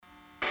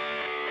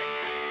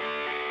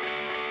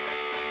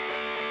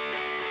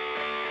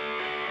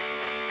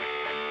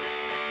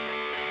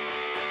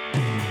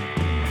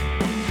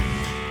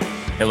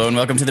Hello and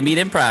welcome to The Meat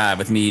Improv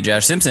with me,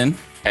 Josh Simpson.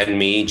 And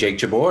me, Jake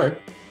Jabor.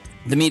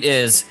 The Meat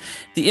is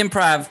the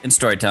improv and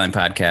storytelling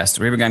podcast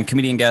where we bring on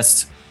comedian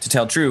guests to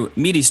tell true,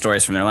 meaty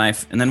stories from their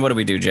life. And then what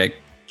do, Jake?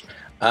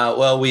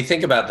 Well, we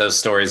think about those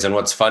stories and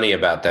what's funny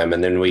about them,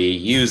 and then we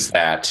use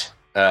that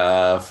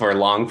for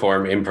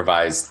long-form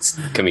improvised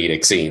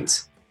comedic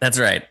scenes. That's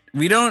right.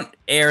 We don't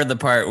air the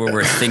part where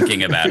we're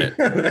thinking about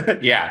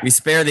it. Yeah. We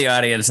spare the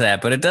audience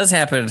that, but it does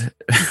happen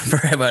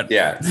for about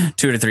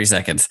 2 to 3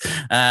 seconds.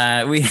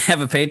 We have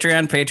a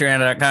Patreon,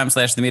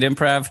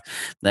 patreon.com/themeatimprov.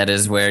 That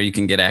is where you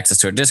can get access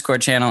to our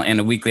Discord channel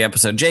and a weekly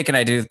episode Jake and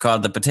I do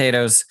called The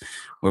Potatoes,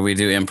 where we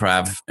do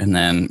improv and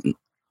then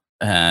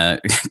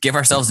give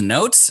ourselves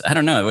notes. I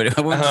don't know. What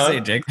would you say,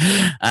 Jake?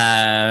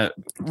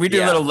 We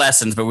do little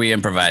lessons, but we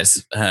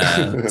improvise.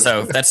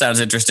 So if that sounds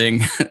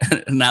interesting,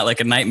 not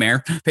like a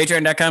nightmare.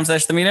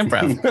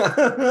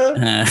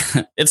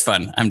 Patreon.com/themeatimprov. It's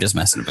fun. I'm just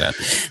messing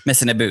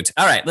a boot.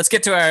 All right, let's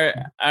get to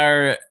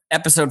our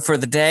episode for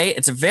the day.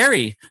 It's a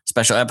very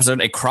special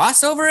episode, a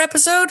crossover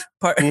episode.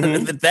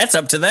 That's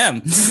up to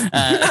them.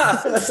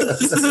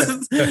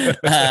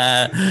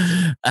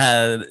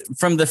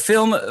 From the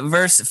Film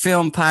vs.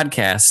 Film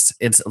podcast,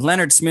 it's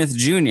Leonard Smith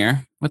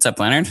Jr. What's up,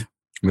 Leonard?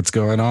 What's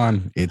going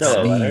on? It's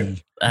Hello, me.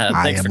 Leonard.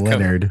 I am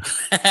Leonard.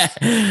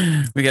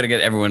 We got to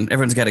get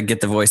everyone's got to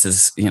get the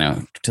voices,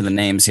 to the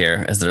names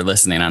here as they're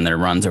listening on their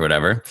runs or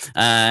whatever.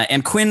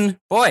 And Quinn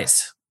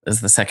Boyce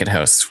is the second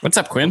host. What's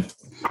up, Quinn?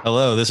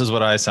 Hello, this is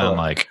what I sound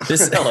like.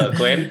 Hello,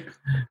 Quinn.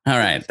 All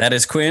right, that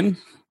is Quinn.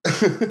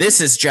 This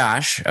is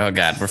Josh. Oh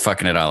God, we're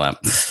fucking it all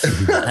up.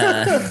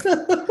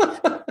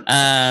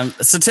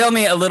 So tell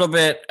me a little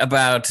bit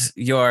about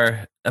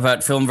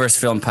Film vs.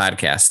 Film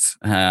podcast.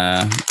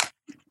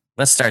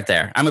 Let's start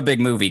there. I'm a big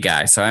movie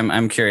guy, so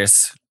I'm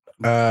curious.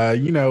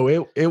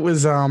 It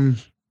was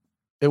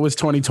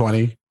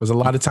 2020. It was a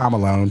lot of time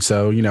alone.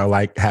 So,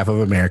 like half of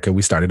America,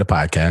 we started a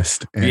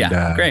podcast.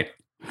 And, great.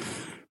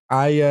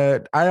 I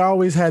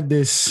always had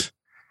this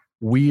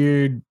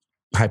weird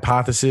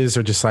hypothesis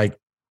or just like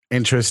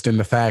interest in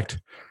the fact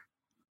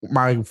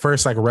my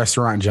first like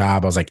restaurant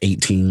job, I was like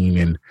 18,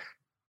 and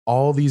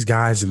all these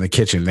guys in the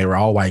kitchen, they were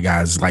all white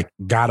guys, like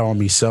got on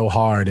me so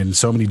hard, and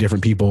so many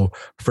different people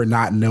for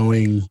not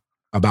knowing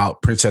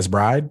about Princess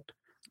Bride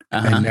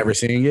and never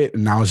seeing it.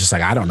 And I was just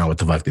like, I don't know what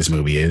the fuck this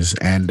movie is.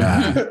 And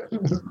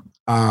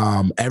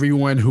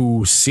everyone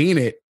who's seen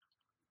it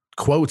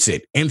quotes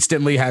it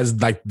instantly,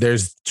 has like,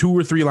 there's 2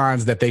 or 3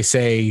 lines that they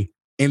say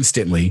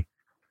instantly.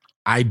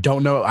 I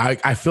don't know.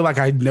 I feel like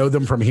I know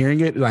them from hearing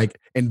it, like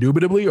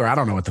indubitably, or I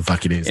don't know what the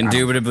fuck it is.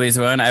 Indubitably is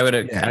one. I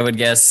would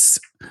guess.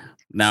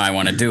 Now I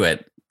want to do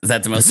it. Is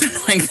that the most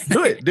annoying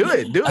thing? Do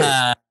it.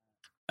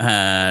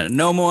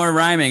 No more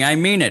rhyming. I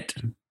mean it.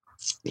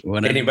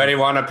 Anybody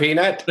want a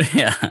peanut?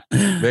 Yeah.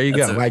 There you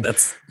go. Like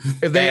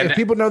if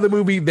people know the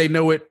movie, they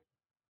know it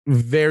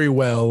very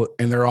well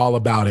and they're all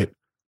about it.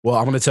 Well,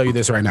 I'm going to tell you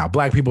this right now.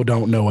 Black people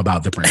don't know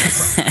about the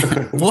Princess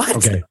Bride. What?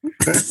 Okay.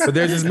 But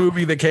there's this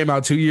movie that came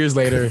out 2 years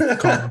later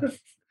called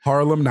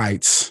Harlem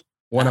Nights.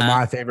 One of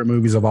my favorite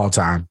movies of all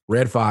time.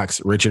 Red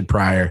Fox, Richard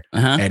Pryor,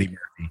 Eddie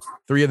Murphy.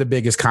 3 of the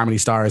biggest comedy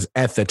stars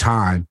at the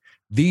time.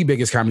 The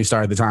biggest comedy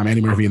star at the time,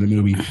 Eddie Murphy in the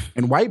movie.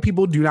 And white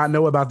people do not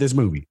know about this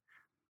movie.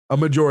 A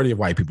majority of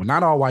white people.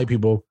 Not all white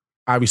people.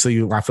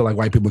 Obviously, I feel like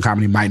white people in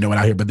comedy might know it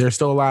out here, but there's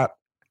still a lot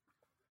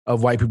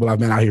of white people I've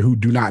met out here who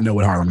do not know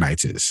what Harlem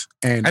Nights is.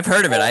 And I've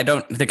heard of it. I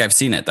don't think I've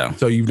seen it, though.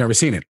 So you've never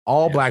seen it.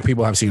 All black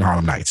people have seen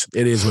Harlem Nights.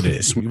 It is what it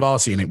is. We've all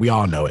seen it. We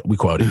all know it. We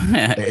quote it.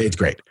 It's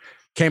great.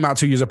 Came out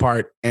 2 years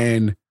apart,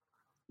 and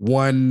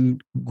one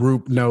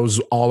group knows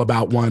all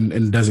about one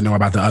and doesn't know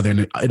about the other.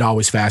 And it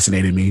always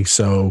fascinated me.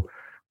 So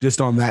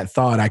just on that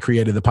thought, I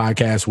created the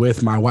podcast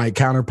with my white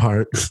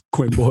counterpart,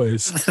 Quinn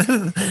Boyce.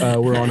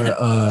 We're on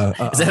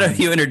Is that how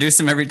you introduce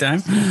him every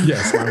time?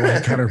 Yes, my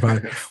white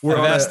counterpart. I've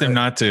asked him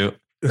not to.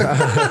 We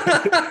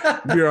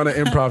were on an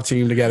improv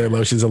team together,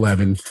 Lotions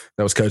 11,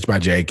 that was coached by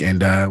Jake.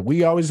 And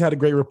we always had a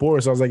great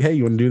rapport. So I was like, hey,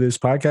 you want to do this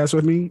podcast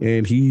with me?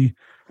 And he,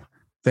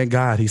 thank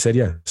God, he said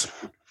yes.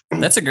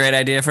 That's a great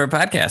idea for a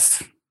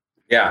podcast.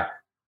 Yeah.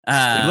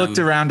 We looked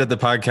around at the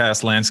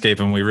podcast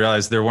landscape and we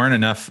realized there weren't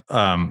enough.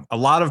 A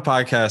lot of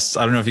podcasts,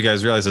 I don't know if you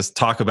guys realize this,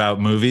 talk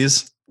about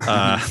movies.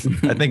 I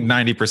think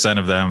 90%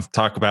 of them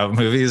talk about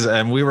movies.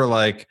 And we were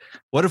like,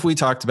 what if we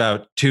talked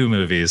about 2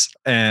 movies?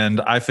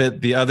 And I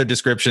fit the other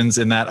descriptions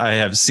in that I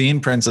have seen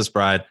Princess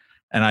Bride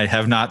and I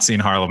have not seen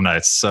Harlem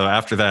Nights. So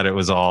after that, it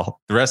was all,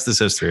 the rest is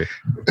history.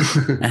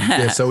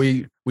 Yeah, so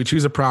we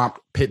choose a prompt,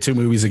 pit 2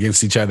 movies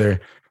against each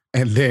other,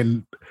 and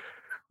then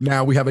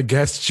now we have a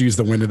guest choose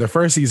the winner. The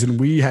first season,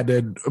 we had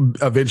to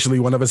eventually,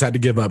 one of us had to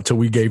give up till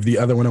we gave the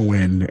other one a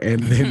win.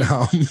 And then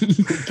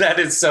that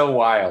is so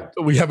wild.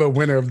 We have a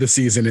winner of the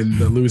season and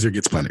the loser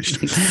gets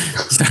punished.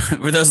 So,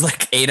 were those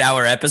like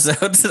 8-hour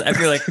episodes? I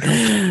feel like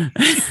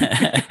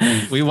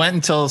we went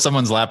until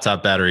someone's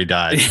laptop battery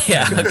died.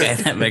 Yeah. Okay.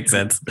 That makes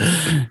sense.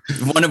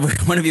 One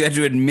of you had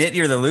to admit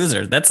you're the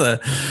loser.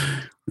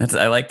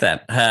 I like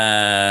that.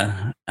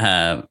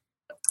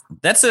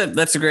 That's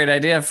a great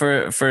idea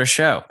for a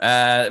show.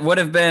 Would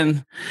have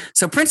been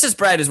so. Princess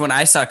Bride is one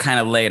I saw kind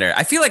of later.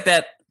 I feel like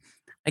that.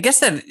 I guess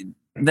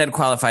that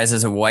qualifies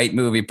as a white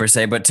movie per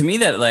se, but to me,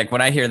 that like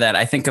when I hear that,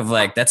 I think of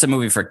like that's a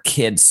movie for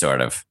kids,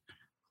 sort of.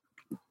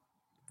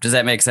 Does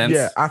that make sense?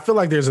 Yeah, I feel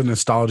like there's a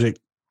nostalgic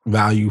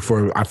value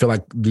for. I feel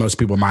like most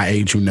people my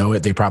age who know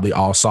it, they probably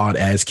all saw it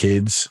as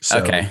kids. So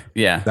okay,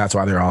 yeah, that's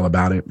why they're all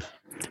about it.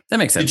 That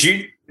makes sense.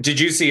 Did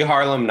you see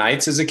Harlem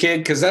Nights as a kid?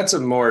 Because that's a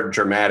more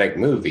dramatic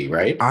movie,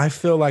 right? I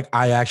feel like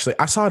I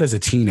saw it as a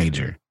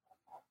teenager.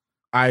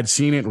 I had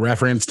seen it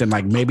referenced and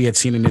like maybe had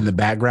seen it in the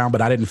background,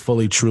 but I didn't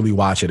fully truly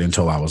watch it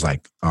until I was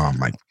like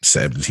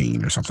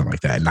 17 or something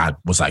like that. And I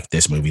was like,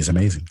 this movie is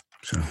amazing.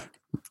 So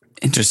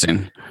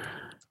interesting.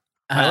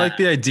 I like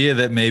the idea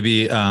that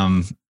maybe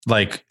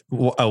like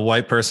a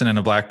white person and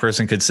a black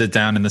person could sit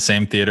down in the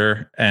same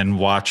theater and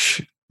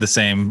watch the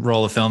same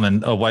roll of film,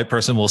 and a white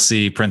person will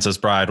see Princess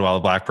Bride while a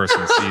black person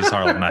sees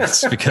Harlem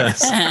Nights,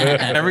 because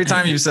every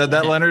time you said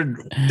that,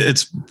 Leonard,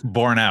 it's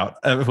borne out.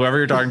 Whoever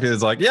you're talking to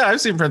is like, yeah, I've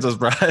seen Princess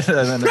Bride.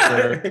 And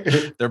then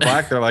if they're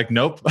black, they're like,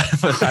 nope,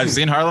 but I've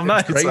seen Harlem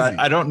Nights.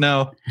 I don't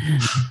know.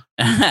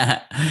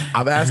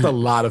 I've asked a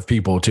lot of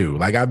people too.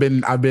 Like I've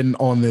been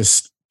on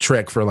this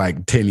trek for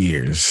like 10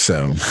 years.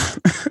 So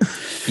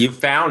you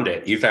found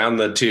it. You found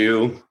the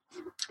two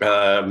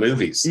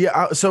movies.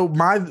 Yeah. So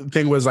my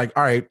thing was like,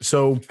 all right,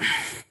 so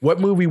what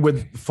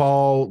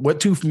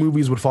two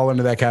movies would fall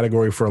into that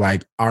category for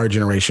like our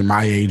generation,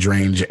 my age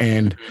range?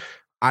 And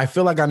I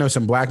feel like I know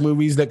some black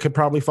movies that could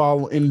probably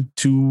fall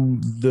into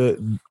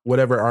the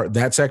whatever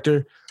that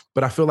sector.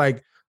 But I feel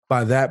like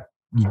by that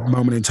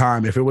moment in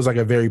time, if it was like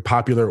a very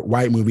popular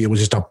white movie, it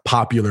was just a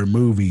popular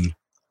movie.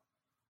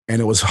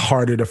 And it was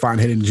harder to find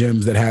hidden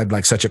gems that had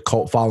like such a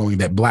cult following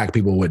that black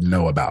people wouldn't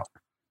know about.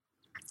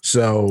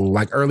 So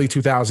like early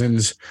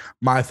 2000s,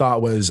 my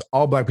thought was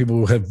all black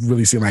people have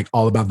really seen like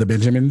All About the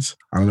Benjamins.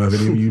 I don't know if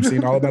any of you have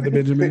seen All About the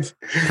Benjamins.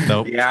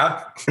 Nope.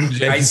 Yeah.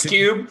 Ice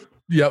Cube.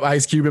 Yep.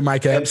 Ice Cube and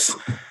Mike Epps.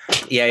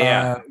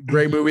 Yeah.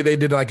 Great movie. They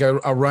did like a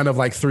run of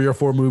like 3 or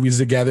 4 movies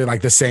together,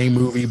 like the same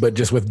movie, but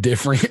just with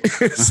different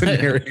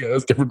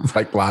scenarios, different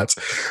like plots,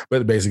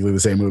 but basically the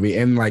same movie.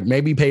 And like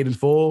maybe Paid in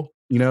Full,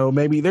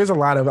 maybe there's a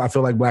lot of, I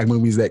feel like black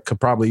movies that could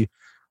probably,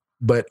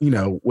 but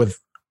with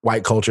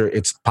white culture,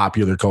 it's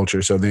popular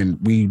culture. So then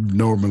we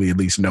normally at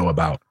least know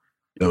about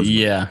those.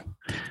 Yeah,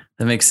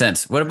 that makes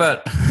sense. What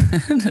about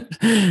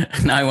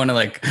now? I want to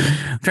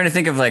I'm trying to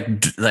think of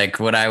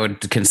like what I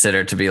would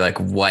consider to be like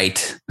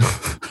white.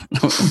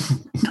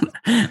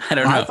 I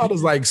don't know. I thought it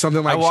was like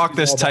something like I walk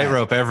this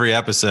tightrope every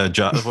episode,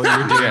 John. What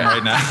you're doing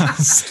right now.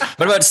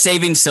 What about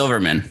Saving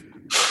Silverman?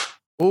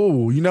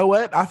 Oh, you know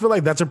what? I feel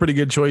like that's a pretty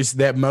good choice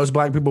that most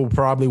black people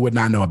probably would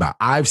not know about.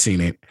 I've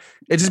seen it.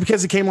 It's just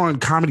because it came on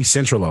Comedy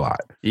Central a lot.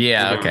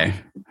 Yeah. Okay.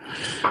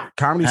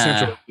 Comedy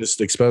Central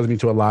just exposed me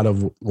to a lot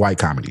of white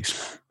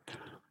comedies.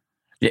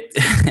 Yeah,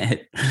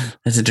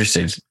 that's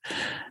interesting.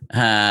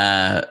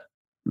 The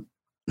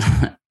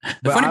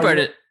funny part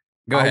is,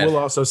 go ahead. I will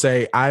also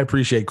say I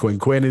appreciate Quinn.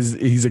 Quinn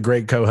he's a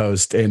great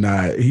co-host, and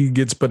he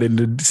gets put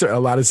into a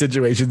lot of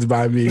situations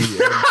by me.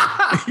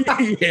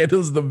 He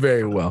handles them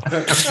very well.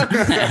 That's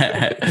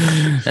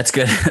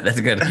good.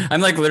 That's good. I'm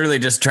like literally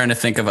just trying to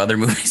think of other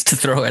movies to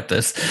throw at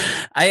this.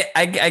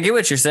 I get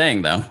what you're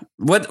saying though.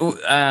 What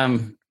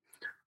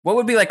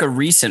would be like a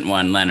recent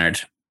one, Leonard?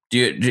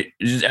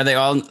 Are they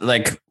all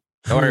like?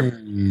 Or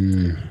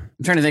I'm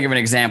trying to think of an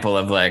example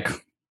of like.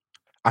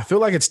 I feel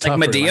like it's tougher.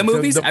 Like Medea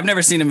movies. I've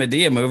never seen a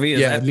Medea movie.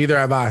 Neither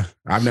have I.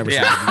 I've never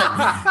seen.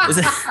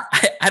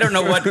 I don't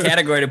know what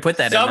category to put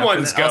that.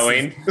 Someone's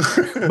going,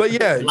 but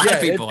yeah, a lot of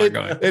people are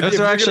going. Those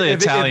are actually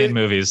Italian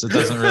movies. It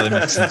doesn't really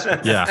make sense.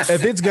 Yeah,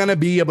 if it's gonna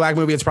be a black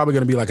movie, it's probably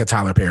gonna be like a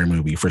Tyler Perry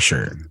movie for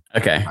sure.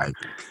 Okay.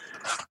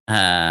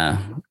 I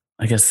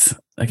guess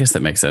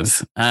that makes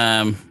sense.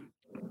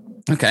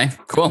 Okay,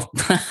 cool.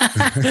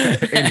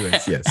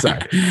 Anyways, yeah,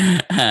 sorry.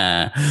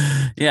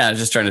 Yeah, I was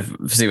just trying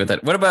to see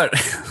what about,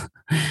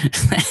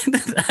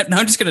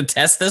 I'm just going to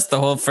test this, the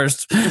whole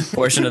first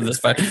portion of this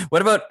fight.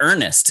 What about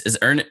Ernest?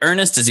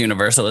 Ernest is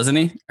Universal, isn't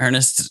he?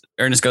 Ernest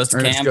goes to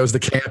camp. Ernest goes to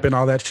camp and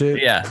all that shit.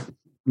 Yeah.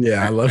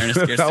 Yeah, I love those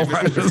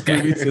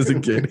movies as a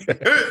kid.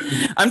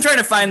 I'm trying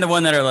to find the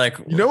one that are like...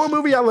 You know what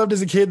movie I loved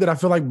as a kid that I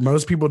feel like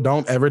most people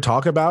don't ever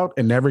talk about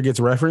and never gets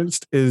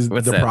referenced is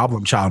the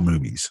Problem Child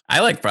movies. I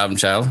like Problem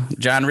Child.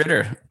 John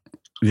Ritter.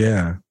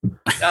 Yeah.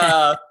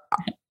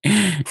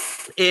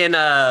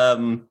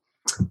 In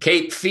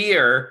Cape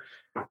Fear...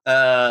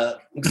 oh,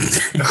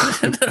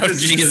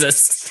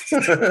 Jesus.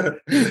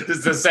 This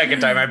is the second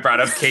time I brought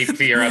up Cape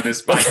Fear on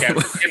this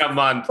podcast in a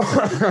month.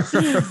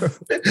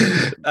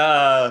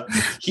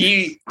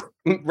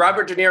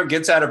 Robert De Niro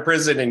gets out of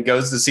prison and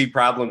goes to see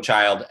Problem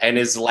Child and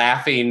is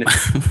laughing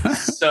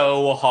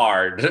so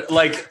hard.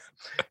 Like,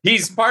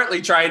 he's partly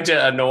trying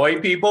to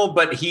annoy people,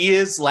 but he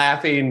is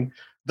laughing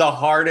the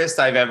hardest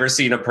I've ever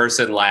seen a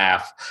person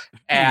laugh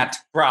at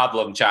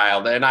Problem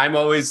Child. And I'm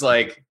always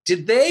like,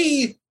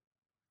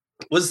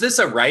 was this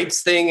a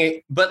rights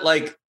thing? But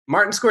like,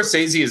 Martin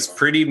Scorsese is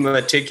pretty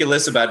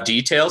meticulous about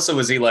detail. So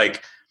was he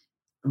like,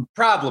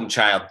 Problem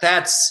Child,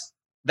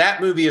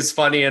 that movie is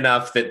funny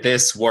enough that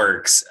this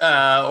works?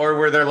 Or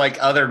were there like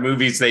other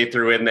movies they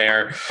threw in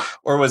there?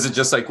 Or was it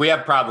just like, we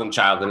have Problem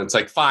Child and it's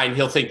like, fine,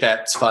 he'll think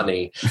that's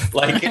funny.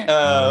 Like,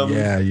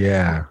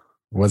 yeah.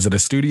 Was it a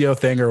studio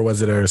thing or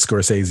was it a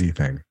Scorsese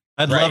thing?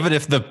 I'd love it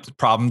if the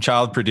Problem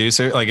Child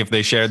producer, like if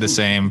they shared the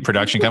same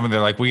production company,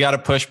 they're like, we got to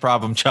push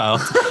Problem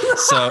Child.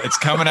 So it's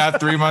coming out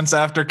 3 months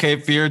after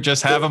Cape Fear.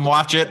 Just have him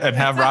watch it and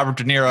have Robert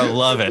De Niro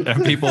love it.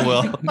 And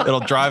it'll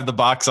drive the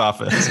box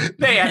office.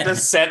 They had to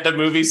set the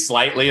movie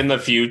slightly in the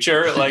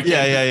future. Like,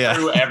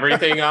 screw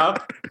everything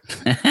up.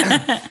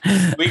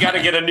 We got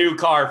to get a new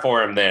car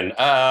for him then.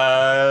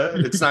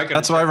 It's not going to.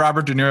 That's why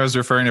Robert De Niro is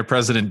referring to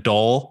President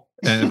Dole.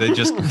 And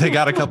they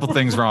got a couple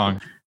things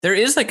wrong. There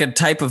is like a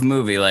type of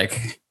movie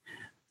like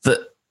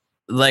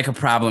a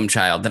Problem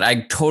Child that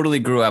I totally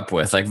grew up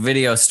with, like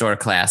video store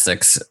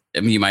classics,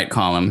 you might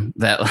call them,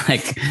 that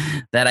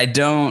I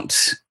don't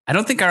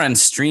think are on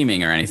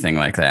streaming or anything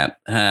like that.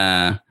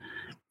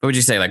 What would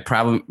you say? Like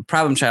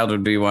Problem Child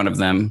would be one of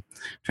them.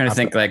 I'm trying to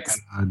think. Like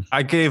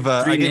I gave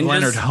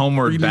Leonard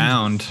Homeward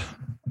Bound.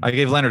 I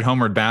gave Leonard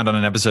Homeward Bound on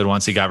an episode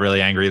once. He got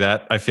really angry.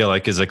 That I feel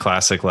like is a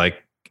classic.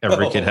 Like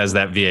every kid has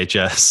that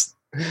VHS.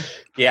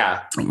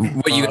 Yeah.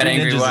 What you got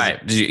angry? Why?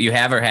 Did you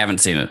have or haven't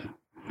seen it?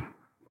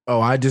 Oh,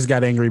 I just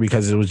got angry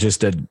because it was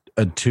just a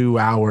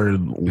 2-hour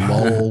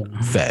lull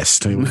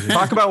fest.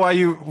 Talk about why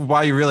you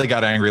really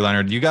got angry,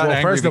 Leonard. You got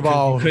angry. First of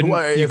all,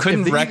 you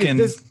couldn't reckon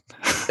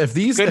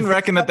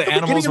that the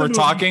animals were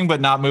talking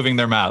but not moving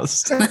their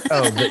mouths.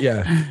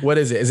 Yeah. What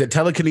is it? Is it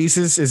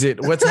telekinesis? Is it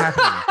what's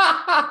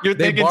happening? You're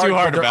thinking too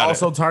hard about it.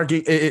 Also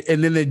talking,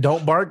 and then they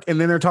don't bark,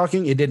 and then they're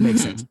talking. It didn't make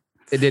sense.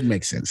 It didn't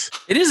make sense.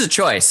 It is a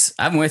choice.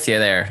 I'm with you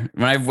there.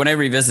 When I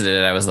revisited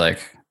it, I was like,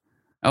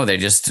 oh, they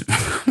just.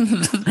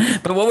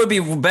 But what would be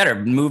better?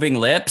 Moving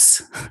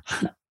lips,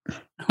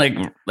 like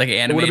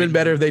animated. It would have been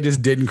better if they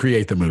just didn't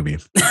create the movie.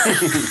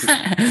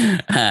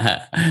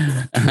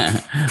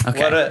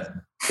 Okay.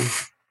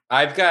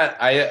 I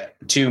have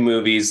 2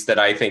 movies that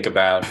I think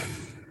about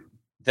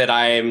that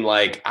I'm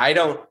like, I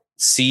don't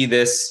see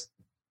this.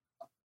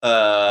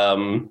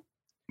 Well,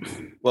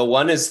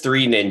 one is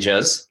Three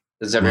Ninjas.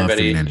 Does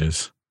everybody? Love Three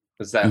Ninjas.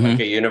 Is that like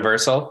a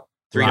universal?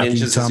 Three Rocky,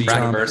 Ninjas is a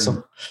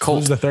universal. Colt.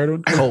 Who's the third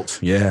one? Colt.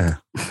 Yeah.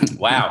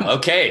 Wow.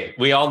 Okay.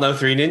 We all know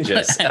Three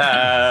Ninjas.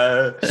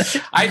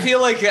 I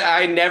feel like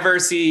I never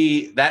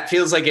see that.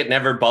 Feels like it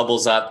never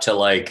bubbles up to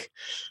like,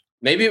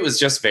 maybe it was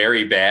just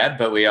very bad,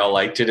 but we all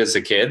liked it as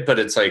a kid. But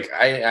it's like,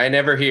 I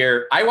never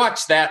hear, I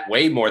watched that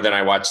way more than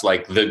I watched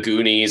like The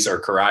Goonies or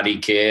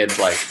Karate Kid.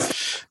 Like,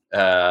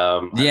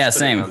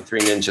 same. On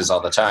Three Ninjas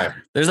all the time.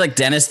 There's like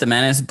Dennis the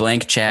Menace,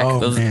 Blank Check.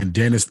 Oh man,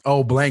 Dennis.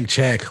 Oh, Blank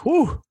Check.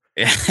 Whew.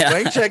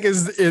 Blank Check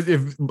is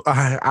if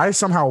I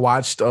somehow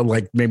watched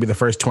like maybe the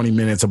first 20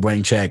 minutes of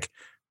Blank Check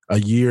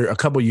a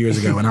couple years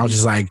ago, and I was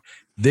just like,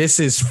 this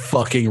is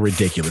fucking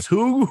ridiculous.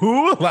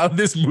 Who allowed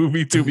this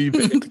movie to be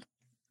made?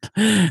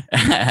 I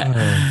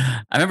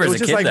remember it was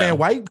as a just kid, like, man,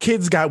 white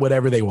kids got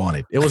whatever they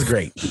wanted. It was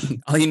great.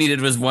 All you needed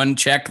was one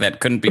check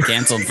that couldn't be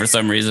canceled for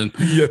some reason.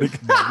 Yeah,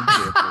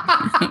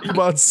 he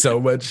bought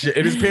so much shit,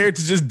 and his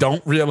parents just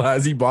don't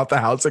realize he bought the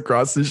house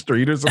across the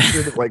street or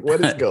something. Like,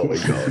 what is going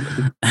on?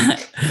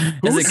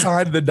 Who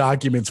signed the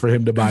documents for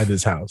him to buy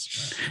this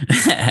house?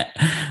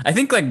 I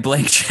think like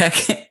Blank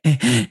Check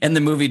and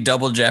the movie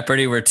Double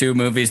Jeopardy were 2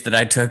 movies that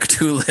I took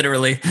too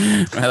literally.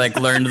 I like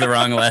learned the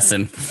wrong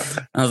lesson.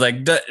 I was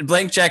like,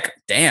 Blank Check.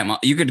 Damn,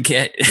 you can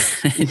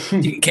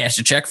cash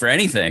a check for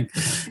anything.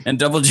 And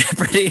Double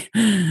Jeopardy,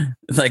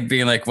 like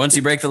being like, once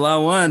you break the law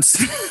once.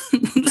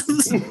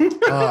 There's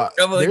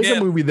a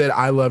movie that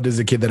I loved as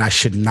a kid that I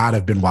should not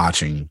have been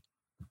watching,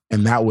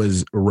 and that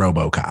was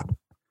RoboCop.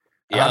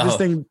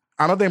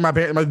 I don't think my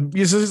parents,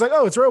 he's like,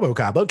 oh, it's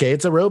RoboCop. Okay,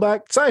 it's a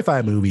robot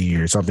sci-fi movie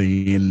or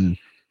something. And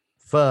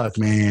fuck,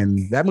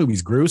 man, that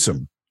movie's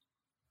gruesome.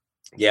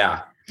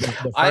 Yeah.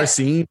 The first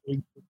scene,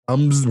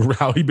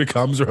 how he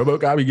becomes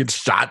RoboCop, he gets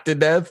shot to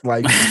death,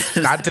 like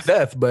not to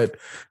death, but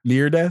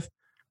near death.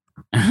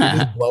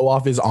 Just blow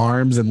off his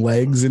arms and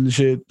legs and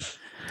shit.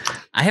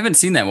 I haven't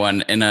seen that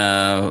one in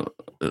I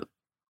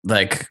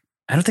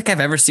don't think I've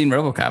ever seen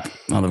RoboCop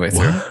all the way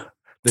through.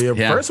 The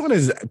first one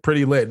is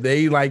pretty lit.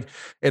 They like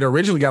it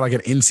originally got like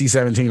an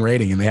NC-17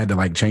 rating, and they had to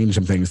like change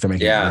some things to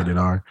make it rated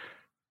R.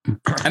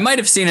 I might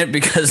have seen it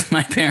because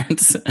my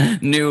parents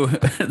knew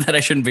that I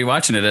shouldn't be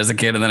watching it as a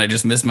kid, and then I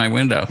just missed my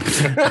window.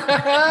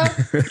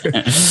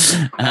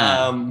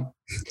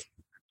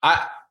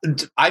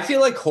 I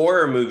feel like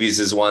horror movies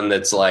is one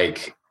that's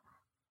like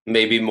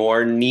maybe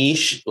more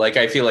niche. Like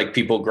I feel like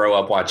people grow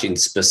up watching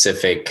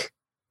specific,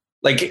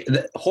 like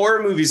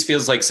horror movies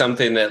feels like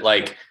something that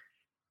like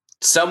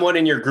someone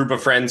in your group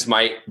of friends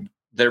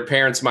their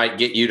parents might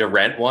get you to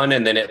rent one,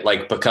 and then it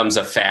like becomes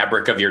a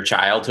fabric of your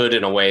childhood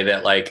in a way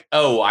that like,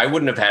 oh, I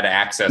wouldn't have had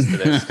access to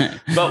this,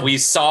 but we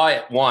saw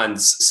it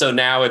once. So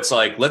now it's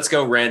like, let's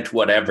go rent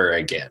whatever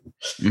again.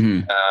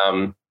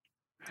 Mm-hmm.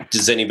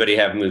 Does anybody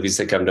have movies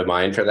that come to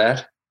mind for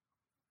that?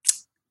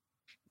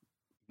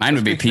 Mine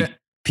would be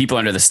People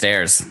Under the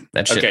Stairs.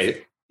 That shit.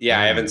 Okay. Yeah,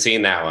 I haven't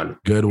seen that one.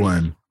 Good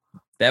one.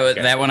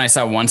 That one I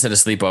saw once at a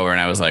sleepover, and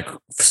I was like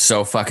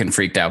so fucking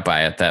freaked out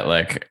by it that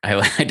like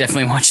I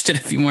definitely watched it a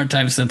few more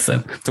times since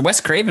then. It's a Wes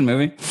Craven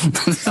movie.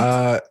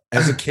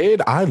 As a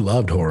kid, I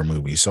loved horror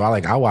movies, so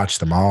I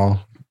watched them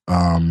all.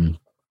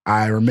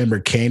 I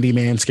remember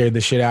Candyman scared the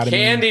shit out of me.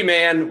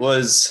 Candyman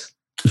was.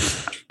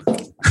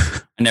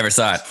 I never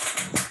saw it.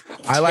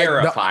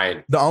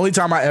 Terrifying. The only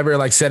time I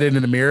ever said it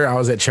in the mirror, I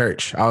was at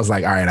church. I was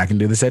like, all right, I can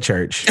do this at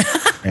church.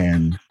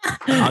 And I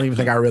don't even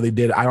think I really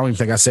did. I don't even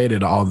think I said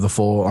it all the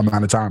full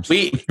amount of times.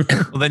 Well,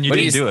 then you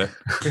didn't do it.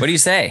 What do you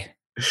say?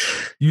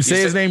 You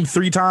say his name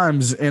 3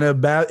 times in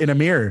a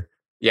mirror.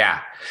 Yeah.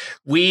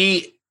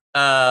 We,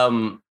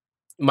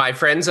 my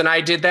friends and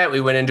I did that.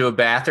 We went into a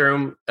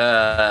bathroom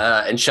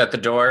and shut the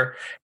door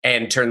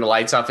and turned the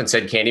lights off and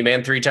said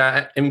Candyman 3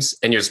 times.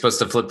 And you're supposed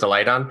to flip the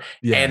light on.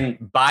 Yeah,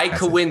 and by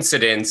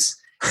coincidence,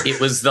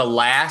 it was the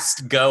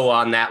last go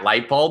on that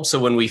light bulb. So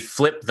when we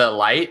flipped the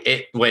light,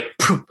 it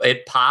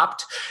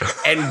popped.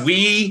 And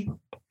we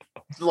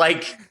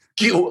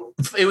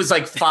it was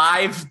like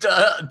 5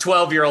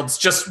 12-year-olds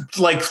just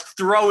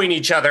throwing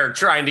each other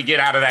trying to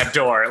get out of that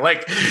door.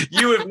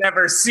 You have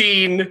never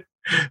seen.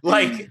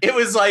 It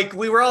was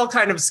we were all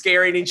kind of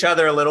scaring each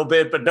other a little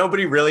bit, but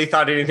nobody really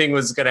thought anything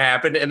was going to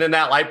happen. And then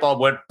that light bulb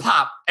went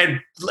pop, and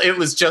it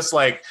was just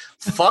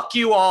fuck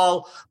you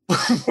all.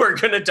 We're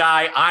going to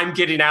die. I'm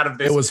getting out of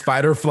this. It was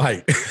fight or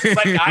flight.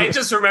 I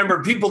just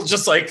remember people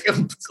just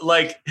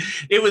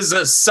it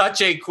was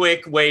such a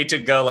quick way to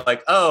go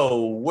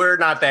oh, we're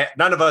not that,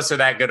 none of us are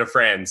that good of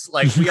friends.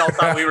 We all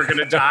thought we were going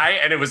to die.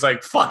 And it was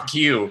fuck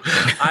you.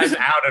 I'm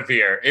out of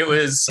here. It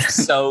was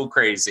so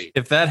crazy.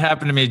 If that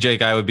happened to me,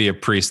 Jake, I would be a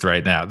priest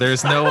right now.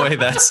 There's no way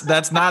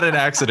that's not an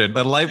accident.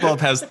 The light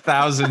bulb has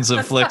thousands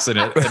of flicks in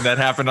it. And that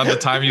happened on the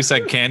time you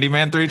said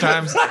Candyman 3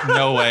 times.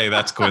 No way.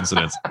 That's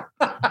coincidence.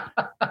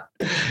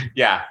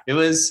 Yeah, it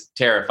was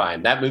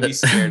terrifying. That movie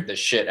scared the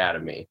shit out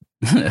of me.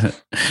 Do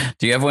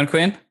you have one,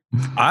 Quinn?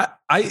 I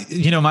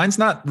mine's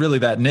not really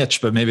that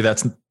niche, but maybe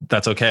that's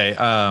okay.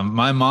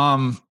 My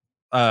mom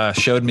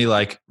showed me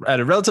at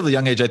a relatively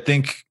young age. I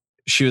think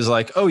she was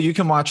like, "Oh, you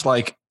can watch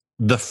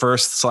the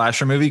first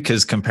slasher movie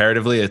because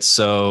comparatively it's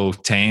so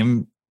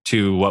tame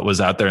to what was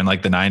out there in the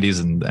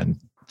 90s and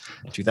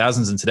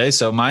 2000s and today."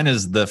 So mine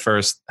is the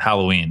first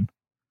Halloween.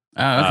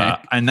 Oh, okay.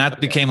 And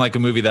that became a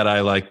movie that I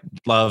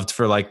loved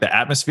for the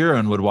atmosphere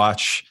and would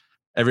watch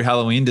every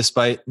Halloween,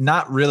 despite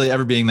not really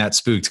ever being that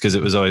spooked, because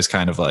it was always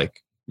kind of I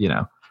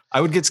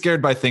would get scared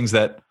by things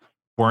that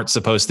weren't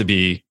supposed to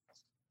be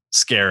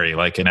scary,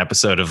 like an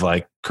episode of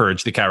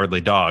Courage the Cowardly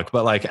Dog,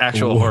 but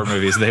actual horror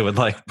movies they would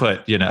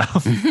put,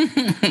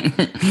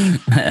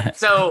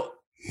 So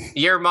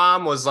your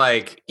mom was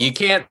you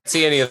can't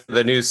see any of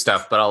the new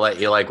stuff, but I'll let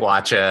you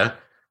watch a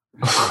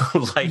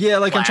I'm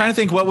trying to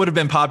think what would have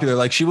been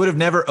popular. She would have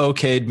never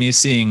okayed me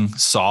seeing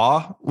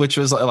Saw, which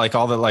was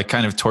all the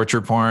kind of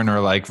torture porn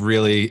or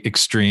really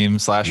extreme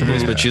slasher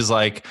movies. But she's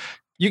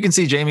you can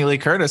see Jamie Lee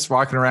Curtis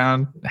walking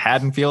around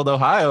Haddonfield,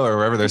 Ohio, or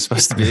wherever they're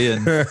supposed to be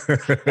in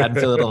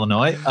Haddonfield,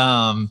 Illinois.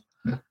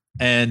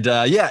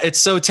 It's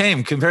so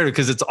tame compared to,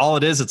 because it's all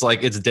it is. It's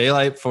it's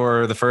daylight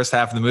for the first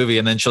half of the movie,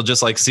 and then she'll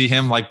just see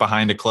him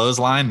behind a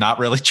clothesline, not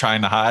really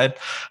trying to hide.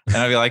 And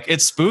I'd be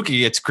it's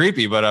spooky, it's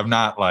creepy, but I'm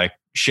not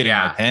shitting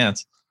my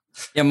pants.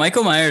 Yeah,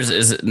 Michael Myers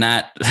is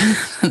not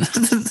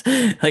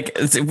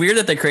it's weird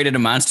that they created a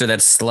monster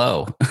that's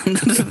slow.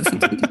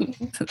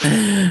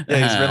 Yeah,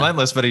 he's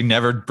relentless, but he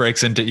never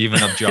breaks into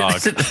even a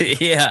jog.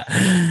 Yeah.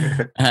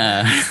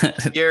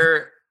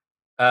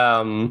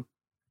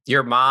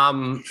 Your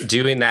mom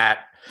doing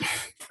that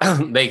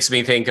makes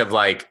me think of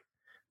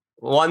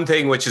one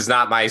thing, which is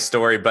not my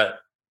story, but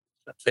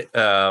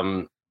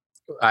I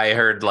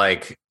heard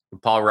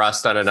Paul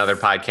Rust on another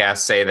podcast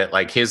say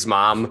that his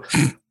mom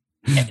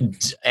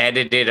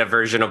edited a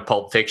version of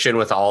Pulp Fiction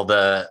with all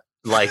the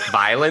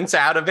violence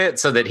out of it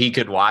so that he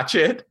could watch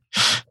it,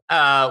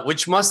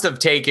 which must have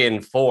taken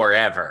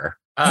forever.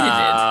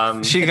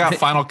 She got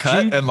Final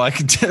Cut and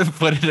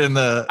put it in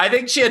the. I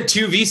think she had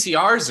 2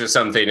 VCRs or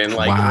something and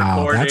wow,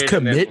 recorded. That's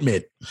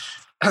commitment.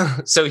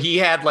 So he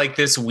had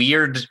this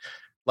weird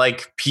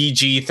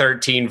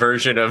PG-13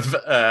 version of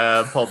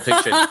Pulp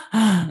Fiction.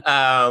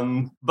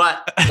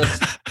 But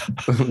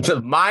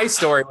my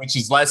story, which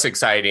is less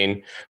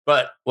exciting,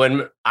 but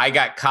when I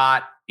got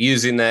caught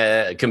using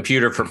the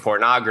computer for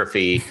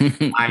pornography,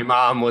 my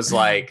mom was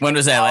when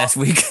was that, last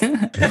week?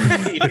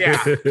 Yeah.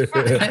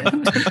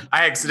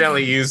 I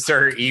accidentally used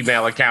her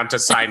email account to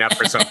sign up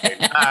for something.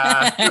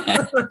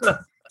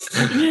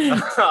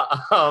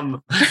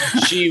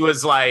 She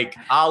was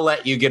I'll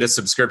let you get a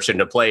subscription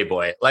to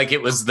Playboy.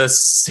 It was the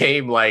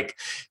same,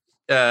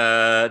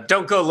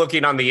 don't go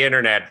looking on the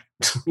internet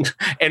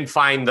and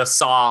find the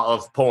Saw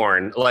of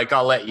porn.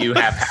 I'll let you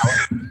have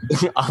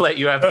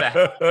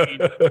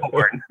that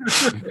porn.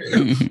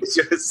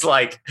 Just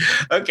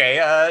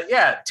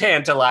okay,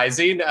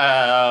 tantalizing.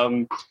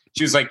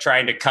 She was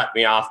trying to cut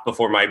me off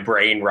before my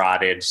brain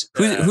rotted.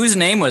 Whose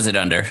name was it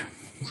under?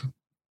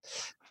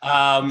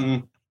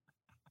 I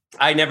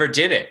never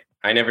did it.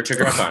 I never took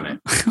her up on it.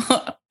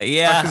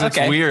 Yeah,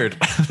 okay. It's weird.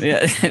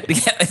 Yeah,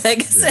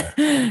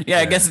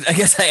 I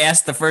guess I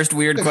asked the first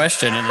weird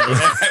question, and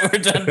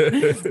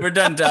we're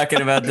done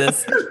talking about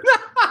this.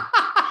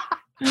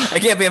 I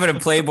can't be having a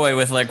Playboy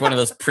with like one of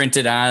those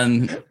printed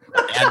on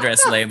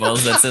address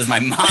labels that says my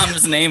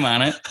mom's name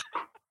on it.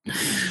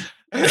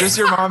 Is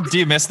your mom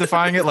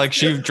demystifying it? Like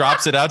she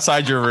drops it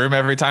outside your room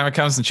every time it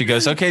comes and she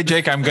goes, okay,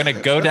 Jake, I'm going to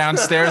go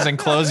downstairs and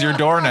close your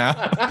door now.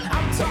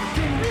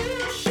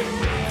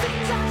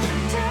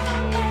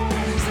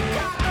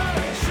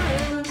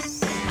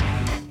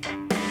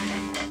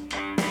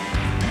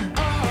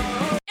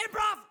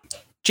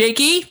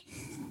 Jakey?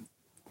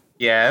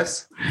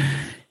 Yes.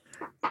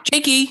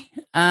 Jakey?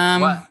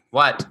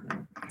 What?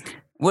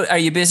 What are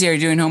you busy? Are you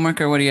doing homework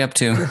or what are you up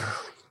to?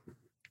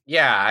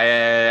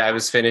 Yeah, I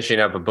was finishing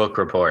up a book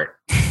report.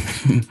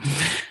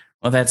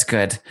 Well, that's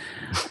good.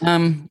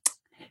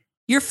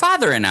 Your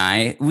father and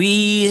I,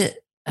 we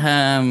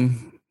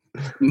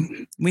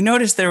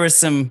noticed there was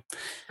some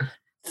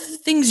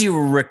things you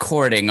were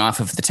recording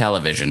off of the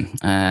television.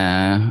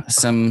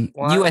 Some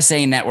what?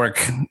 USA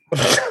Network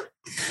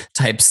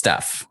type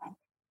stuff.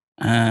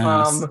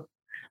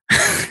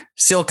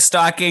 Silk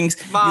stockings.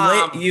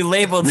 Mom. You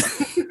labeled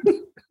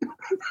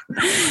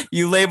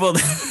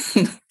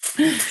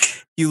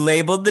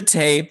the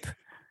tape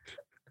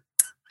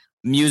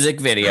music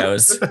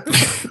videos.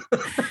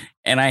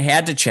 And I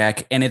had to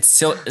check, and it's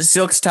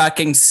silk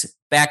stockings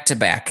back to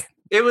back.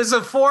 It was a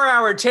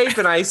 4-hour tape,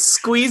 and I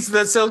squeezed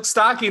the silk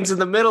stockings in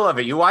the middle of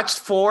it. You watched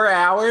 4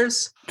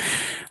 hours?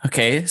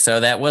 Okay, so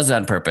that was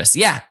on purpose.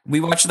 Yeah, we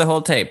watched the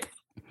whole tape.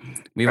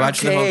 We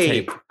watched the whole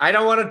tape. I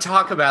don't want to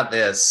talk about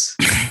this.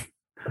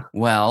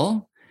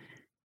 Well,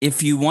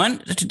 if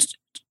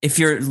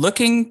you're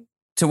looking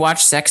to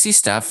watch sexy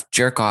stuff,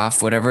 jerk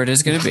off, whatever it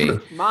is going to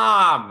be,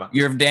 Mom,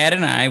 your dad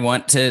and I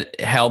want to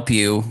help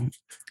you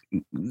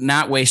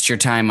not waste your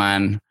time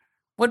on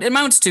what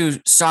amounts to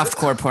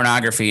softcore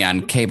pornography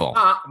on cable.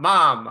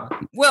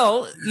 Mom.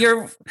 Well,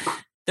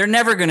 they're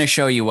never going to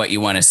show you what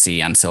you want to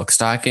see on silk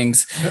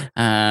stockings.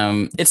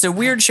 It's a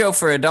weird show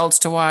for adults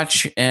to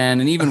watch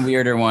and an even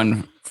weirder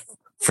one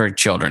for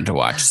children to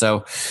watch.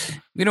 So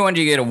we don't want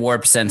you to get a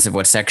warped sense of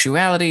what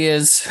sexuality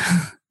is.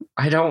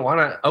 I don't want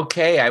to.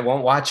 Okay, I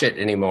won't watch it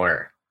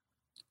anymore.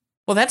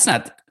 Well,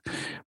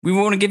 we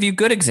want to give you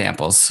good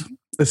examples.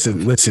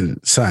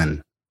 Listen,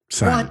 son.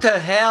 What the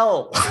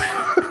hell?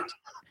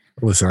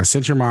 Listen, I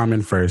sent your mom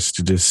in first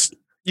to just...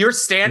 You're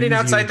standing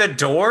outside the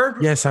door?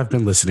 Yes, I've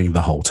been listening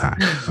the whole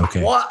time.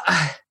 Okay. What?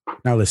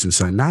 Now listen,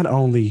 son, not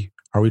only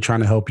are we trying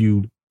to help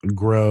you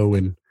grow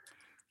and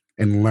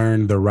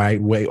learn the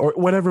right way or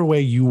whatever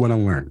way you want to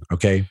learn,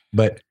 okay?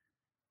 But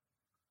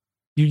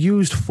you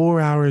used 4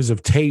 hours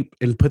of tape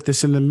and put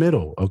this in the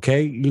middle,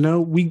 okay? You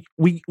know, we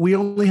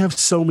only have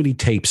so many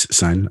tapes,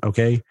 son,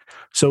 okay?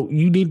 So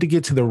you need to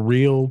get to the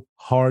real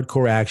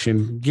hardcore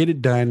action, get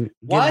it done,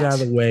 get it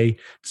out of the way,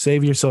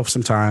 save yourself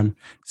some time,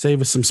 save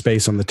us some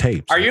space on the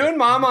tapes. Are you and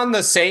mom on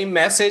the same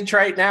message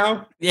right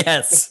now?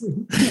 Yes.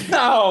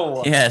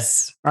 No.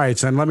 Yes. All right,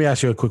 son, let me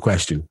ask you a quick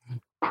question.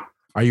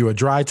 Are you a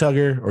dry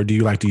tugger or do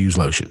you like to use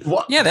lotion?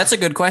 What? Yeah, that's a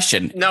good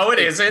question. No, it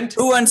isn't.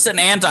 Who wants an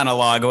ant on a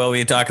log while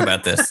we talk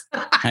about this?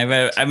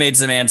 I made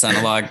some ants on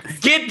a log.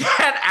 Get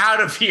that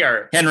out of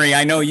here. Henry,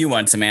 I know you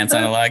want some ants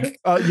on a log.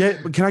 Yeah,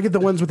 can I get the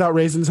ones without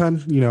raisins,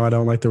 hon? You know, I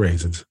don't like the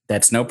raisins.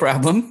 That's no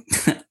problem.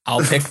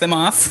 I'll pick them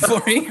off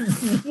for you.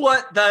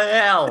 What the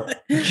hell?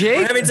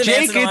 Jake,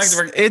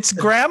 it's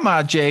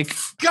grandma, Jake.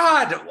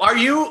 God, are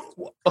you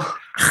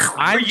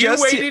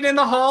waiting in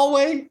the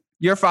hallway?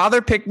 Your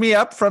father picked me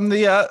up from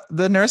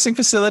the nursing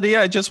facility.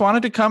 I just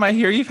wanted to come. I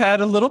hear you've had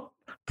a little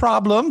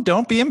problem.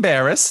 Don't be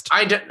embarrassed.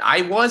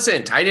 I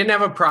wasn't. I didn't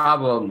have a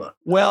problem.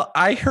 Well,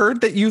 I heard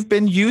that you've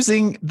been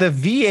using the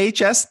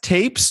VHS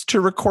tapes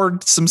to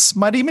record some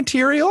smutty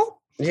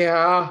material.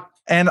 Yeah.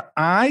 And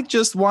I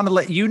just want to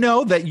let you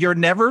know that you're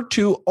never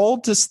too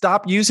old to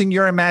stop using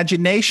your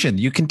imagination.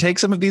 You can take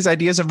some of these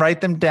ideas and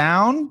write them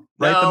down,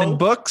 write them in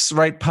books,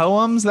 write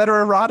poems that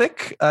are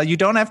erotic. You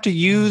don't have to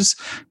use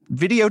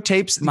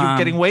videotapes. Mom, you're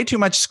getting way too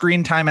much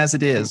screen time as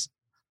it is.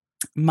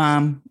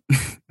 Mom,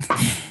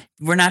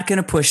 we're not going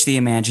to push the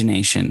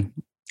imagination.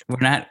 We're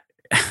not.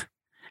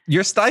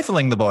 You're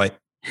stifling the boy.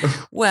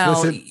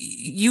 Well,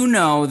 you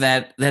know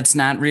that's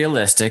not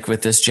realistic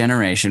with this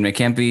generation. It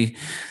can't be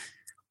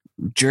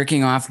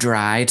jerking off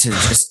dry to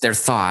just their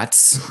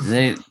thoughts.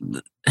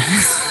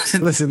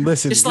 Listen.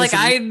 Just like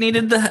I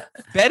needed the...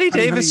 Betty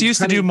Davis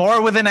used to do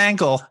more with an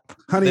ankle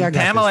than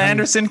Pamela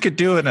Anderson could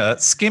do in a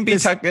skimpy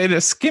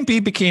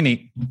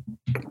bikini.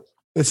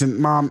 Listen,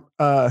 Mom,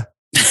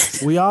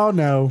 we all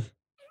know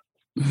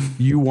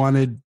you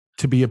wanted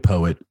to be a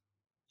poet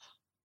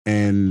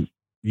and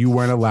you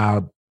weren't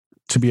allowed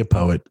to be a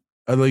poet,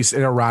 at least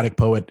an erotic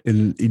poet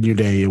in your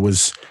day. It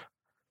was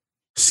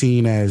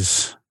seen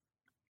as,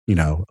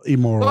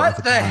 immoral.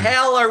 What the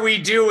hell are we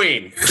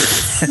doing?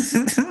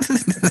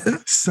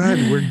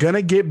 Son, we're going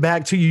to get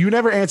back to you. You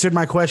never answered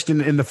my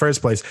question in the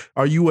first place.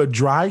 Are you a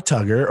dry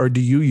tugger or do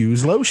you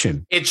use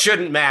lotion? It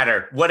shouldn't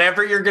matter.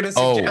 Whatever you're going to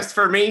suggest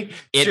for me,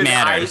 it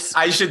matters.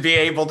 I should be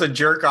able to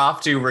jerk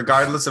off to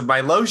regardless of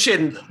my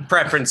lotion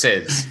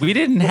preferences. We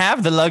didn't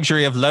have the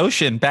luxury of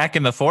lotion back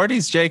in the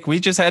 40s, Jake. We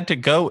just had to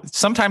go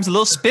sometimes a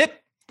little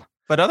spit,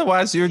 but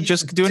otherwise you're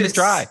just doing it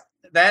dry.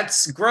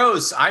 That's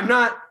gross. I'm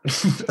not.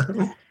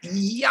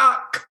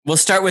 Yuck. We'll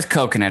start with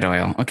coconut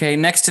oil. Okay.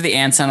 Next to the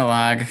ants on a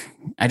log.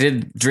 I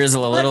did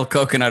drizzle a little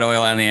coconut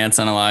oil on the ants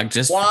on a log.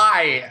 Just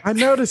why? I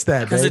noticed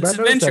that, because it's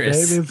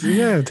adventurous.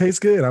 It tastes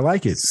good. I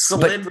like it.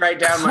 Slid right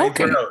down my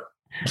throat.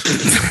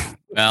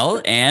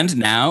 Well, and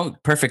now,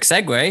 perfect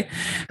segue.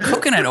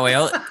 Coconut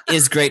oil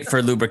is great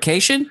for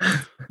lubrication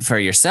for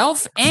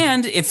yourself.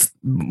 And if,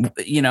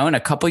 in a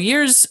couple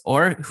years,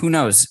 or who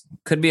knows,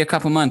 could be a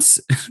couple months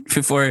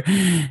before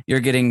you're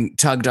getting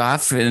tugged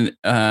off in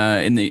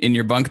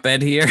your bunk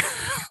bed here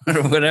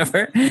or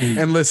whatever.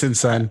 And listen,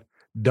 son,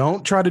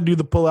 don't try to do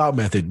the pull-out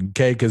method,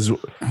 okay? Because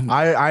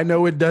I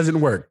know it doesn't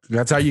work.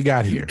 That's how you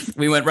got here.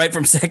 We went right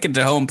from second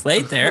to home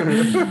plate there.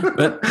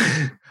 But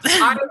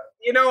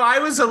I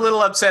was a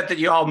little upset that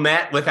you all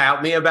met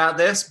without me about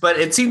this, but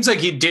it seems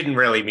like you didn't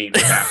really meet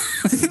without.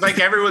 Like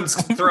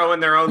everyone's throwing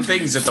their own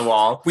things at the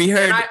wall. We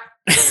heard.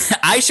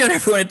 I showed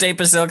everyone a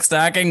tape of silk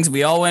stockings.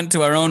 We all went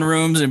to our own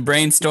rooms and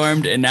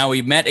brainstormed, and now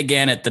we met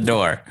again at the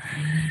door.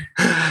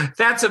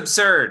 That's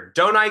absurd.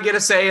 Don't I get a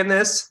say in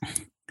this?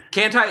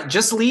 Can't I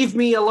just leave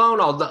me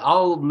alone?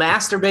 I'll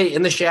masturbate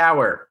in the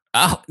shower.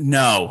 Oh,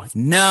 no.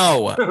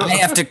 I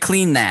have to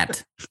clean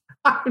that.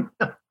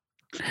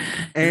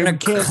 And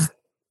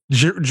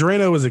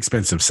Drano is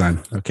expensive,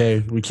 son.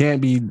 Okay. We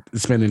can't be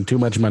spending too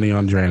much money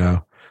on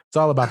Drano. It's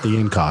all about the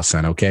end cost,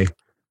 son. Okay.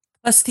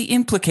 Plus, the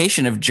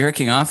implication of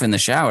jerking off in the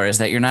shower is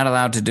that you're not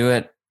allowed to do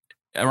it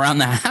around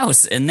the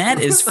house, and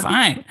that is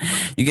fine.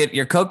 You get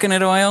your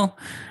coconut oil.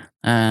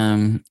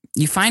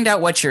 You find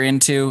out what you're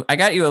into. I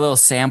got you a little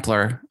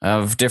sampler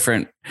of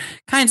different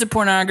kinds of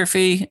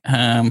pornography.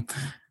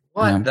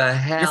 What the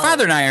hell? Your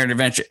father and I are an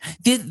adventure.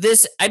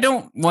 This, I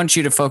don't want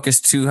you to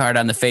focus too hard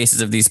on the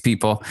faces of these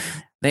people.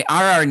 They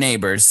are our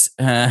neighbors.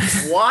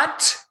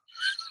 What?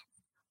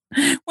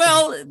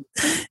 Well,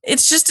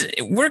 it's just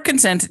we're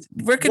content.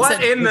 We're content.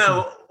 What in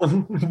the?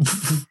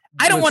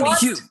 I don't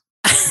want you.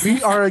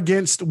 We are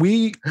against.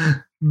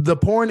 The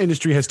porn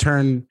industry has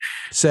turned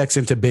sex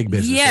into big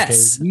business.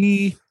 Yes, okay?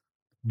 We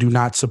do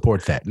not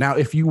support that. Now,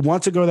 if you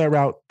want to go that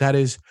route, that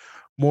is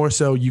more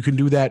so. You can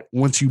do that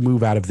once you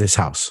move out of this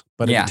house.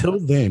 But until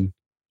then,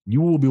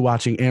 you will be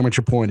watching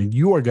amateur porn, and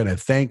you are going to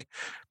thank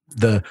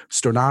the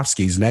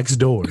Stornovskys next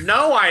door.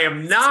 No, I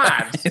am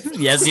not.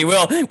 Yes, you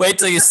will. Wait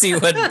till you see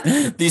what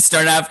these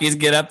Stornovskys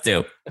get up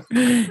to.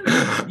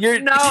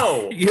 You're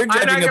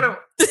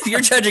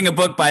judging a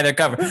book by their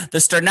cover. The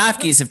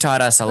Stornovskys have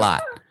taught us a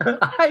lot.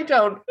 I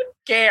don't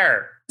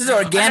care. This is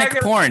organic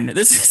porn.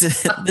 This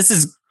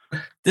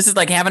is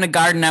like having a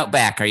garden out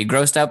back. Are you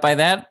grossed out by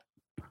that?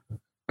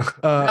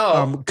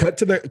 No. Cut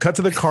to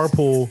the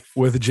carpool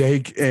with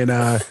Jake and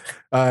the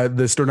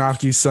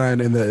Stornovsky's son,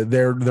 and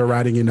they're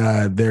riding in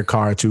their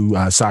car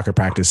to soccer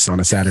practice on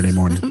a Saturday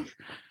morning.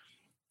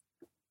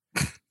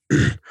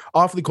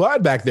 Awfully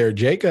quiet back there,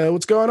 Jake.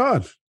 What's going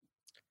on?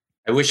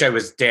 I wish I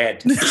was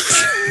dead.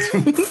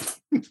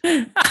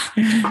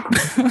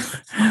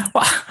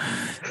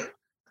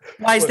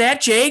 Why is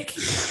that, Jake?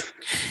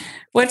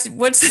 What's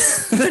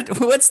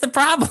the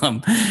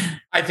problem?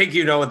 I think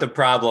you know what the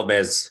problem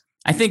is.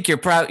 I think your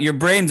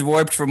brain's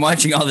warped from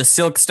watching all the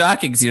silk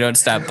stockings you don't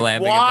stop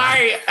blabbing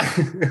Why?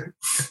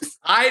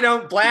 I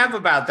don't blab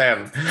about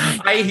them.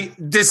 I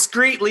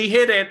discreetly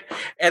hid it,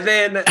 and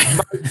then my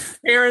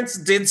parents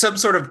did some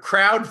sort of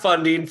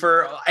crowdfunding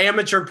for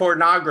amateur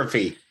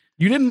pornography.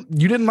 You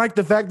didn't like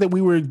the fact that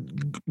we were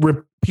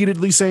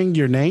repeatedly saying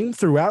your name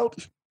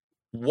throughout?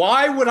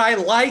 Why would I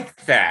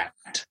like that?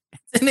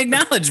 It's an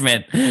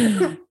acknowledgement.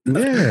 Yeah.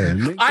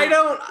 I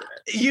don't.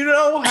 You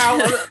know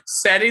how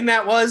upsetting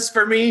that was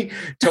for me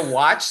to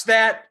watch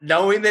that,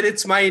 knowing that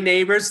it's my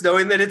neighbors,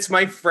 knowing that it's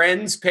my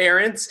friends'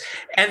 parents,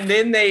 and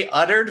then they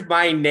uttered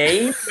my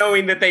name,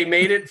 knowing that they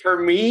made it for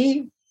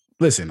me.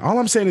 Listen, all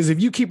I'm saying is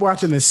if you keep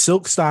watching this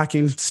silk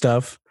stocking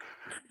stuff,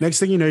 next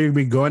thing you know, you're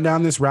going to be going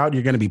down this route.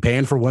 You're going to be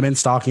paying for women's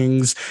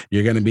stockings.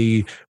 You're going to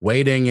be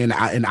waiting in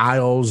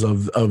aisles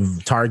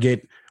of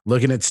Target,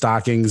 looking at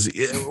stockings.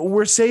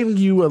 We're saving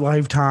you a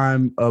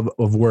lifetime of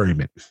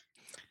worriment.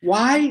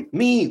 Why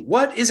me?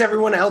 What is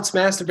everyone else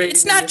masturbating?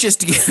 It's not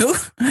just you.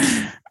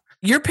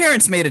 Your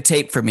parents made a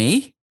tape for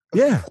me.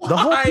 Yeah, the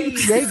whole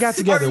they got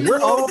together.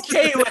 We're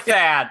okay with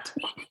that.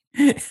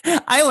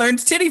 I learned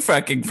titty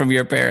fucking from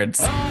your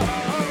parents.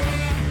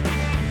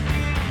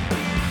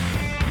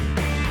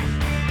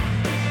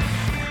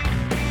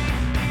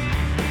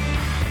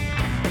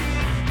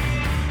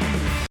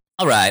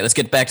 All right, let's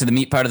get back to the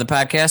meat part of the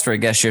podcast where a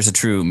guest shares a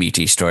true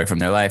meaty story from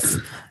their life.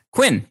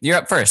 Quinn, you're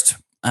up first.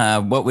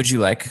 What would you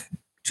like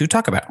to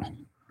talk about?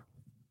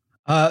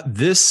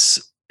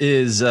 This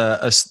is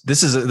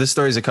this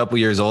story is a couple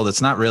years old.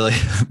 It's not really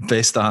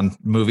based on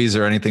movies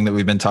or anything that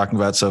we've been talking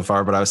about so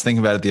far, but I was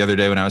thinking about it the other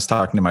day when I was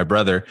talking to my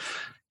brother.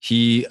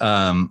 He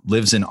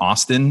lives in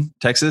Austin,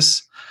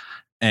 Texas,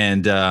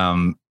 and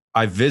I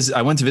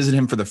went to visit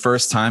him for the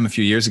first time a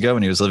few years ago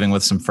when he was living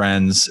with some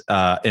friends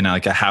in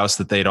like a house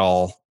that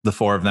the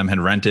four of them had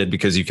rented,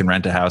 because you can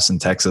rent a house in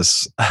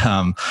Texas.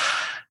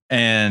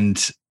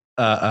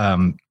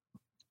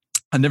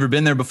 I'd never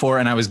been there before,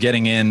 and I was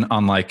getting in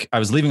on I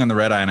was leaving on the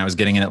red eye, and I was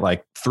getting in at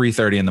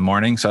 3:30 in the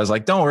morning. So I was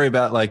like, don't worry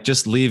about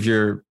just leave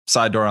your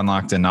side door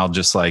unlocked and I'll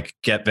just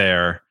get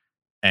there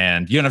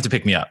and you don't have to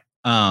pick me up.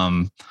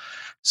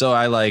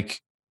 So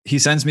he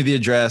sends me the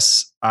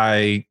address.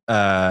 I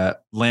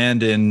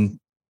land in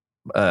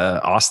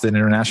Austin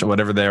International,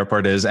 whatever the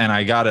airport is. And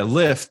I got a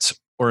Lyft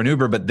or an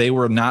Uber, but they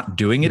were not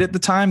doing it at the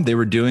time. They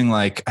were doing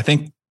I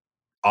think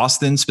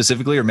Austin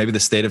specifically, or maybe the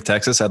state of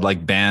Texas had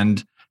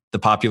banned the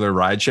popular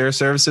rideshare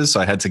services. So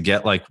I had to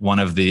get one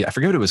of the, I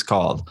forget what it was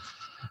called,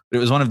 but it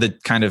was one of the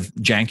kind of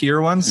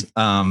jankier ones.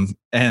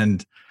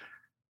 And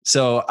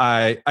so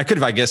I could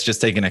have, I guess, just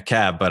taken a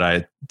cab, but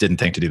I didn't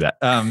think to do that.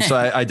 So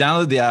I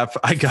downloaded the app.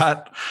 I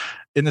got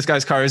in this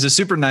guy's car. He's a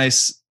super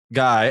nice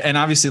guy. And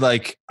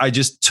obviously I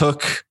just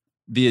took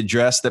the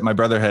address that my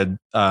brother had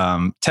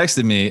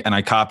texted me, and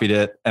I copied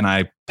it and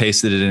I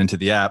pasted it into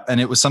the app. And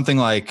it was something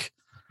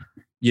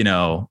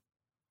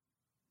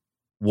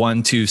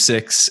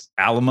 126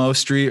 Alamo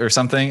Street or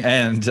something.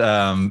 And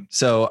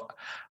so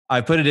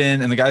I put it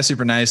in, and the guy's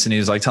super nice, and he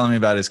was telling me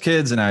about his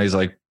kids, and now he's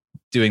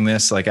doing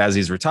this as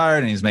he's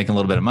retired, and he's making a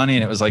little bit of money.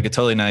 And it was a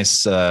totally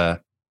nice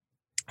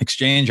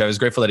exchange. I was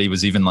grateful that he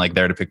was even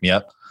there to pick me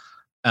up.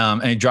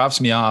 And he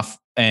drops me off.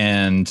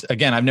 And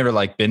again, I've never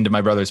been to my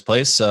brother's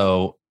place.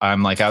 So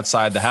I'm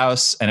outside the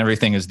house, and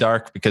everything is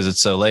dark because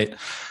it's so late.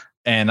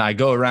 And I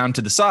go around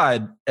to the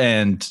side,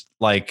 and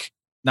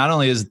not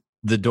only is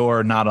the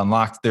door not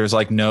unlocked, there's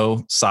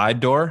no side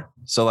door.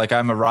 So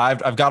I'm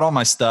arrived, I've got all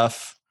my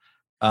stuff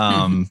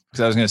because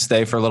I was going to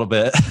stay for a little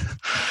bit.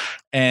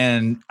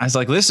 And I was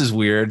this is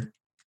weird.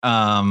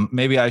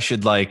 Maybe I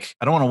should I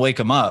don't want to wake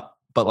him up,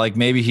 but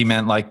maybe he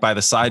meant by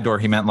the side door,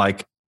 he meant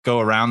go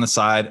around the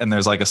side, and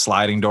there's a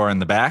sliding door in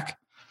the back.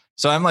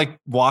 So I'm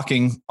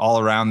walking all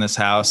around this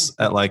house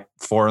at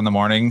 4 a.m,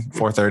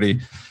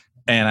 4:30.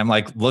 And I'm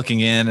looking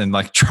in and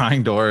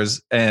trying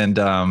doors. And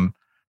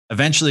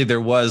eventually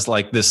there was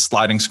this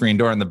sliding screen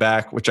door in the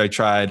back, which I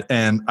tried.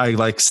 And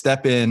I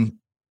step in,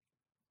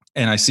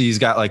 and I see he's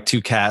got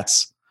 2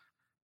 cats,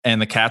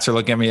 and the cats are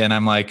looking at me, and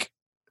I'm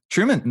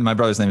Truman, my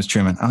brother's name is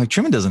Truman. I'm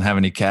Truman doesn't have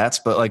any cats,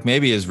 but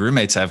maybe his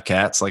roommates have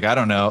cats. I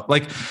don't know.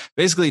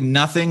 Basically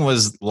nothing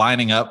was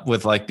lining up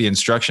with the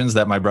instructions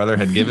that my brother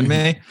had given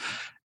me.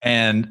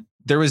 And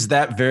there was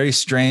that very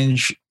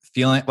strange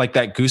feeling,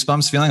 that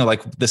goosebumps feeling.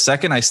 The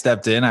second I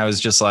stepped in, I was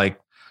just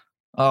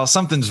oh,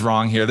 something's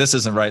wrong here. This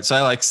isn't right.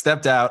 So I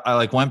stepped out.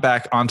 I went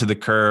back onto the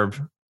curb.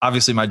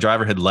 Obviously my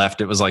driver had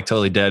left. It was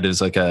totally dead. It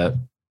was a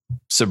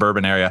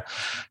suburban area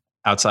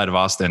outside of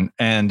Austin.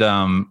 And,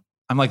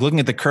 I'm looking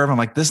at the curve. I'm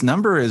this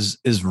number is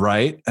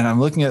right. And I'm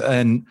looking at,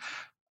 and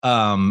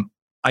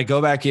I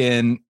go back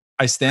in,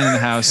 I stand in the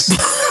house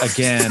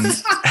again.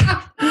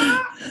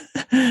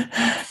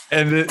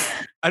 And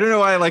I don't know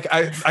why,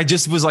 I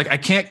just was I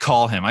can't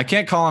call him. I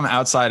can't call him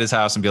outside his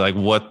house and be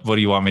what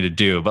do you want me to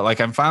do? But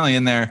I'm finally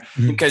in there.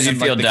 Because you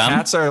feel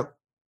dumb?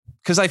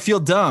 Because I feel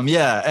dumb.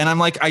 Yeah. And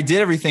I'm I did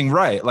everything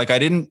right. I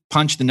didn't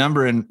punch the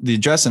number and the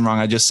address in wrong.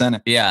 I just sent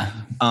it. Yeah.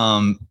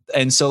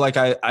 And so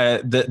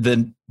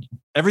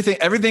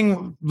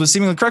everything was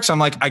seemingly correct. So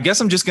I'm I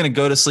guess I'm just going to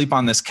go to sleep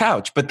on this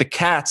couch. But the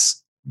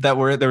cats there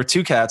were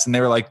 2 cats, and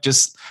they were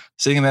just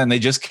sitting there, and they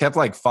just kept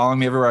following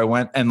me everywhere I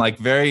went, and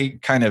very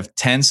kind of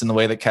tense in the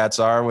way that cats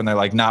are when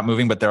they're not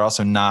moving, but they're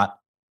also not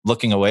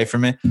looking away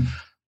from me.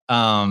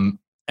 And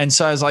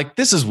so I was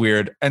this is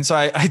weird. And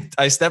so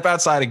I step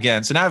outside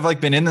again. So now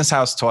I've been in this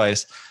house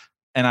twice,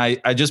 and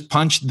I just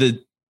punch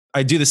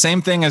I do the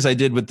same thing as I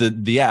did with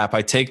the app.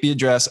 I take the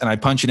address and I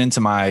punch it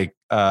into my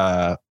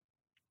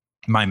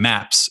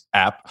Maps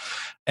app,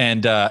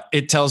 and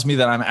it tells me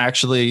that I'm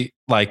actually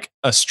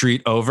a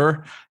street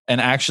over,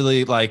 and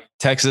actually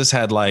Texas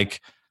had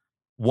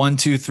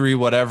 123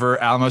 whatever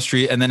Alamo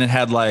Street, and then it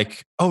had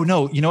oh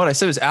no, you know what, I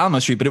said it was Alamo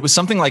Street, but it was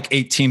something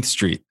 18th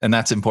Street, and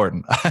that's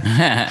important.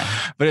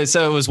 But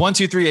so it was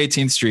 123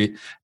 18th Street,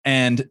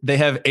 and they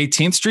have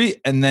 18th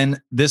Street, and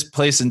then this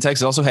place in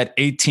Texas also had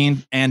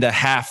 18 and a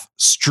half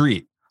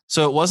street.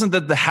 So it wasn't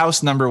that the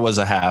house number was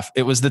a half.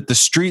 It was that the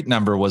street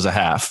number was a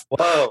half.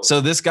 Whoa.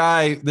 So this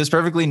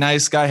perfectly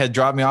nice guy had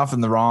dropped me off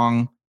in the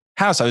wrong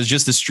house. I was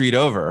just a street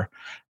over.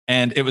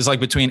 And it was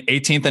between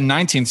 18th and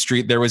 19th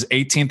Street, there was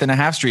 18th and a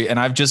half street. And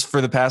I've just for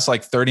the past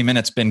 30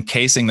 minutes been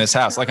casing this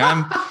house.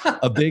 I'm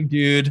a big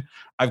dude.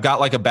 I've got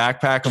a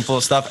backpack and full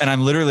of stuff. And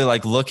I'm literally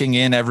looking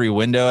in every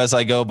window as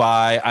I go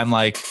by.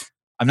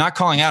 I'm not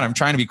calling out. I'm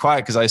trying to be quiet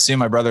because I assume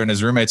my brother and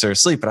his roommates are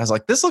asleep. But I was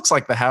this looks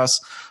like the house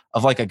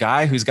of a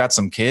guy who's got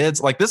some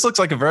kids. This looks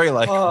like a very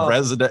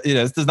resident,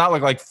 this does not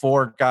look like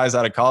 4 guys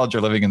out of college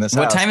are living in this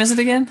house. What time is it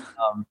again?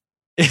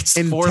 It's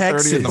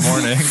 4:30 in the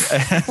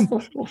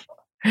morning.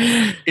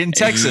 And in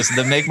Texas,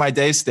 the make my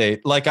day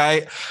state. Like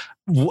I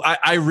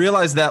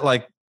realized that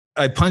like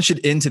I punched it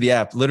into the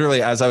app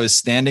literally as I was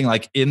standing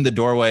like in the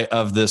doorway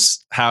of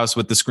this house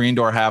with the screen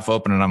door half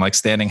open, and I'm like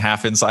standing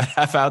half inside,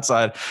 half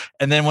outside.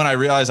 And then when I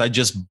realized I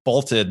just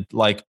bolted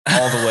like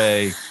all the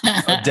way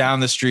down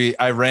the street,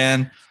 I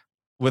ran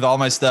with all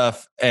my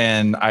stuff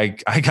and I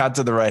got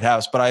to the right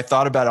house. But I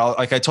thought about it all,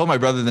 like I told my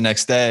brother the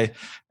next day,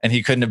 and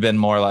he couldn't have been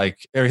more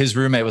like, or his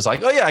roommate was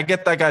like, oh yeah, I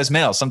get that guy's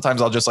mail.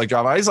 Sometimes I'll just like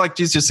drop by. He's like,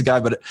 he's just a guy.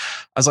 But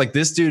I was like,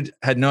 this dude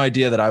had no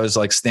idea that I was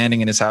like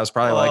standing in his house,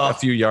 probably like a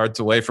few yards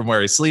away from where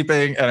he's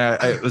sleeping.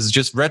 And it was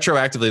just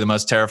retroactively the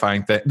most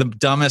terrifying thing, the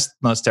dumbest,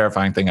 most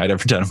terrifying thing I'd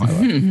ever done in my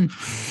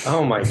life.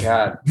 Oh my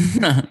God.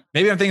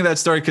 Maybe I'm thinking of that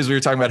story because we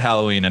were talking about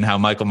Halloween and how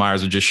Michael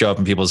Myers would just show up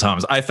in people's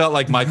homes. I felt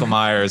like Michael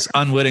Myers,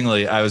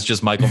 unwittingly, I was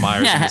just Michael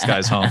Myers in this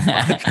guy's home.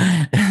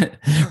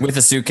 With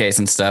a suitcase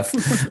and stuff.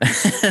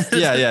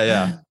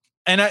 Yeah.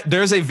 And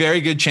there's a very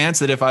good chance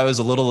that if I was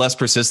a little less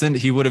persistent,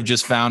 he would have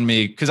just found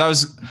me, because I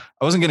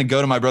wasn't going to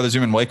go to my brother's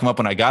room and wake him up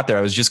when I got there.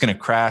 I was just going to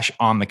crash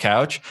on the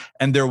couch,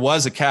 and there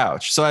was a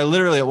couch. So I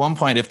literally at one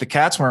point, if the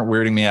cats weren't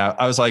weirding me out,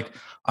 I was like,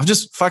 I'll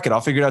just fuck it.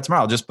 I'll figure it out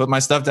tomorrow. I'll just put my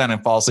stuff down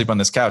and fall asleep on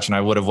this couch. And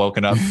I would have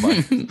woken up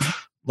like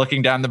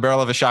looking down the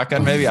barrel of a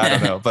shotgun. Maybe, I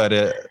don't know, but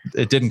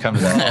it didn't come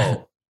to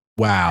that.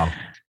 Wow.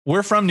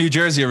 We're from New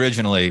Jersey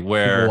originally,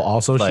 where people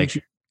also like,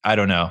 shoot you? I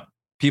don't know.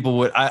 People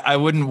would, I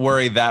wouldn't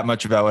worry that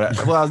much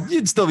about well,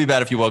 you'd still be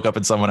bad if you woke up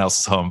in someone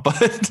else's home,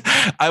 but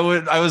I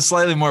was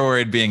slightly more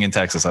worried being in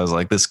Texas. I was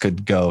like, this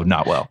could go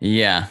not well.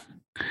 Yeah.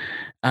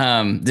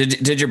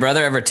 Did your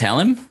brother ever tell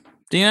him?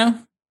 Do you know?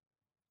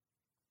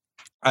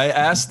 I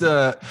asked,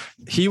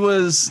 he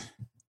was,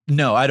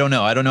 no, I don't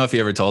know. I don't know if he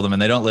ever told him,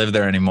 and they don't live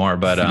there anymore,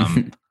 but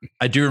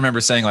I do remember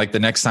saying like, the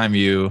next time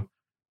you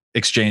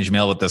exchange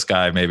mail with this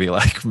guy, maybe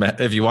like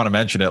if you want to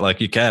mention it,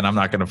 like you can. I'm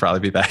not going to probably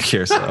be back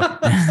here, so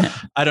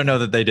I don't know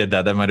that they did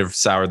that. That might have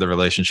soured the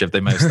relationship. They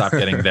might have stopped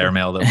getting their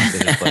mail that went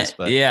to his place.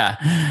 But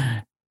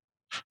yeah,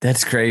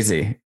 that's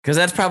crazy, because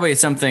that's probably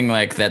something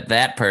like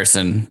that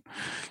person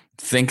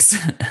thinks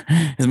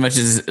as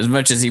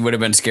much as he would have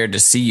been scared to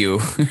see you,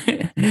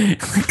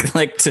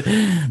 like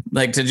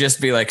to just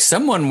be like,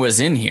 someone was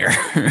in here.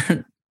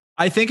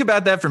 I think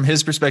about that from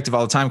his perspective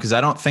all the time, because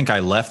I don't think I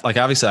left. Like,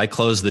 obviously I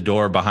closed the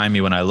door behind me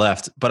when I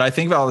left, but I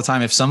think about all the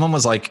time, if someone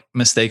was like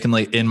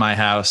mistakenly in my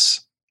house,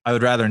 I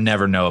would rather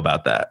never know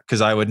about that, because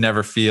I would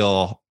never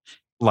feel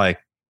like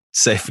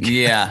safe again.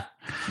 Yeah,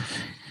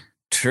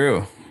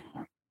 true.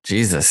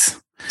 Jesus.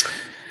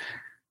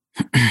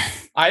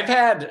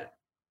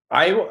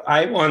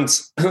 I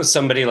once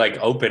somebody like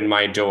opened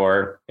my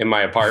door in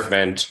my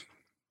apartment,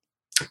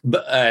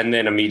 and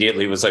then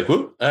immediately was like,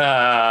 whoop.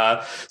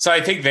 So I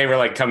think they were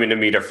like coming to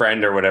meet a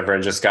friend or whatever,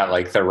 and just got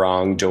like the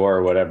wrong door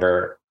or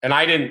whatever. And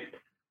I didn't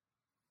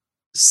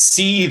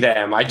see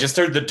them. I just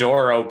heard the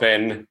door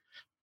open,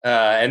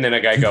 and then a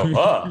guy go,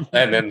 oh,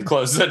 and then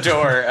close the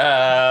door.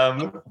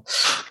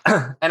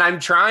 And I'm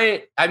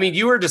trying, I mean,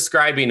 you were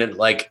describing it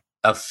like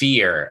a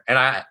fear.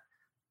 And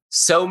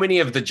so many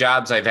of the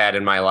jobs I've had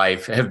in my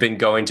life have been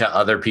going to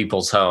other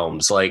people's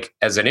homes. Like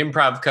as an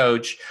improv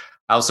coach,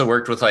 I also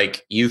worked with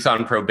like youth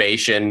on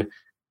probation,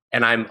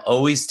 and I'm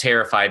always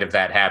terrified of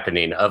that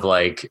happening, of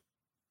like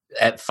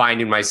at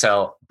finding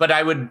myself, but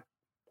I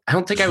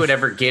don't think I would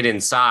ever get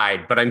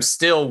inside, but I'm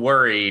still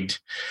worried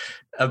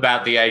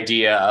about the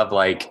idea of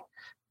like,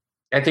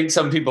 I think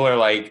some people are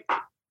like,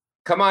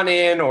 come on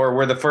in, or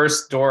we're the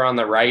first door on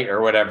the right or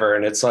whatever.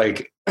 And it's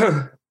like,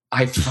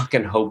 I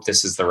fucking hope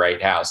this is the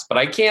right house, but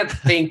I can't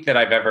think that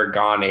I've ever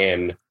gone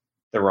in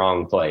the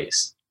wrong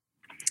place.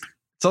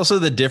 It's also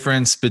the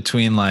difference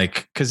between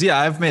like, because yeah,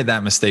 I've made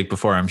that mistake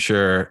before, I'm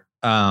sure.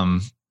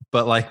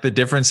 But like the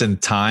difference in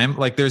time,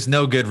 like there's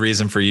no good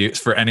reason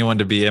for anyone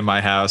to be in my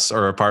house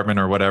or apartment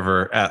or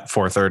whatever at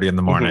 4:30 in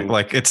the morning. Mm-hmm.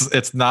 Like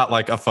it's not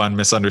like a fun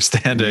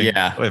misunderstanding.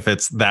 Yeah. If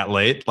it's that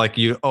late, like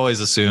you always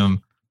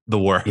assume the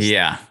worst.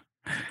 Yeah.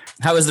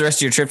 How was the rest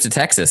of your trip to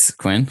Texas,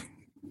 Quinn?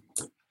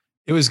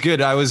 It was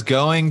good. I was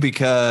going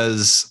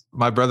because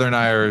my brother and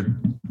I are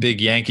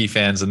big Yankee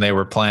fans, and they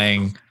were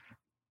playing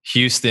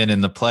Houston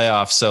in the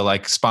playoffs. So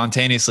like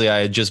spontaneously, I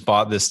had just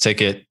bought this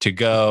ticket to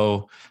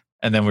go,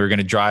 and then we were going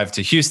to drive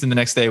to Houston the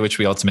next day, which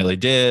we ultimately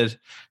did.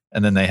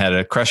 And then they had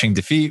a crushing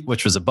defeat,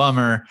 which was a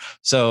bummer.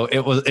 So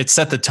it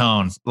set the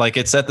tone. Like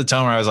it set the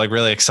tone where I was like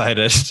really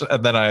excited.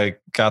 And then I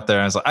got there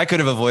and I was like, I could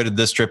have avoided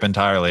this trip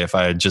entirely if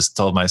I had just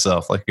told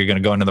myself, like, you're going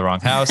to go into the wrong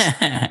house.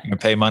 You're going to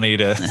pay money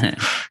to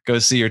go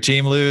see your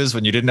team lose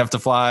when you didn't have to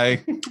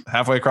fly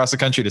halfway across the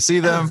country to see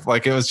them.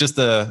 Like it was just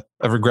a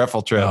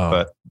regretful trip,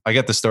 but I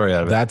get the story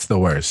out of it. That's the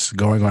worst.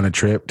 Going on a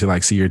trip to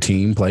like see your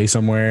team play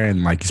somewhere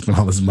and like you spend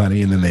all this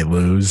money and then they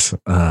lose.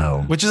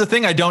 Which is a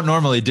thing I don't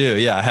normally do.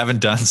 Yeah. I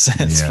haven't done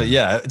since, but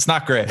yeah, it's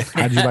not great.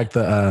 How'd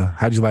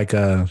you like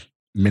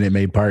Minute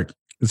Maid Park?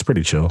 It's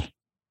pretty chill.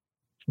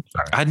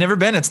 Sorry. I'd never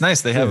been. It's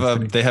nice. They have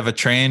a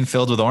train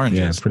filled with oranges.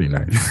 Yeah, it's pretty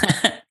nice.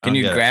 Can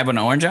you grab an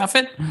orange off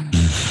it?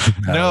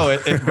 No,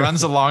 it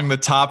runs along the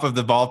top of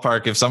the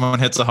ballpark. If someone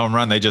hits a home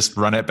run, they just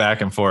run it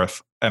back and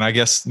forth. And I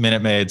guess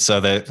Minute Maid, so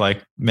they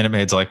Minute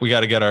Maid's like, we got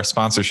to get our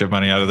sponsorship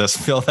money out of this.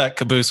 Fill that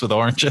caboose with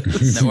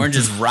oranges. The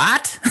oranges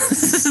rot.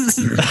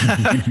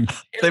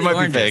 They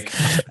might be fake.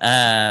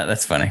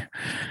 That's funny.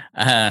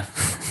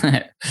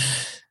 Have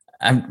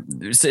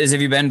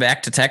you been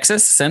back to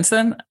Texas since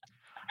then?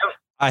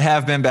 I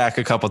have been back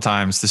a couple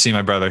times to see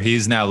my brother.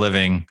 He's now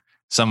living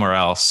somewhere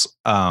else.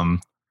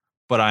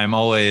 But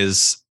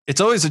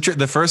it's always a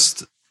trip.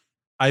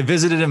 I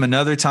visited him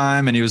another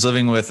time and he was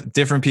living with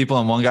different people.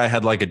 And one guy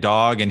had like a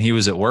dog and he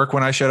was at work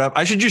when I showed up.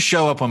 I should just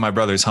show up when my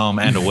brother's home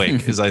and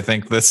awake is I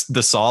think the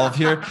solve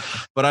here.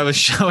 But I was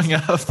showing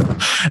up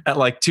at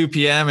like 2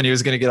 p.m. and he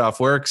was going to get off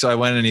work. So I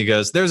went and he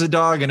goes, there's a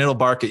dog and it'll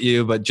bark at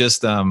you, but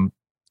just,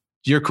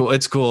 you're cool.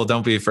 It's cool.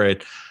 Don't be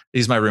afraid.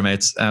 These are my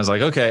roommates. And I was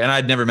like, okay. And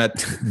I'd never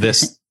met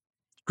this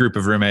group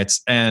of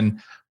roommates. And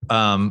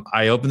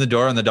I opened the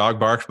door and the dog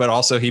barked, but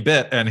also he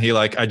bit. And he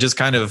I just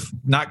kind of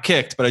not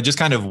kicked, but I just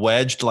kind of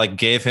wedged,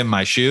 gave him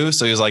my shoe.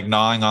 So he was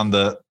gnawing on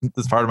this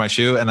part of my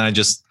shoe. And then I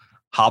just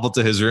hobbled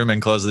to his room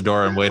and closed the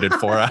door and waited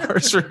 4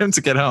 hours for him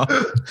to get home.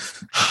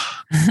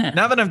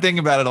 Now that I'm thinking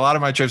about it, a lot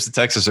of my trips to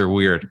Texas are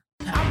weird.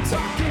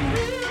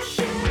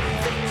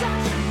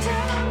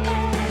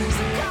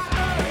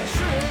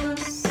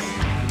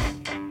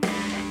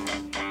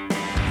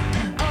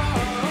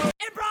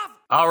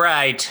 All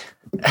right,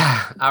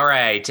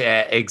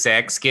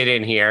 execs, get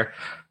in here.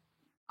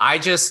 I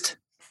just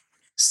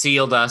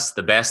sealed us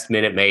the best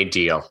Minute Maid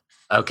deal.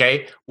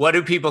 Okay, what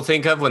do people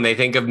think of when they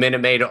think of Minute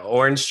Maid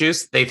orange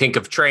juice? They think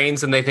of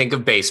trains and they think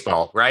of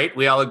baseball, right?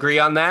 We all agree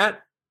on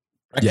that?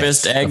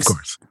 Breakfast, eggs. Of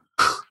course.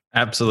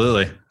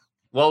 Absolutely.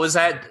 What was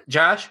that,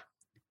 Josh?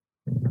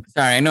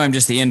 Sorry, I know I'm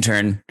just the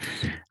intern,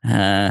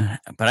 but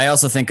I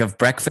also think of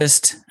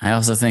breakfast. I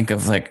also think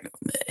of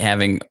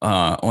having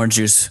orange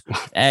juice,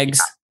 eggs.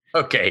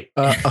 Okay.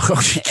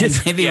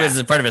 Maybe it was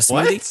a part of a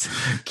smoothie.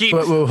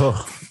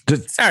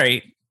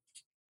 Sorry.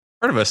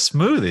 Part of a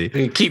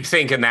smoothie. Keep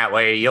thinking that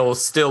way. You'll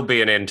still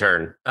be an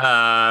intern.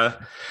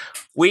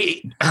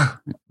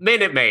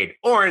 Minute Maid,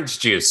 orange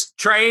juice,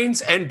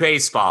 trains, and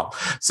baseball.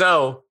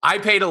 So I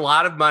paid a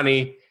lot of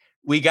money.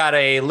 We got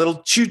a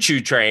little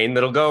choo-choo train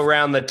that'll go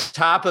around the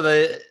top of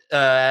the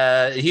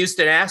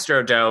Houston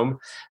Astrodome,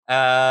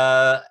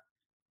 and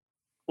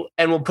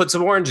we'll put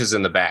some oranges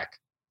in the back.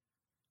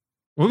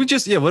 What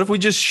if we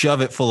just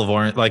shove it full of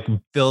orange,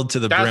 filled to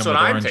the brim with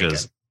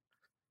oranges?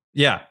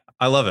 Yeah,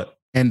 I love it.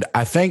 And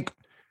I think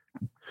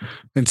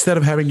instead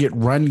of having it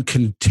run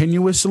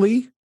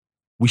continuously,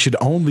 we should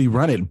only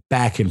run it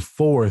back and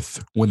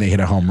forth when they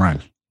hit a home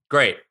run.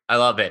 Great. I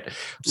love it.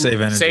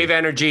 Save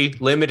energy,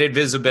 limited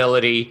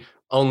visibility,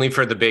 only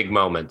for the big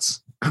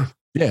moments.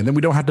 Yeah, and then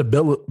we don't have to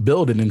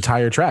build an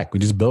entire track. We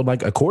just build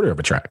a quarter of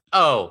a track.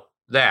 Oh,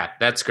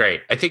 that's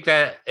great. I think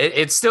that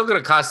it's still going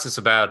to cost us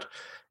about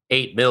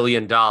 $8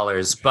 million,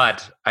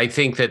 but I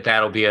think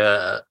that'll be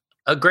a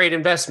great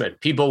investment.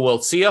 People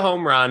will see a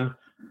home run.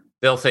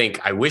 They'll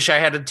think, I wish I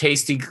had a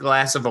tasty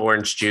glass of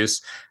orange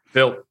juice.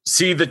 They'll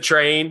see the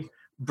train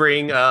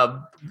bring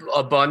a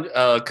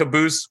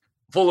caboose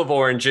full of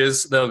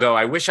oranges. They'll go,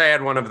 I wish I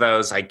had one of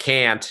those. I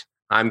can't.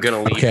 I'm going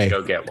to leave and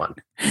go get one.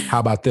 How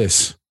about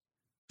this?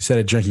 Instead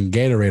of drinking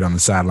Gatorade on the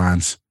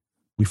sidelines,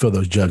 we fill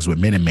those jugs with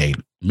Minute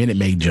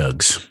Maid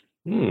jugs.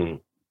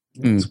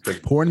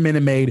 Pouring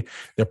Minute Maid.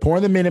 They're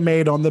pouring the Minute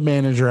Maid on the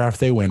manager after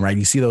they win, right?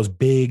 You see those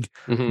big,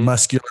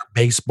 muscular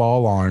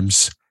baseball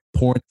arms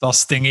pouring. It's all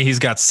stingy. He's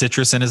got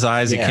citrus in his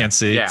eyes. Yeah. You can't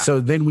see. Yeah.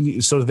 So then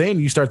you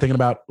start thinking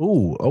about,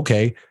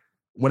 okay.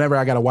 Whenever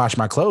I got to wash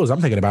my clothes,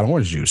 I'm thinking about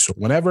orange juice.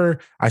 Whenever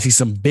I see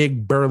some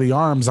big burly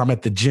arms, I'm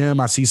at the gym.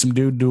 I see some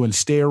dude doing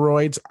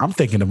steroids. I'm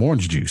thinking of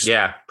orange juice.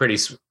 Yeah, pretty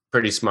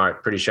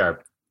smart, pretty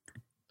sharp.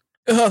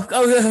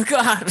 Oh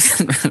God!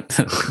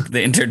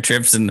 The intern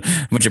trips and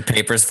a bunch of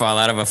papers fall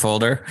out of a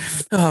folder.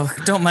 Oh,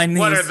 don't mind these.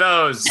 What are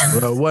those?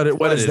 What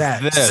is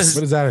that? What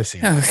is that I see?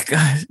 Oh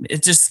God!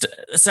 It's just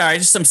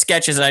some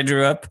sketches I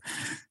drew up.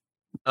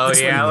 Oh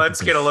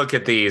let's get a look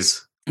at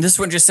these. This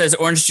one just says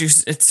orange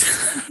juice. It's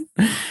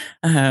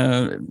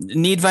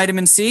need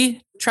vitamin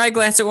C? Try a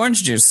glass of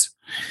orange juice.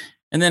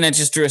 And then I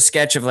just drew a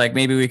sketch of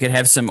maybe we could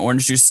have some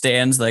orange juice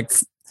stands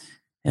at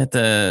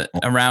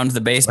around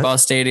the baseball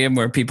stadium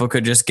where people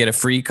could just get a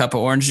free cup of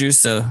orange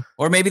juice.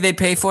 Or maybe they'd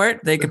pay for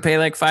it. They could pay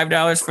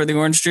 $5 for the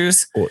orange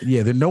juice. Well,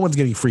 yeah, no one's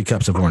getting free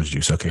cups of orange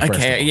juice.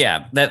 Okay,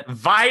 yeah. That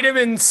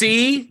vitamin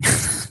C.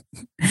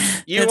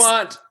 You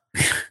want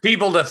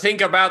people to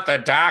think about the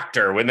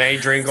doctor when they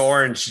drink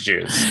orange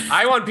juice.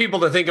 I want people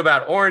to think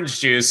about orange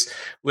juice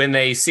when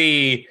they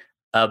see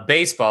a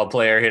baseball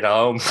player hit a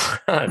home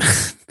run.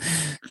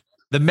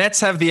 The Mets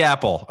have the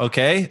apple,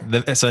 okay?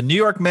 So New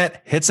York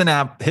Met hits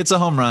a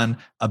home run,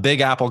 a big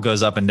apple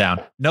goes up and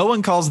down. No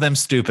one calls them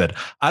stupid.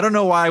 I don't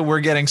know why we're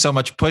getting so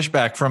much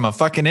pushback from a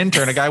fucking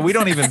intern, a guy we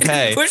don't even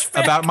pay,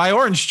 about my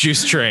orange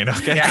juice train,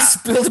 okay? I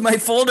spilled my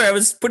folder. I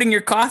was putting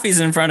your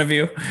coffees in front of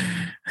you.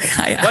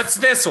 What's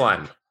this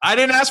one? I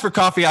didn't ask for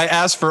coffee. I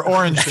asked for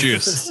orange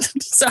juice.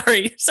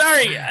 Sorry.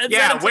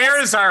 Yeah,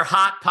 where is our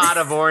hot pot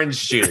of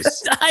orange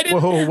juice?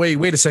 Whoa,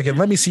 wait a second.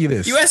 Let me see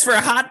this. You asked for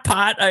a hot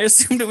pot. I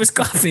assumed it was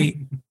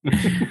coffee.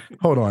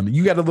 Hold on.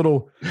 You have a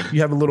little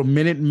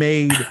Minute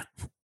Maid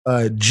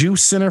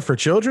juice center for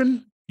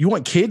children? You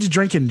want kids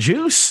drinking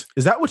juice?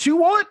 Is that what you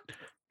want?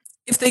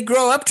 If they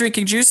grow up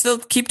drinking juice, they'll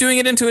keep doing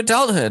it into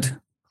adulthood.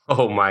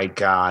 Oh my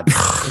God.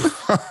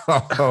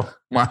 Oh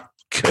my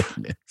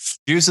goodness.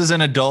 Juice is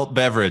an adult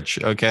beverage.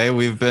 Okay.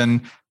 We've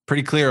been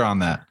pretty clear on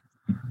that.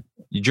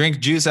 You drink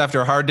juice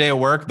after a hard day of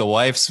work. The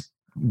wife's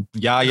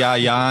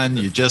and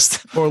you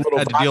just had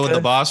to deal with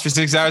the boss for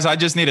 6 hours. I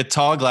just need a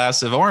tall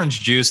glass of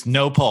orange juice,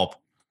 no pulp.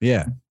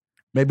 Yeah.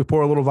 Maybe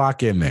pour a little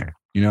vodka in there.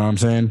 You know what I'm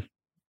saying?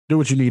 Do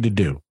what you need to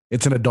do.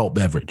 It's an adult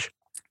beverage.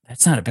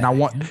 That's not a bad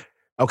idea.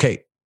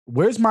 Okay.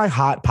 Where's my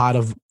hot pot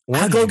of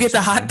orange I'll go juice? get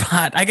the hot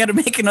pot. I got to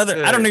make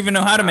another. I don't even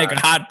know how to make a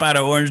hot pot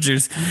of orange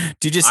juice.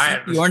 Do you just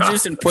take the orange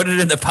juice and put it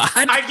in the pot?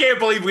 I can't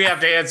believe we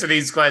have to answer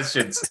these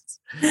questions.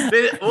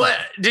 What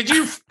did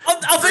you?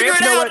 I'll figure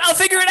it out. I'll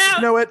figure it out.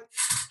 You know what?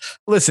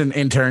 Listen,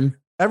 intern.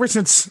 Ever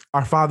since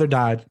our father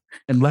died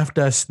and left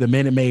us the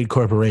Minute Maid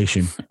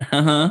Corporation,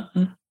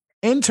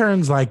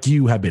 interns like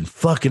you have been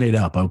fucking it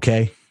up.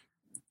 Okay,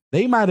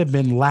 they might have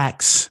been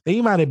lax.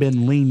 They might have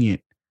been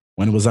lenient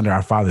when it was under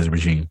our father's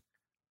regime,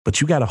 but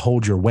you got to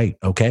hold your weight.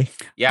 Okay.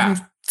 Yeah.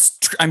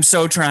 I'm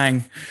so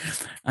trying.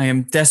 I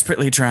am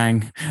desperately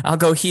trying. I'll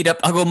go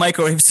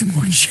microwave some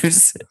orange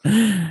juice.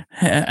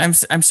 I'm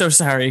so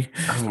sorry.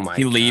 Oh my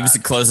He leaves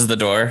and closes the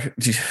door.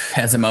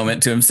 Has a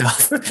moment to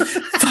himself.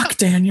 Fuck,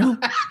 Daniel.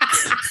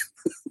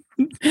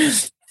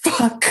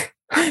 Fuck.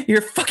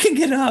 You're fucking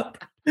it up.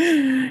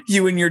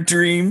 You and your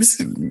dreams.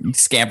 He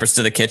scampers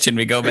to the kitchen.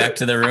 We go back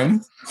to the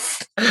room.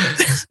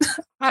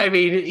 I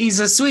mean, he's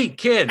a sweet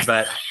kid,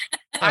 but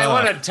I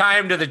want to tie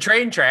him to the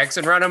train tracks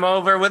and run him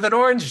over with an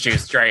orange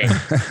juice train.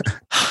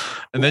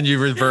 And then you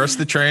reverse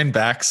the train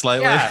back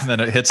slightly, and then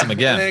it hits him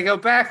again. And then go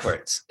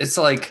backwards. It's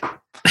like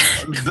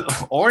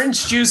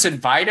orange juice and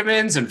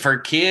vitamins and for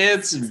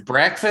kids and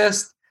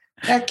breakfast.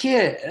 That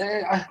kid.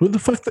 Who the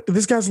fuck?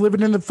 This guy's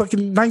living in the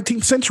fucking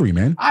 19th century,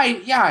 man.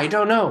 I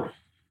don't know.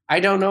 I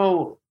don't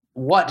know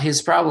what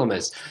his problem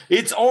is.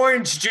 It's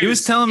orange juice. He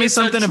was telling me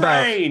something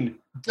about.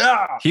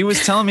 He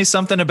was telling me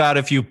something about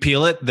if you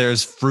peel it,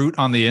 there's fruit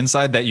on the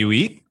inside that you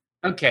eat.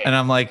 Okay. And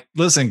I'm like,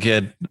 listen,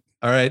 kid.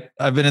 All right.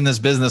 I've been in this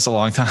business a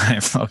long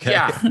time. Okay.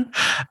 Yeah.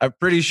 I'm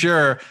pretty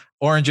sure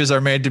oranges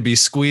are made to be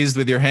squeezed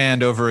with your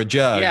hand over a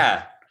jug.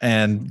 Yeah.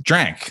 And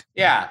drank.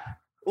 Yeah.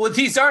 Well,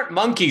 these aren't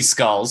monkey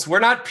skulls. We're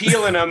not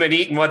peeling them and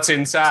eating what's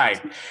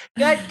inside.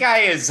 That guy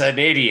is an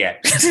idiot.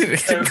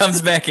 Intern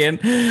comes back in.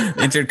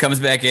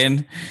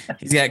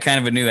 He's got kind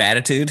of a new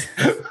attitude.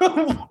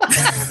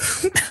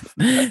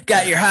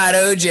 Got your hot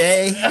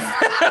OJ.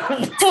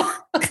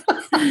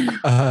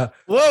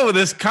 Whoa,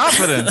 this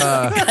confidence.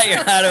 Got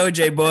your hot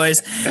OJ,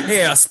 boys.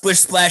 Here, I'll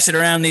splash it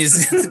around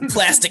these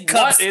plastic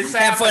cups.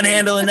 Have fun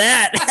handling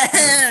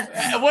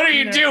that. What are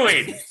you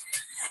doing?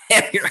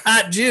 Have your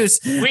hot juice.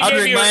 I'll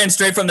drink mine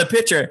straight from the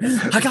pitcher.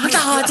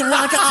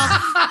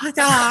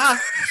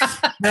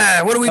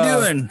 What are we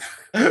doing?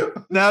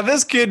 Now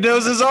this kid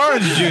knows his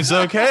orange juice.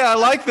 Okay, I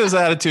like this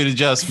attitude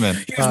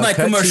adjustment. Here's my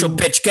commercial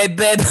pitch, okay,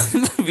 babe.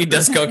 He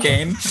does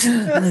cocaine. We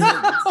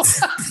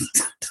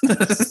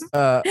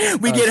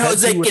get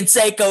Jose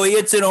Canseco. He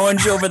hits an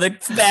orange over the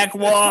back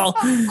wall.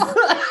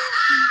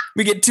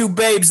 We get two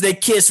babes. They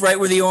kiss right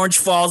where the orange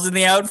falls in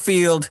the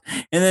outfield,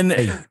 and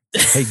then.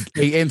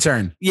 Hey,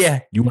 intern. Yeah.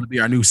 You want to be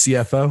our new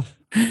CFO?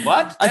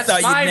 What? I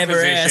thought you'd never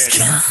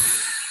ask.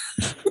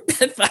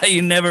 I thought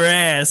you'd never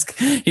ask.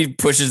 He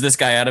pushes this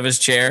guy out of his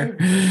chair.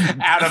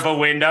 Out of a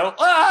window.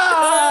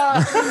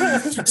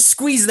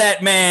 Squeeze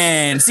that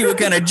man. See what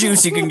kind of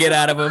juice you can get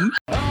out of him.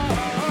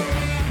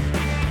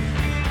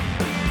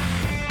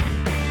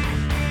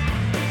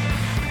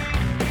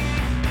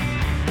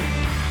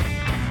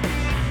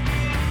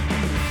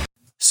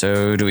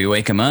 So do we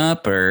wake him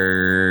up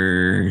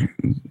or...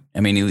 I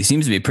mean, he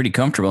seems to be pretty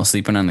comfortable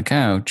sleeping on the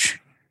couch.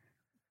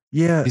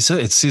 Yeah. He's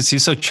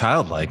so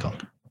childlike.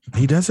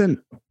 He doesn't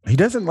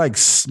like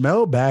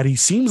smell bad. He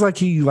seems like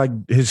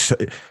his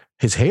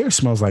hair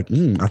smells like,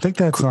 I think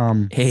that's,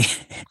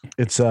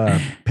 it's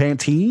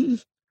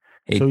Pantene.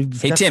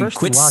 Hey Tim,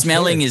 quit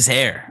smelling his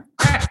hair.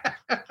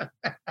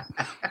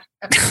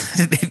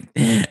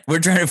 We're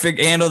trying to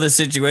handle the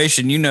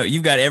situation. You know,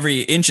 you've got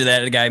every inch of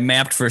that guy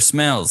mapped for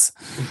smells.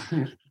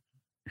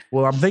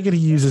 Well, I'm thinking he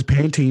uses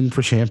Pantene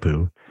for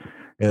shampoo.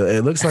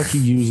 It looks like he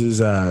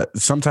uses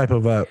some type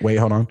of wait,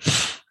 hold on.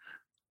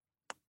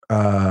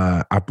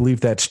 I believe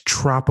that's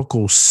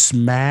Tropical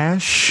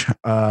Smash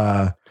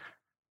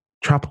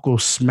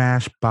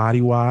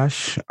body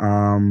wash.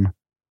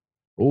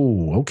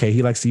 Oh, okay.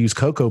 He likes to use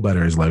cocoa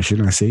butter as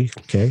lotion. I see.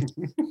 Okay.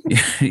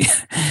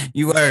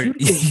 You are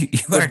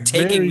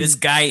taking this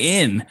guy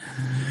in.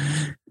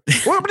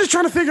 Well, I'm just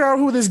trying to figure out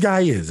who this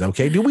guy is.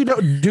 Okay, do we know?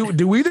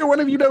 Do either one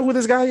of you know who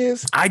this guy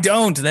is? I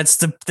don't. That's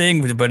the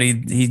thing. But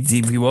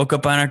he woke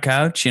up on our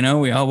couch. You know,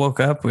 we all woke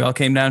up. We all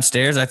came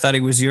downstairs. I thought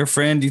he was your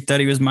friend. You thought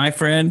he was my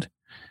friend.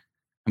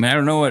 I mean, I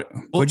don't know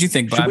what'd you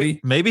think, Bobby?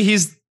 Maybe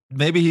he's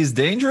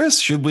dangerous.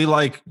 Should we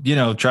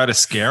try to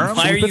scare him?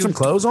 Should we put some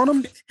clothes on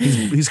him?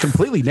 He's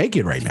completely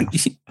naked right now.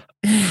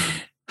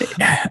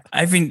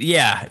 I mean,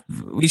 yeah,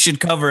 we should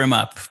cover him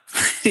up.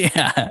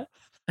 Yeah.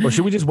 Or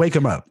should we just wake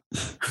him up?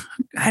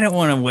 I don't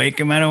want to wake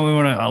him. I don't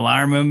want to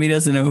alarm him. He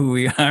doesn't know who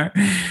we are.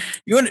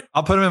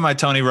 I'll put him in my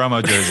Tony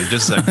Romo jersey.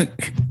 Just a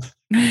second.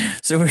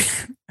 So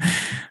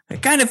I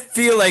kind of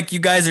feel like you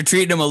guys are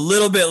treating him a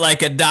little bit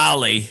like a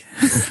dolly.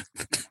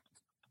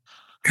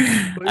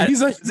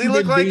 Does he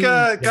look like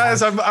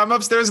guys? I'm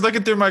upstairs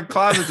looking through my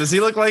closet. Does he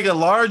look like a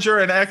large or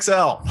an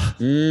XL?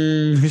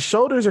 His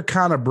shoulders are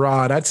kind of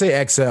broad. I'd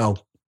say XL.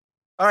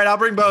 All right, I'll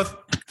bring both.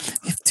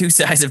 2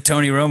 sizes of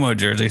Tony Romo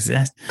jerseys.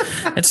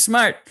 That's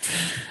smart.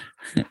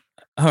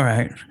 All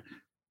right.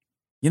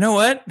 You know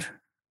what?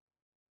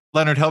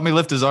 Leonard, help me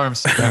lift his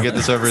arms. Can get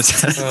this over his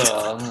head.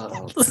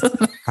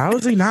 How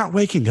is he not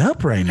waking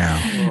up right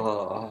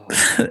now?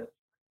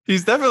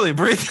 He's definitely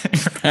breathing.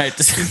 All right.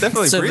 He's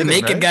definitely so breathing. The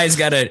naked guy's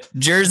got a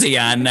jersey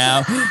on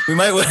now. We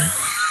might want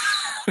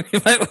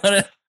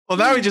to. Well,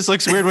 now he just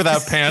looks weird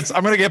without pants.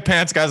 I'm gonna get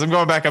pants, guys. I'm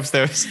going back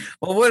upstairs.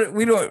 Well,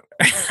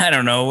 I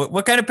don't know.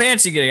 What kind of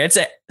pants you getting? I'd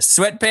say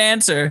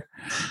sweatpants or.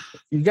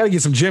 You got to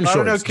get some gym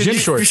shorts. Gym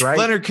shorts, right?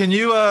 Leonard, can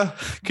you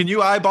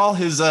eyeball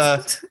his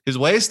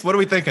waist? What are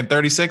we thinking?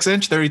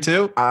 36-inch,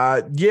 32?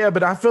 Yeah,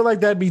 but I feel like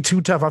that'd be too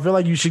tough. I feel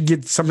like you should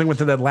get something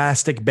with an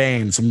elastic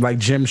band, some like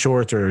gym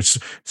shorts or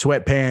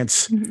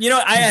sweatpants. You know,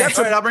 all right,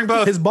 I'll bring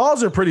both. His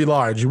balls are pretty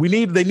large.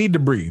 They need to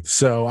breathe.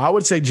 So I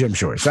would say gym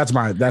shorts. That's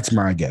my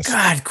guess.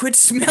 God, quit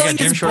smelling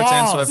his gym shorts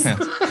balls. and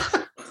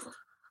sweatpants.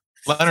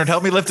 Leonard,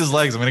 help me lift his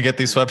legs. I'm going to get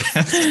these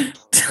sweatpants.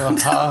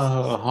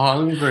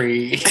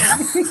 Hungry.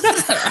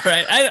 All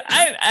right.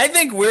 I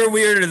think we're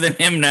weirder than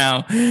him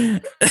now.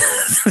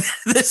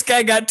 This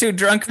guy got too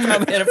drunk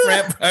probably at a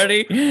frat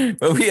party,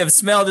 but we have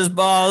smelled his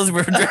balls.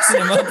 We're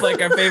dressing him up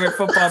like our favorite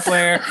football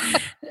player.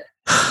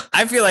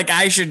 I feel like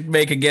I should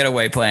make a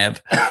getaway plan.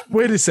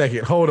 Wait a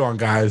second. Hold on,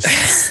 guys.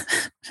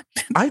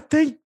 I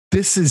think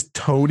this is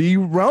Tony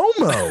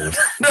Romo.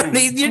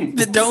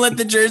 Don't let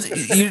the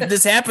jersey.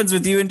 This happens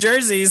with you in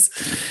jerseys.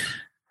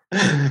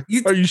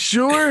 Are you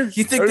sure?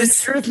 You think you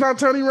sure it's not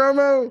Tony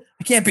Romo?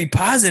 I can't be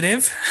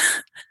positive.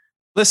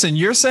 Listen,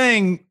 you're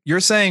saying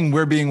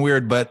we're being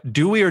weird, but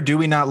do we or do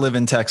we not live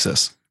in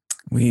Texas?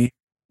 We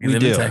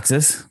live in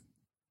Texas.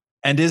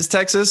 And is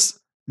Texas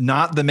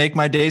not the make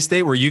my day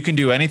state where you can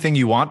do anything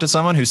you want to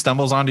someone who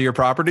stumbles onto your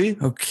property?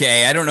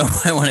 Okay, I don't know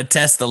if I want to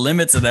test the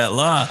limits of that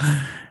law.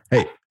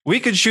 Hey, we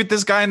could shoot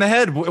this guy in the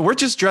head. We're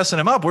just dressing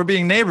him up. We're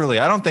being neighborly.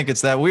 I don't think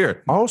it's that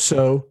weird.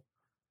 Also,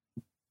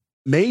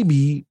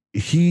 maybe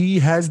he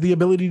has the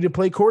ability to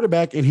play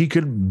quarterback and he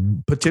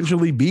could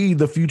potentially be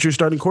the future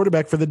starting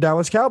quarterback for the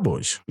Dallas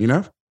Cowboys. You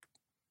know?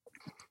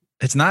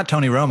 It's not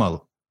Tony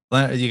Romo.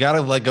 You got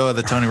to let go of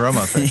the Tony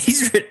Romo thing.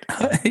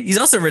 He's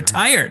also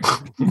retired.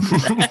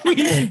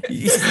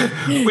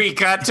 We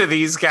got to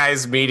these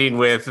guys meeting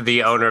with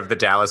the owner of the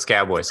Dallas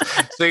Cowboys.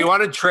 So you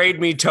want to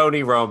trade me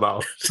Tony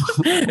Romo?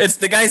 It's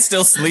the guy's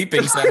still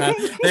sleeping somehow.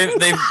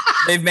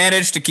 They've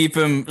managed to keep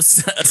him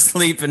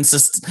asleep and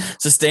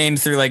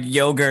sustained through like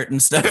yogurt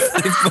and stuff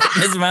they put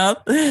in his mouth,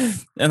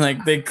 and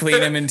like they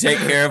clean him and take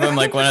care of him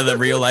like one of the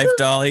real life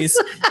dollies.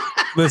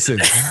 Listen,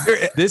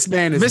 this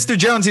man is Mr.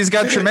 Jones. He's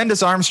got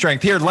tremendous arm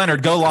strength. Here,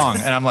 Leonard, go long.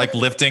 And I'm like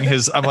lifting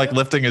his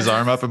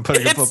arm up and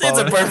putting a football. It's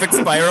a perfect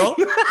spiral.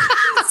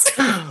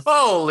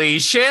 Holy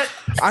shit!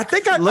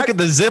 Look at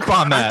the zip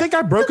on that. I think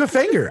I broke a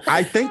finger.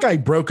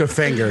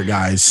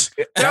 Guys.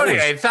 Tony,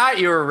 I thought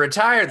you were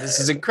retired.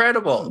 This is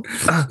incredible.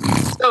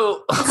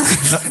 So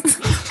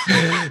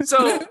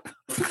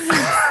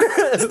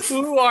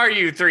who are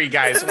you three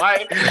guys?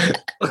 Why?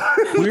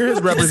 We're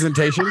his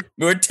representation.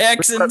 We're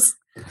Texans.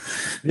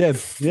 Yeah,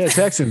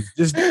 Texans.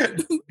 Just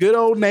good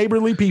old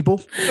neighborly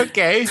people.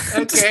 Okay.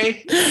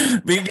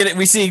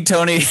 We see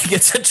Tony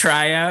gets a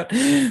tryout.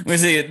 We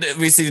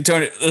see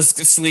Tony, this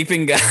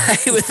sleeping guy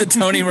with the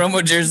Tony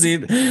Romo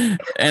jersey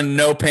and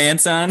no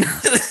pants on.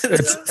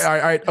 All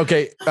right.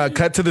 Okay.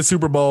 Cut to the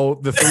Super Bowl.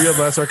 The three of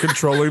us are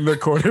controlling the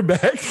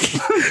quarterback.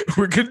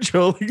 We're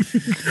controlling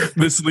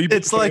the sleeping.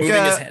 It's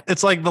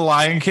like the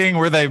Lion King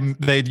where they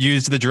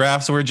used the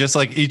giraffes where just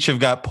like each have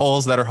got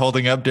poles that are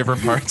holding up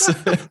different parts.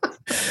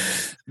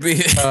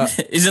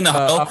 He's in the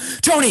huddle.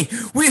 Tony,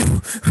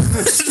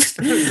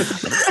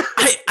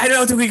 I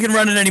don't think we can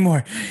run it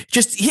anymore.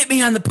 Just hit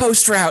me on the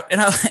post route and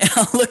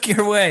I'll look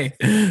your way.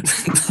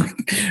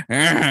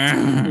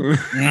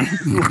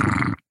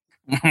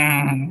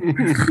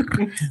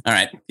 All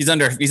right. He's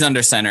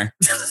under center.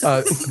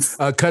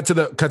 Cut to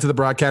the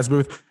broadcast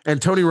booth,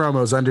 and Tony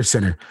Romo's under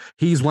center.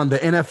 He's won the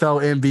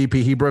NFL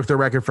MVP. He broke the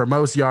record for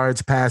most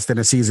yards passed in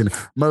a season,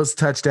 most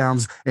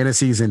touchdowns in a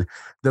season,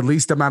 the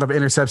least amount of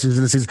interceptions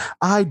in a season.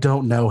 I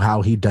don't know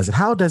how he does it.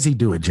 How does he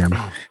do it, Jim?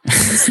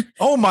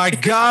 Oh my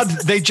God.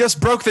 They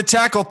just broke the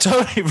tackle.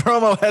 Tony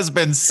Romo has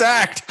been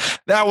sacked.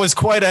 That was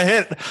quite a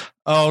hit.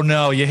 Oh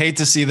no. You hate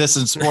to see this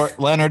in sport.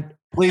 Leonard,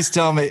 please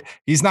tell me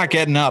he's not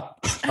getting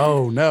up.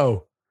 Oh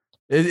no.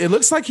 It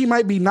looks like he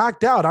might be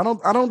knocked out. I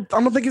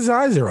don't think his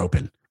eyes are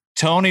open.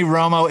 Tony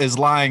Romo is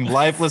lying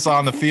lifeless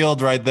on the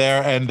field right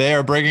there, and they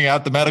are bringing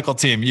out the medical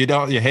team. You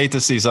hate to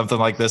see something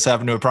like this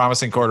happen to a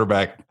promising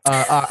quarterback.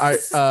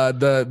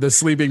 The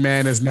sleeping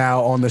man is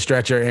now on the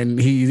stretcher, and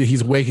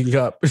he's waking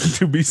up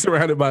to be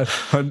surrounded by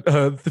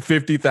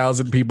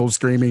 50,000 people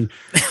screaming.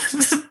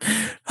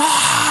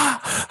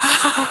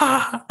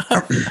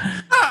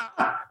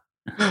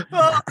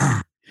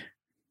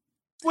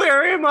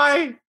 Where am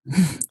I?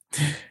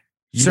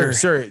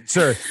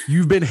 Sir,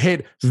 you've been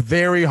hit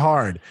very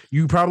hard.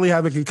 You probably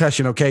have a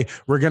concussion, okay?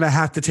 We're going to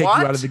have to take you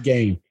out of the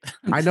game.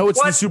 I know it's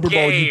the Super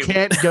Bowl. You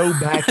can't go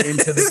back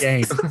into the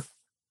game.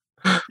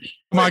 Come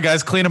on,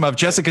 guys, clean him up.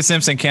 Jessica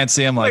Simpson can't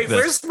see him like this.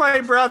 Where's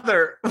my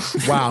brother?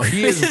 Wow,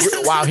 he is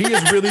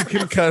really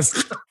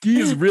concussed. He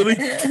is really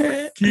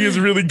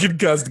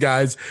concussed,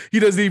 guys. He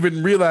doesn't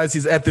even realize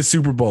he's at the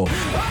Super Bowl.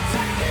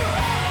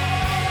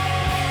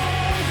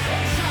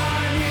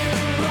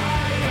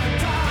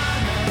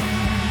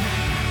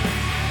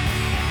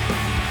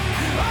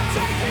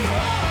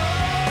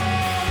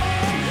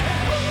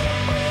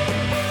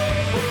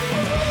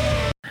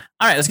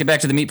 All right, let's get back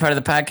to the meat part of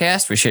the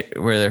podcast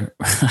where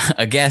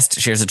a guest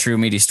shares a true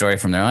meaty story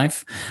from their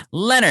life.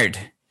 Leonard,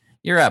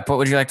 you're up. What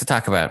would you like to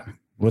talk about?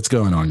 What's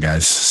going on,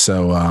 guys?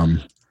 So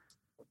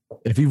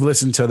if you've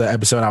listened to the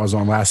episode I was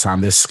on last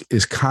time, this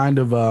is kind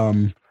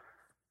of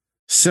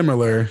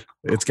similar.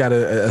 It's got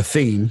a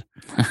theme,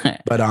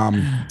 but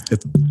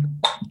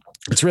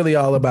it's really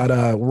all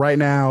about right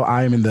now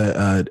I am in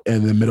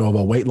the middle of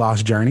a weight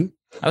loss journey.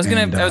 I was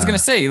gonna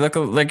say you look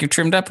like you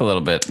trimmed up a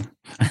little bit.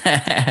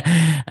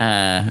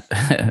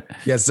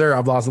 Yes, sir.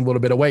 I've lost a little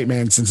bit of weight,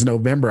 man. Since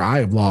November, I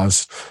have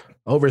lost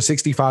over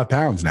 65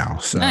 pounds now.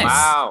 So nice.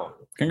 Wow.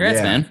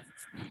 Congrats, man.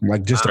 I'm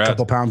like just a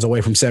couple pounds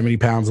away from 70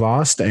 pounds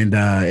lost. And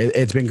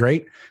it's been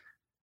great.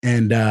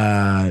 And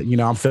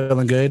I'm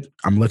feeling good.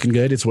 I'm looking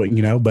good. It's what,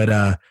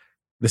 but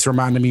this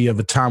reminded me of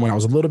a time when I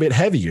was a little bit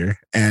heavier.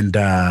 And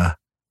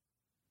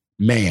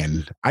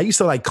man, I used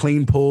to like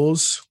clean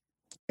pools.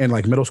 In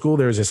like middle school,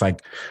 there was this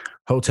like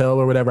hotel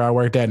or whatever I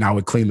worked at, and I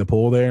would clean the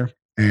pool there.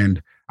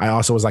 And I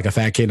also was like a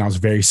fat kid, and I was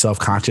very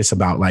self-conscious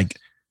about like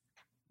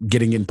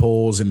getting in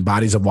pools and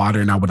bodies of water.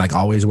 And I would like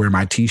always wear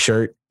my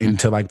t-shirt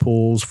into like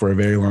pools for a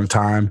very long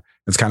time.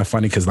 It's kind of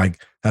funny because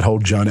like that whole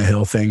Jonah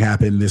Hill thing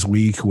happened this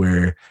week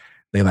where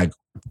they like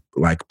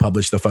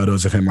published the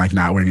photos of him like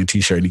not wearing a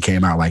t-shirt, and he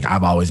came out like,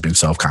 I've always been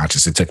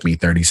self-conscious. It took me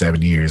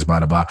 37 years, blah,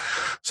 blah, blah.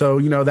 So,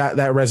 that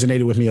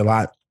resonated with me a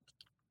lot.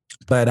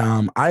 But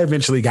I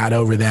eventually got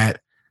over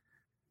that,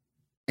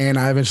 and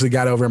I eventually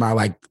got over my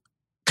like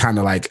kind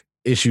of like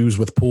issues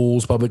with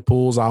pools, public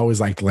pools. I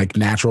always liked like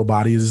natural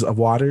bodies of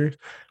water,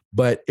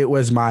 but it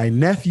was my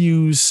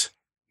nephew's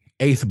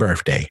 8th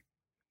birthday,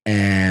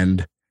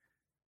 and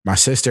my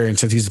sister, and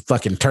since he's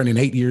fucking turning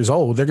 8 years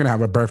old, they're gonna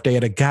have a birthday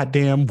at a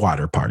goddamn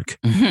water park.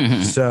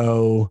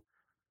 So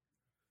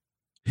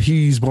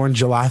he's born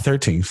July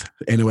 13th,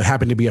 and it would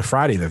happen to be a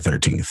Friday the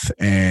 13th,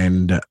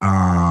 and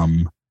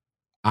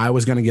I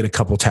was going to get a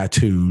couple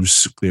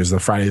tattoos. There's the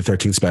Friday the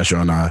 13th special,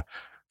 and a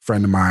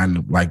friend of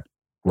mine like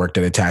worked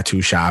at a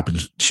tattoo shop,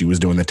 and she was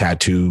doing the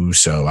tattoo.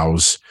 So I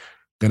was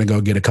going to go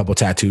get a couple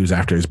tattoos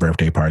after his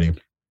birthday party.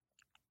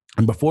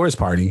 And before his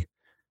party,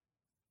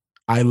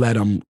 I let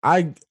him,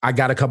 I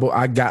got a couple,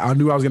 I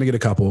knew I was going to get a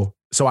couple.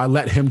 So I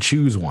let him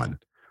choose one.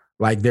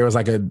 Like there was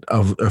like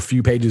a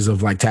few pages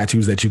of like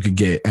tattoos that you could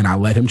get, and I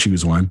let him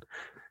choose one.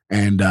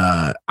 And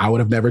I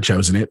would have never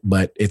chosen it,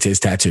 but it's his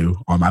tattoo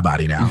on my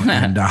body now.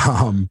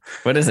 And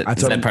what is it?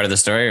 Is that part of the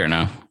story or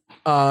no?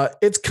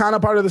 It's kind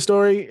of part of the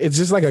story. It's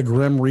just like a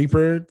Grim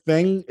Reaper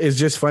thing. It's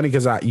just funny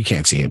because you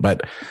can't see it,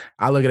 but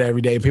I look at it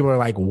every day. People are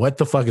like, "What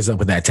the fuck is up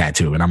with that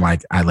tattoo?" And I'm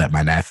like, I let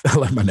my nephew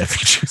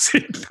choose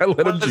it. I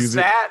let him choose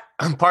it.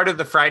 Part of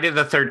the Friday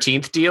the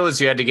 13th deal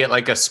is you had to get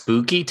like a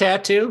spooky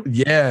tattoo.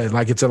 Yeah,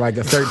 like it's like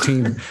a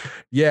 13.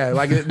 Yeah,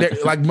 like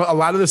a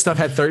lot of the stuff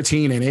had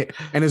 13 in it,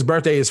 and his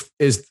birthday is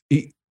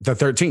the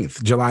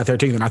 13th, July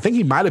 13th, and I think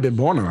he might have been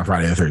born on a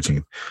Friday the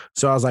 13th.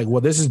 So I was like,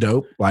 well, this is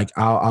dope. Like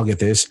I'll get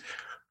this.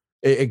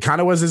 It kind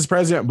of was his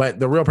present,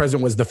 but the real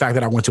present was the fact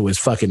that I went to his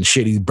fucking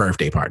shitty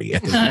birthday party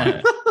at this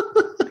point.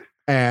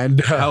 And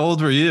how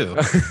old were you?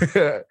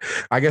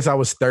 I guess I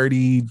was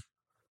 32,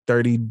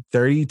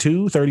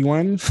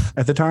 31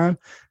 at the time.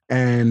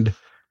 And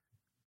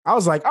I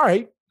was like, all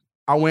right.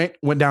 I went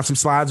down some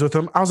slides with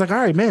him. I was like, all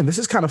right, man, this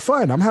is kind of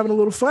fun. I'm having a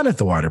little fun at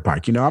the water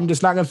park. I'm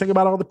just not going to think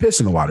about all the piss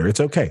in the water. It's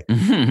okay.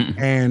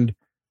 And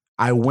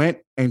I went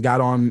and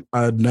got on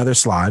another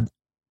slide,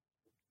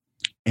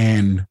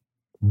 and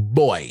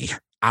boy,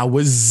 I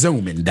was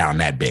zooming down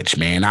that bitch,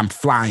 man. I'm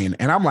flying.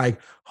 And I'm like,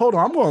 hold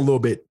on, I'm going a little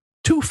bit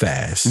too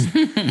fast.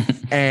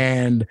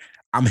 And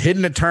I'm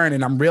hitting a turn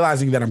and I'm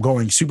realizing that I'm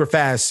going super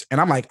fast. And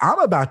I'm like, I'm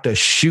about to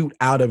shoot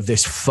out of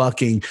this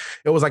fucking,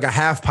 it was like a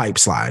half pipe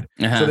slide.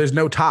 So there's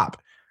no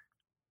top.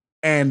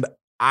 And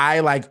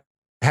I like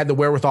had the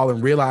wherewithal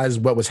and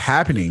realized what was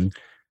happening.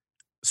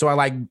 So I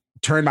like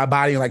turned my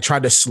body and like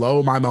tried to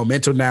slow my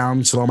momentum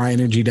down, slow my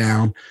energy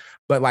down.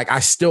 But like I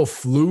still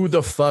flew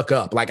the fuck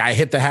up. Like I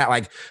hit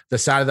like the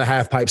side of the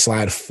half pipe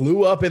slide,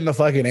 flew up in the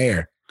fucking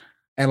air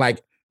and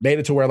like made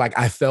it to where like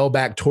I fell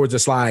back towards the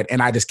slide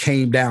and I just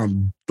came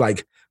down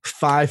like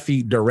 5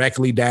 feet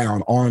directly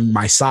down on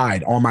my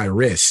side, on my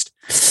wrist,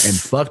 and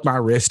fucked my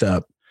wrist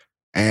up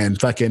and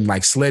fucking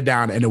like slid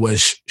down and it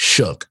was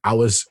shook. I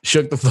was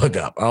shook the fuck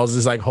up. I was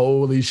just like,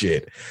 holy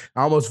shit.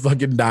 I almost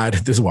fucking died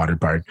at this water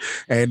park.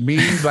 And me,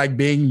 like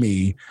being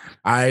me,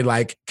 I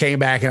like came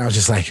back and I was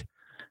just like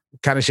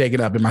kind of shaking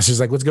up. And my sister's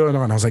like, what's going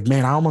on? I was like,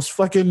 man, I almost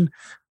fucking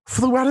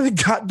flew out of the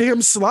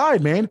goddamn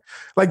slide, man.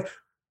 Like,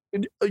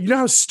 you know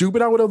how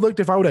stupid I would have looked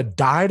if I would have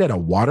died at a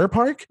water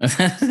park?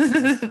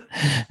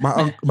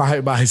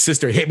 My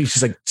sister hit me.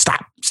 She's like,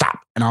 stop.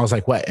 And I was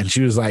like, what? And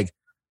she was like,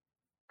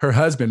 her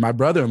husband, my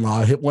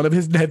brother-in-law, hit one of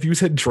his nephews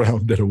had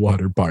drowned at a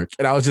water park.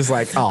 And I was just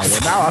like, oh,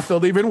 well, now I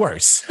feel even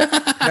worse.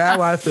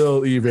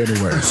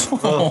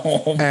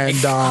 Oh, and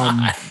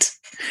God.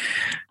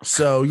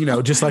 So, you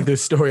know, just like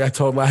this story I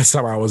told last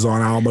time I was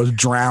on, I almost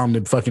drowned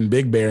in fucking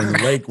Big Bear in the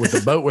lake with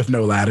a boat with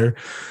no ladder.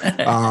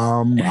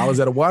 I was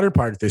at a water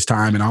park this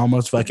time and I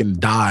almost fucking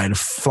died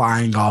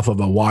flying off of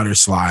a water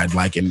slide,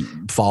 like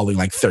and falling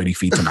like 30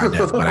 feet to my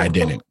death, but I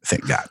didn't,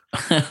 thank God.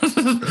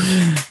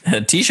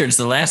 T-shirts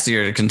the last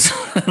year to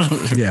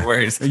yeah.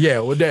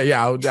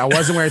 I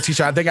wasn't wearing a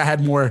T-shirt. I think I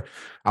had more.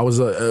 I was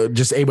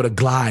just able to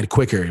glide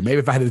quicker. Maybe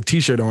if I had a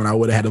T-shirt on, I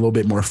would have had a little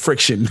bit more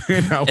friction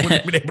and I wouldn't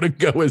have been able to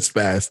go as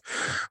fast.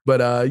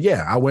 But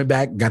yeah, I went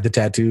back, got the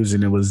tattoos,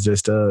 and it was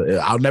just,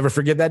 I'll never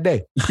forget that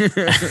day.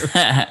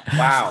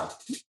 Wow.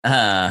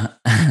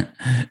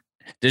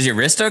 Does your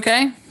wrist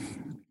okay?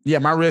 Yeah,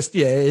 my wrist,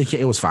 yeah,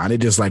 it was fine. It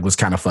just like was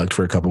kind of fucked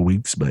for a couple of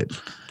weeks, but.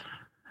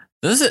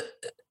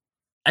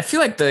 I feel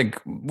like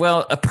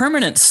a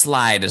permanent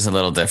slide is a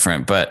little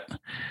different, but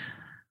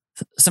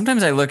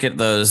sometimes I look at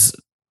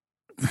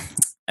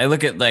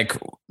like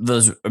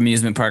those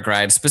amusement park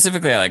rides,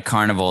 specifically I like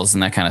carnivals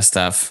and that kind of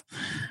stuff.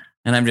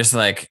 And I'm just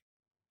like,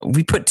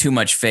 we put too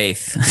much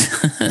faith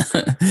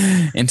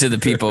into the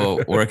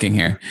people working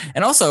here.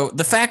 And also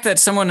the fact that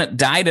someone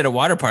died at a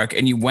water park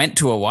and you went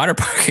to a water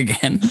park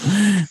again.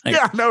 Like,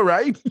 yeah, I know,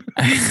 right?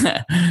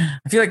 I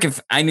feel like if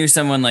I knew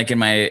someone like in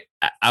my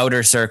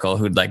outer circle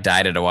who'd like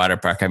died at a water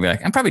park, I'd be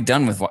like, I'm probably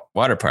done with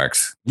water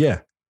parks.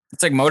 Yeah.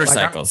 It's like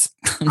motorcycles.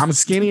 Like I'm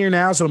skinnier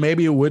now, so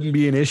maybe it wouldn't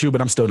be an issue,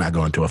 but I'm still not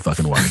going to a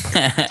fucking water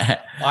park.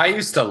 I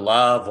used to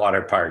love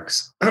water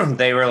parks.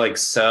 They were like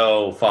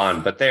so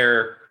fun, but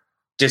they're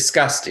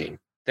disgusting.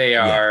 They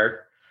are. Yeah.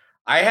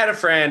 I had a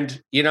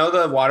friend, you know,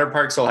 the water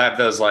parks will have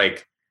those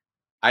like,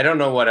 I don't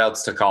know what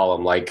else to call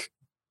them. Like,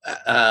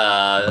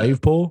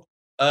 wave pool?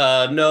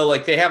 No,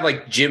 like they have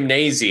like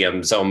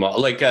gymnasiums almost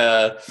like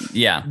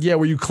yeah,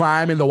 where you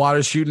climb and the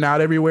water's shooting out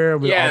everywhere.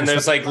 Yeah, and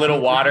there's like little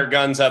water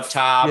guns up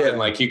top, and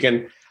like you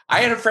can.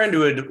 I had a friend who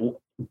would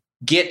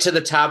get to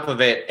the top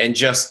of it and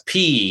just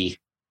pee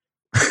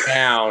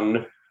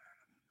down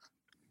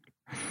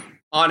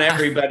on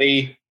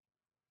everybody.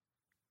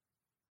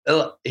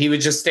 He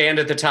would just stand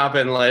at the top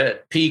and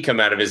let pee come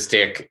out of his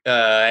dick,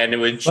 and it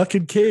would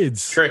fucking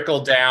kids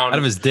trickle down out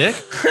of his dick.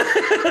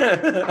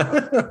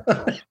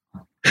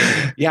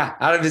 Yeah,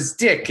 out of his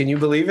dick. Can you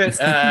believe it?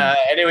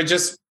 And it would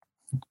just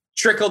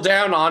trickle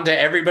down onto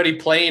everybody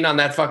playing on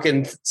that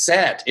fucking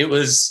set. It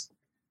was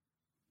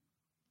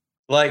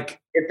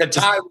like at the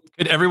time.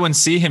 Could everyone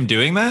see him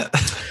doing that?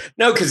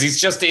 No, because he's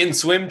just in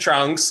swim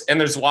trunks and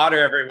there's water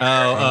everywhere.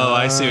 Oh,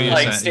 I see what you're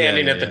saying. Like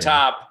standing at the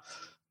top,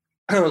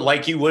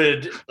 like you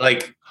would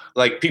like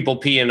people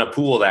pee in a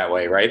pool that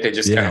way, right? They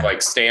just kind of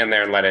like stand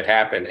there and let it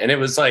happen. And it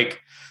was like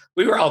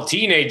we were all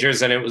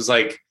teenagers, and it was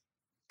like.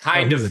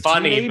 Kind of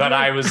funny, teenager? But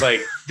I was like,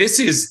 this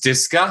is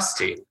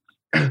disgusting.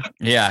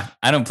 Yeah,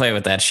 I don't play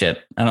with that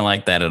shit. I don't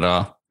like that at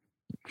all.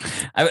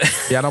 I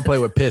don't play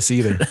with piss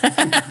either.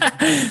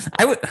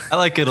 I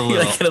like it a little. You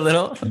like it a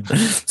little?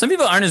 Some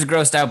people aren't as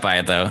grossed out by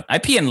it, though. I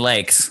pee in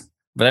lakes,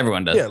 but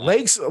everyone does. Yeah,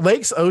 lakes,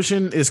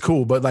 ocean is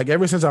cool. But like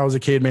ever since I was a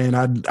kid,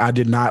 man, I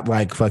did not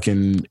like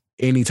fucking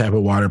any type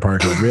of water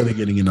park or really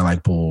getting into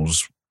like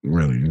pools.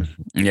 Really.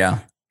 Yeah.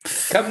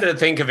 Come to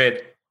think of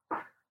it,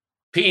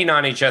 peeing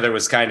on each other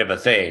was kind of a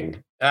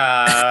thing.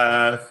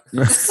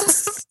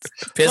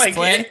 Piss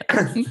play?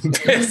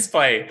 Piss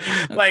play.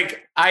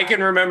 Like, I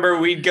can remember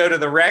we'd go to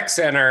the rec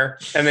center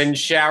and then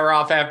shower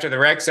off after the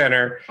rec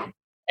center.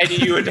 And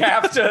you'd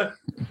have to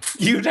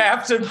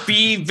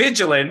be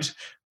vigilant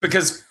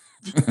because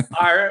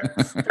our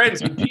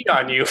friends would pee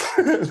on you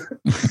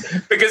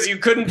because you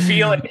couldn't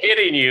feel it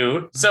hitting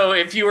you. So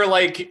if you were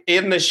like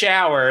in the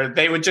shower,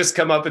 they would just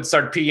come up and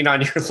start peeing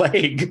on your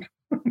leg.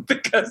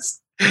 because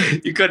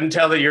you couldn't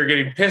tell that you were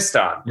getting pissed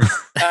on.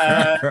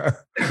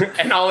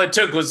 And all it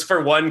took was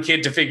for one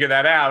kid to figure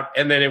that out.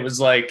 And then it was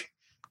like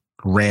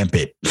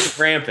rampant.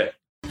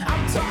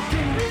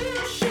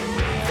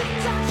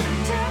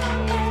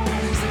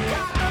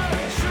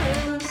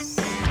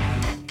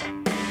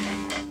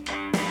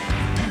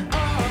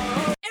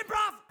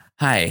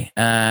 Hi.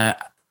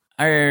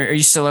 Are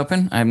you still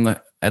open?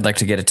 I'd like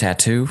to get a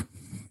tattoo.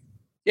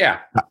 Yeah.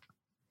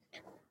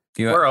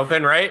 We're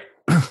open, right?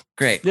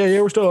 Great. Yeah,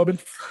 we're still open.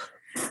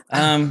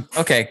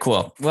 Okay,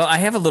 cool. Well, I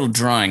have a little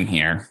drawing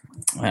here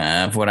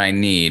of what I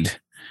need.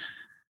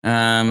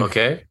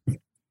 Okay.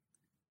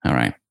 All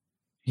right.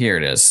 Here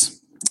it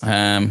is.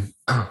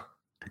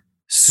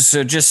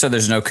 So just so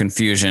there's no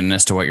confusion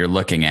as to what you're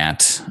looking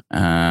at.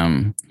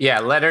 Yeah,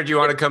 Leonard, you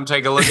want to come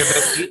take a look at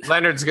this?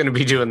 Leonard's going to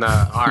be doing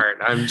the art.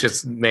 I'm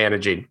just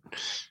managing.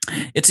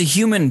 It's a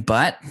human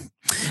butt,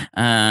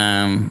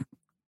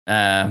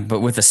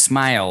 but with a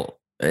smile.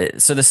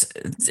 So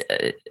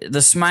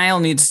the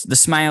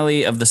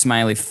smiley of the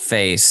smiley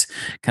face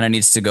kind of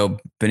needs to go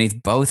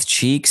beneath both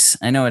cheeks.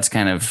 I know it's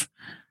kind of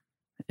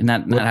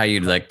not how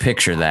you'd like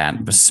picture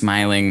that, but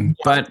smiling,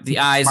 but the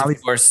eyes,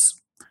 of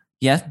course.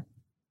 Yeah.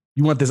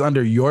 You want this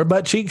under your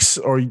butt cheeks,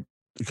 or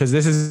because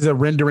this is a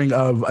rendering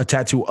of a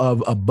tattoo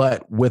of a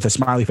butt with a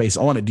smiley face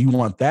on it. Do you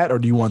want that, or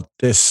do you want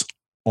this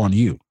on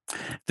you?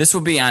 This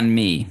will be on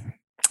me.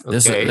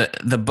 This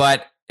the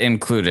butt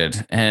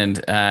included,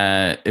 and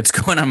it's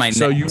going on my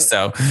neck.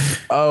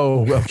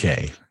 Oh,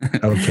 okay.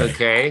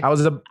 Okay. I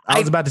was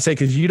about to say,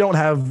 because you don't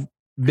have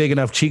big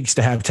enough cheeks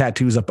to have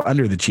tattoos up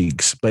under the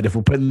cheeks, but if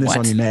we're putting this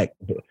on your neck.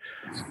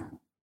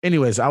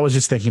 Anyways, I was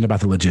just thinking about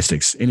the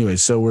logistics.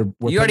 Anyways, so we're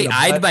you already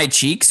eyed my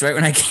cheeks right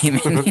when I came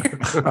in here.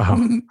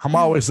 I'm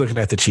always looking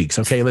at the cheeks.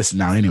 Okay, listen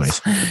now. Anyways,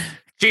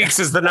 cheeks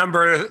is the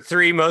number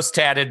 3 most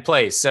tatted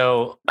place.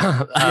 So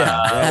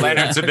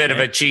Leonard's a bit of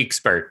a cheek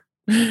spurt.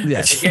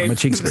 Yes, I'm a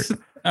cheek spurt.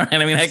 All right.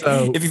 I mean,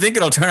 if you think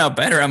it'll turn out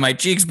better on my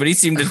cheeks, but he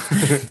seemed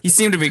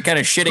to be kind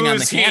of shitting on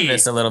the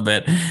canvas a little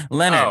bit.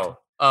 Leonard.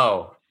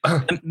 Oh.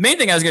 The main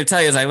thing I was going to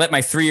tell you is I let my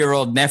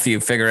 3-year-old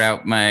nephew figure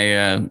out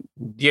my.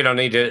 You don't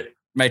need to.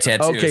 My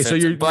tattoo. Okay, so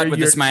you're butt with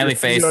a smiley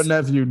face. Your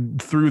nephew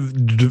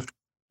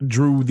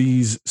drew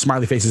these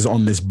smiley faces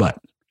on this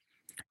butt,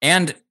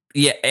 and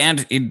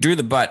he drew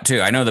the butt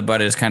too. I know the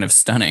butt is kind of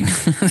stunning.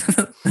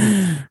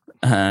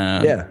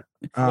 Yeah.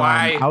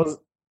 Why?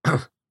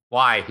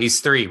 Why?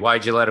 He's 3.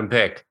 Why'd you let him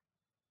pick?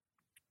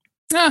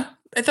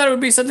 I thought it would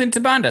be something to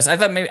bond us. I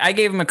thought maybe I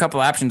gave him a couple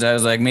options. I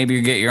was like, maybe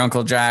you get your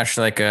Uncle Josh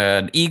like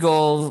an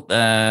eagle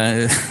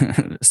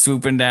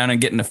swooping down and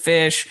getting a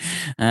fish.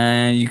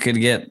 You could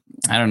get,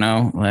 I don't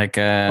know, like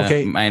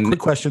quick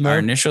question though. Our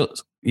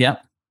initials. Yeah.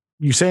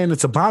 You're saying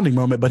it's a bonding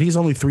moment, but he's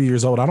only 3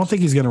 years old. I don't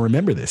think he's going to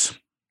remember this.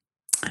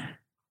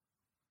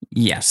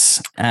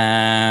 Yes. He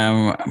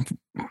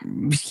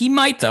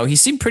might, though. He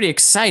seemed pretty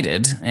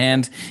excited,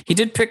 and he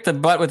did pick the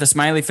butt with a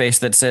smiley face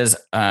that says,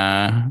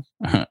 I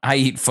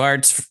eat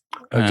farts.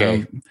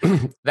 Okay.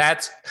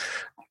 That's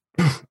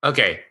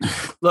okay.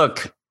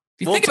 Look,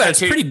 if you think about it, it's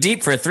pretty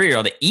deep for a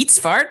 3-year-old. It eats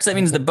farts. That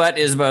means the butt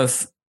is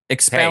both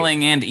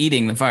expelling and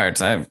eating the farts.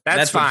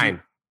 That's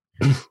fine.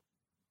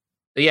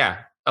 Yeah.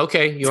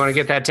 Okay. You want to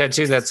get that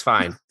tattoo? That's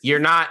fine.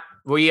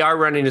 We are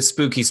running a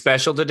spooky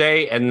special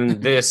today,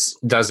 and this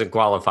doesn't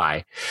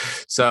qualify.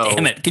 So,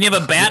 damn it. Can you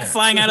have a bat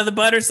flying out of the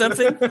butt or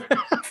something?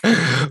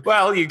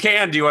 Well, you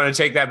can. Do you want to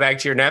take that back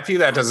to your nephew?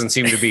 That doesn't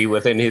seem to be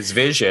within his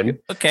vision.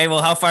 Okay.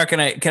 Well, how far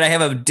can I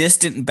have a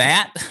distant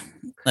bat?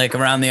 Like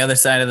around the other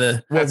side of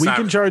the. Well, we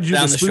can charge you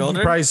the spooky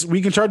price.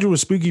 We can charge you a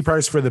spooky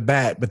price for the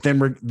bat, but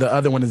then the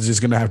other one is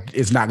just going to have.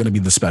 It's not going to be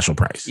the special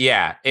price.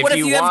 Yeah. What if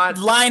you want have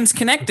lines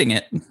connecting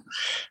it?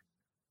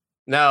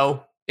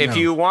 No. If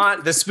you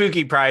want the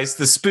spooky price,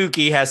 the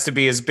spooky has to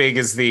be as big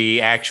as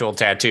the actual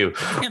tattoo.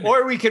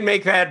 Or we can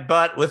make that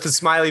butt with the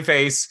smiley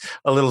face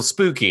a little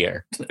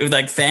spookier.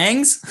 Like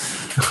fangs?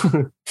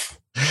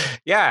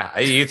 Yeah.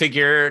 You think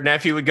your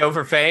nephew would go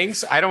for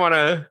fangs? I don't want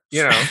to,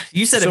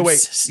 You said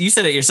you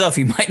said it yourself.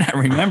 You might not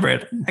remember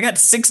it. I got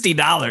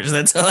 $60.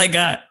 That's all I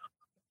got.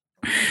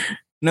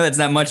 No, that's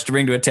not much to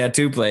bring to a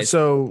tattoo place.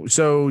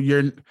 So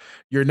your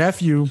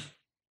nephew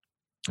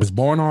was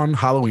born on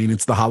Halloween.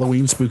 It's the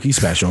Halloween spooky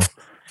special.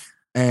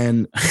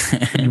 And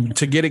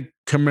to get it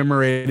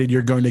commemorated,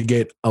 you're going to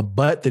get a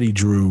butt that he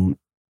drew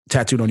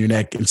tattooed on your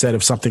neck instead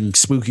of something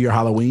spooky or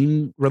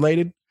Halloween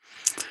related.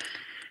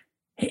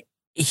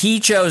 He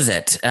chose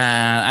it.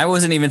 I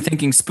wasn't even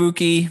thinking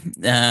spooky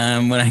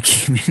when I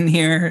came in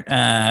here.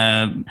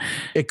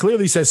 It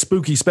clearly says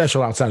spooky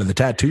special outside of the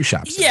tattoo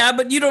shop. Yeah,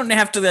 but you don't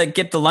have to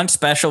get the lunch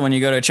special when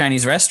you go to a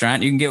Chinese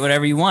restaurant. You can get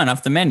whatever you want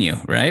off the menu,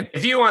 right?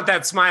 If you want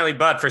that smiley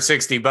butt for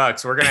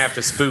 $60, we're going to have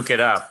to spook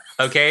it up.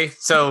 Okay,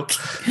 so all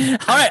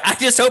right. I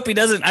just hope he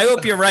doesn't. I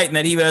hope you're right and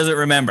that he doesn't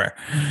remember.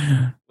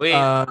 Wait,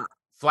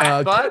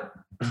 flat butt.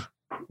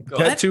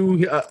 Cut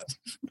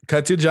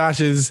to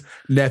Josh's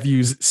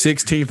nephew's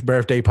 16th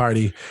birthday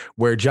party,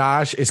 where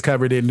Josh is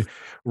covered in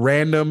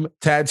random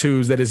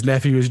tattoos that his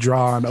nephew has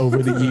drawn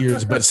over the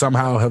years, but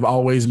somehow have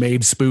always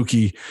made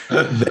spooky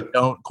that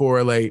don't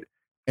correlate.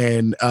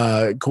 And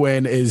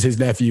Quinn is his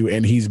nephew,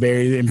 and he's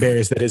very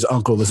embarrassed that his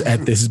uncle is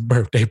at this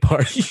birthday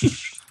party.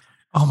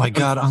 Oh my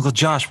God, Uncle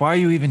Josh, why are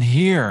you even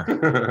here?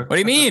 What do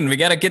you mean? We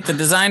got to get the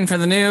design for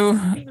the new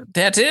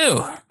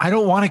tattoo. I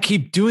don't want to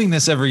keep doing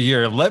this every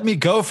year. Let me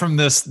go from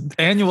this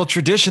annual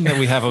tradition that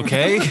we have,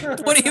 okay?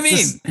 What do you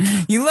mean?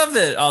 You love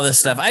all this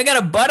stuff. I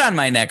got a butt on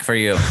my neck for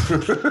you.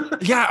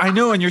 Yeah, I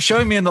know. And you're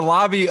showing me in the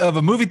lobby of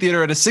a movie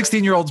theater at a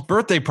 16-year-old's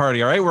birthday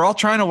party, all right? We're all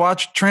trying to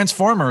watch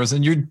Transformers,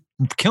 and you're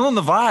killing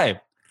the vibe.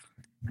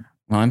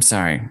 Well, I'm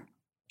sorry.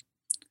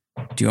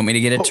 Do you want me to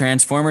get a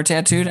Transformer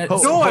tattooed?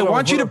 No, I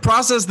want you to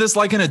process this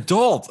like an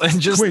adult and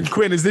just...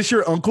 Quinn, is this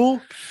your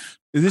uncle?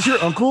 Is this your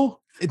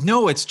uncle?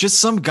 No, it's just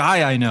some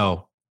guy I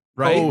know.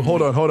 Right? Oh,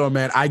 hold on,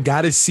 man. I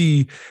got to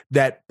see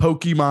that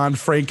Pokemon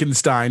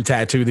Frankenstein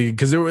tattoo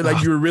because they were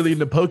like, you were really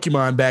into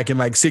Pokemon back in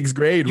like 6th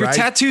grade, Your right?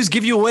 tattoos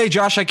give you away,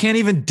 Josh. I can't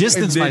even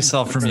distance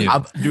myself from you.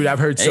 I've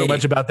heard so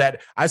much about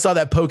that. I saw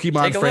that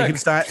Pokemon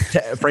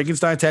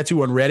Frankenstein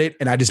tattoo on Reddit,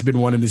 and I just been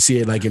wanting to see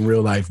it like in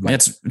real life. Like,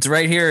 it's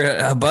right here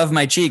above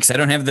my cheeks. I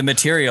don't have the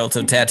material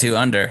to tattoo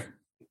under.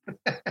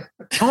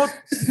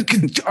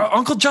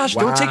 Uncle Josh,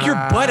 don't take your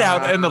butt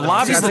out in the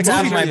lobby of the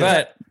top of my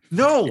butt.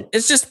 No,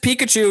 it's just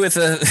Pikachu with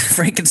a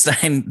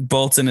Frankenstein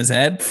bolts in his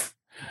head.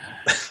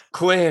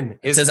 Quinn,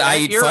 it says I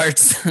eat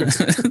farts.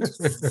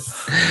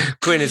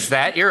 Quinn, is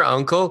that your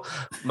uncle?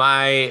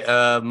 My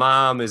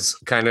mom is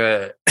kind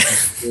of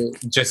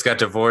just got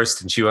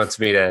divorced, and she wants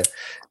me to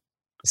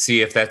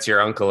see if that's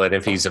your uncle and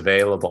if he's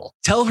available.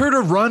 Tell her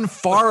to run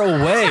far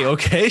away,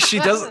 okay? She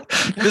doesn't.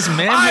 This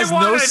man has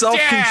no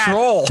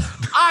self-control.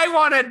 I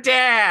want a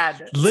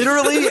dad.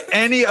 Literally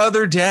any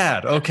other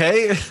dad,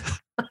 okay?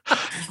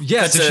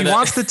 Yes, if she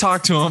wants to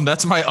talk to him,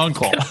 that's my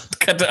uncle.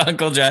 Cut to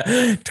Uncle John.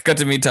 Cut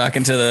to me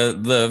talking to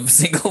the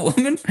single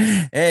woman.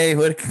 Hey,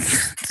 what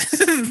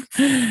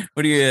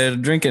are you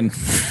drinking?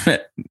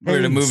 We're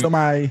in a movie. So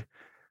my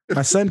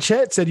son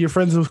Chet said you're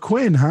friends with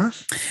Quinn, huh?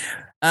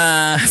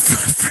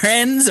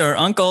 Friends or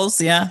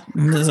uncles? Yeah,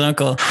 I'm his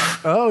uncle.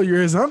 Oh,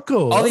 you're his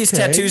uncle. All these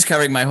tattoos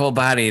covering my whole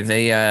body.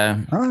 They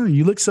Oh,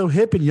 you look so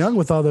hip and young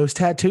with all those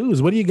tattoos.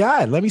 What do you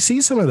got? Let me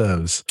see some of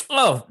those.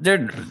 Oh,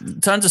 there are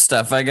tons of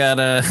stuff. I got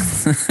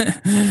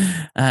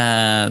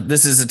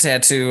this is a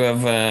tattoo of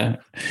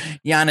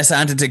Giannis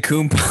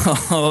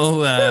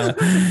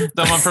Antetokounmpo.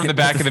 Someone from the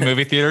back of the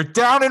movie theater,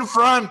 down in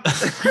front.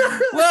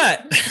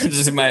 What?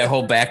 Just my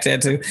whole back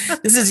tattoo.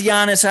 This is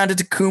Giannis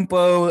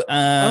Antetokounmpo.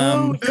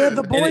 Oh, yeah,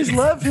 the boys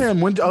love him.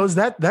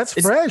 That's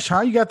fresh, huh?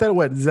 You got that?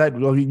 What is that?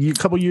 A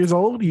couple years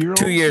old?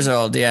 2 years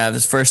old. Yeah,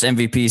 this first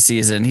MVP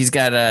season. He's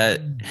got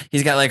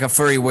like a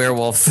furry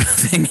werewolf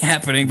thing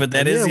happening, but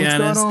that is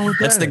Giannis.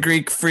 That's the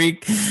Greek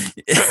freak.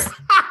 He's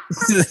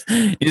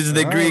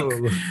the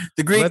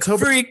Greek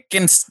freak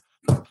and.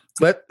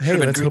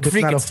 Let's hope it's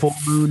not a full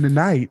moon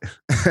tonight.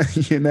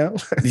 You know?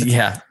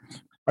 Yeah.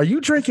 Are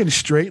you drinking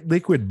straight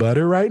liquid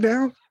butter right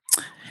now?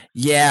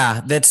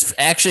 Yeah, that's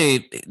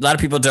actually, a lot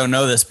of people don't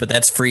know this, but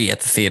that's free at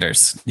the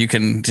theaters. You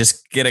can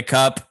just get a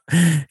cup,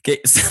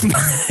 get some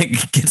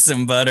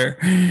butter.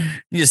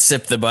 You just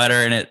sip the butter,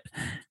 and it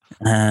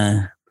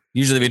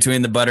usually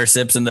between the butter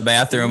sips in the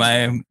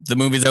bathroom, the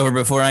movie's over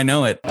before I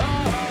know it.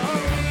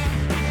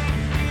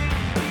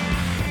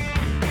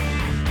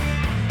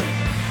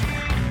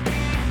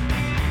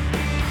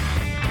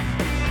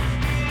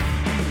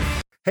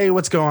 Hey,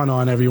 what's going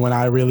on, everyone?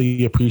 I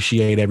really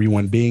appreciate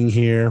everyone being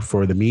here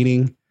for the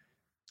meeting.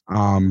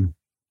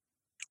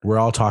 We're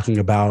all talking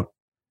about,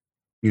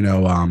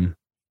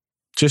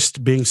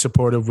 just being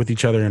supportive with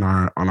each other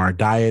on our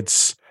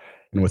diets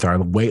and with our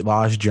weight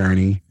loss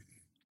journey.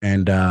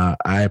 And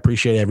I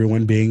appreciate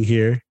everyone being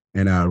here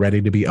and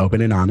ready to be open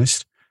and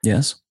honest.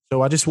 Yes.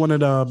 So I just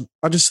wanted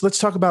let's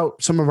talk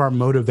about some of our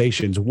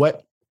motivations.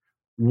 What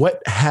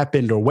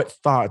happened, or what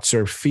thoughts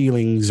or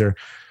feelings, or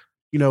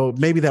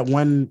maybe that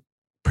one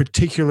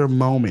particular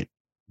moment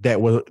that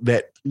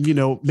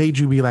made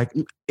you be like,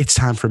 it's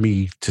time for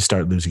me to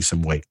start losing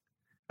some weight.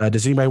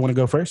 Does anybody want to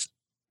go first?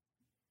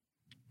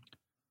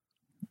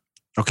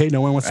 Okay,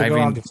 no one wants to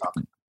go.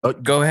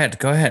 Go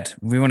ahead.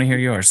 We want to hear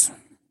yours.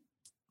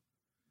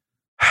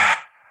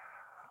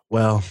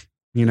 Well,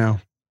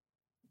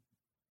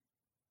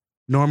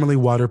 normally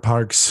water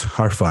parks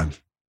are fun.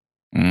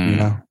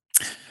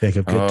 Think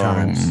of good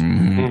times.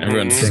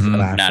 Everyone's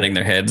nodding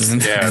their heads.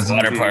 Yeah,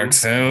 water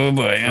parks. Oh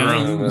boy.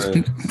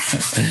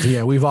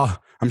 Yeah,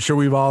 I'm sure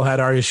we've all had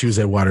our issues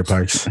at water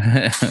parks.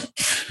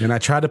 And I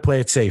tried to play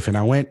it safe, and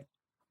I went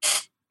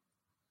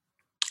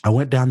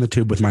down the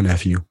tube with my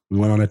nephew. We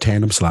went on a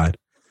tandem slide,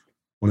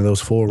 one of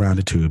those full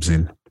rounded tubes,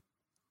 and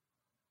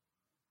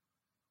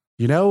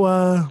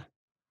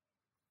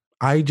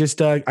I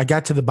just I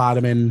got to the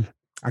bottom and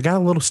I got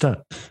a little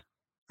stuck.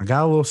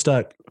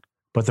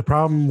 But the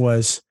problem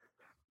was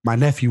my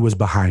nephew was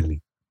behind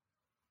me.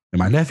 And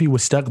my nephew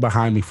was stuck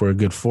behind me for a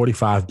good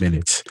 45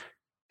 minutes.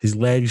 His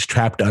legs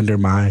trapped under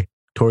my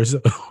torso.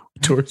 Of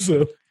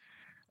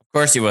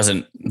course, he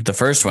wasn't the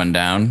first one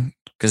down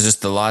because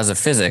just the laws of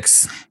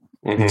physics.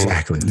 Mm-hmm.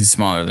 Exactly. He's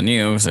smaller than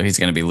you, so he's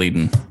going to be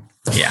leading.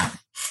 Yeah.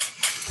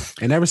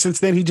 And ever since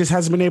then, he just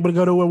hasn't been able to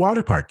go to a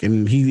water park,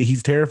 and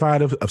he's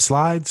terrified of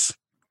slides,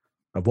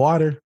 of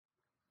water.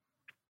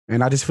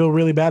 And I just feel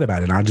really bad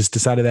about it. And I just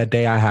decided that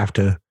day I have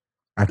to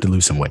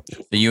lose some weight.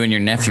 So you and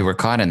your nephew were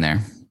caught in there.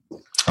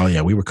 Oh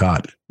yeah, we were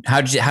caught.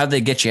 How'd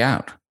they get you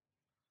out?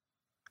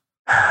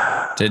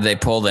 Did they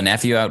pull the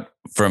nephew out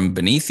from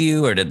beneath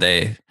you, or did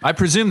they? I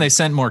presume they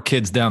sent more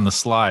kids down the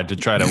slide to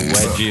try to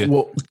wedge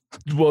you.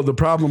 Well, the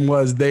problem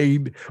was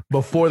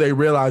before they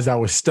realized I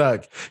was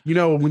stuck. You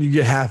know, when you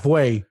get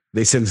halfway,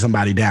 they send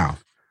somebody down.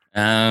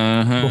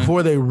 Uh-huh.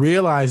 Before they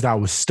realized I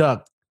was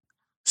stuck,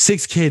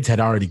 6 kids had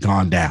already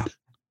gone down.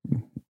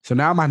 So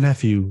now my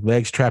nephew,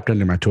 legs trapped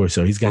under my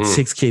torso, he's got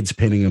 6 kids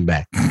pinning him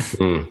back.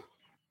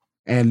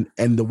 And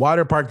the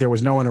water park, there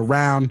was no one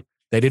around.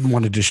 They didn't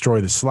want to destroy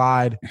the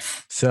slide.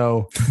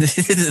 So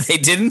they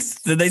didn't?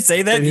 Did they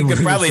say that? You could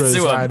probably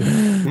sue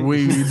them.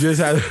 We just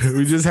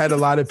had a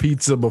lot of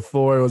pizza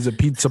before. It was a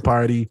pizza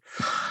party.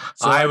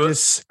 So I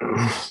was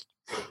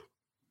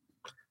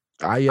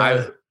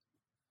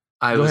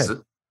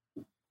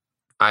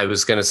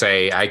going to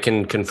say, I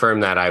can confirm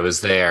that I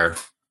was there.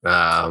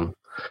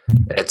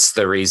 It's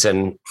the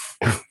reason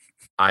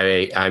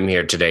I'm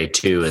here today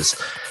too, is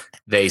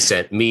they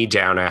sent me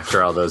down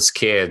after all those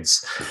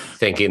kids,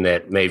 thinking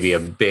that maybe a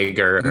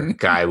bigger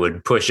guy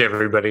would push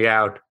everybody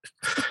out.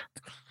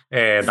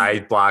 And I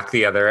blocked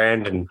the other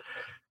end. And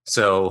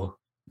so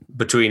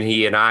between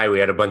he and I, we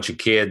had a bunch of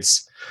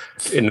kids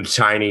in a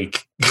tiny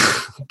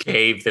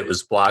cave that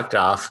was blocked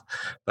off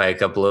by a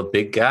couple of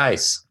big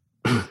guys.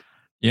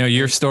 You know,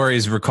 your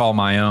stories recall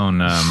my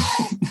own.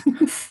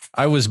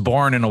 I was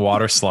born in a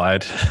water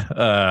slide.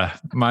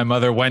 My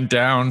mother went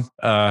down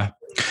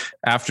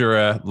after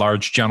a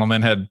large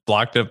gentleman had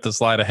blocked up the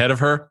slide ahead of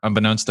her,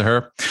 unbeknownst to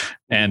her.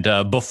 And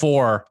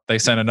before they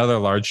sent another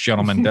large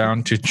gentleman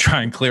down to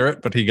try and clear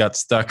it, but he got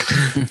stuck.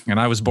 And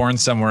I was born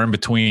somewhere in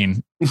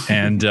between.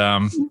 And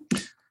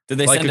did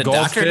they send a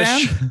doctor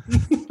down?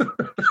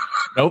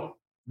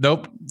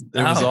 Nope.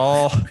 It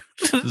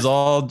was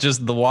all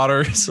just the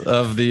waters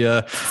of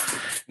the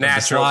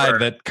natural slide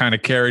that kind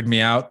of carried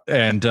me out.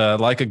 And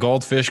like a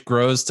goldfish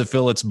grows to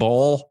fill its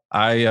bowl,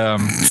 I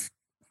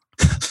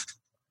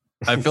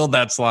filled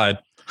that slide.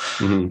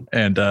 Mm-hmm.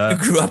 And you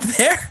grew up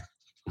there?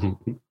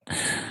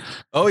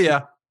 Oh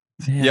yeah.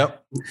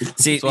 Yep.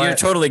 See, so you're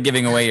totally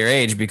giving away your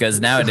age, because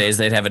nowadays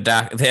they'd have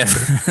they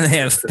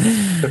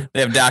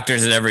have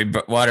doctors at every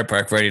water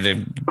park ready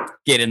to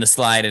get in the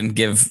slide and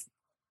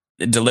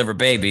deliver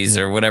babies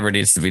or whatever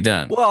needs to be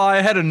done. Well,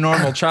 I had a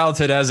normal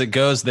childhood as it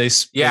goes. They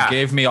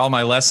gave me all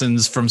my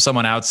lessons from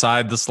someone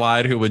outside the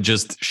slide who would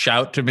just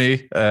shout to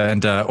me,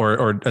 and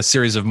or a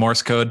series of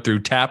Morse code through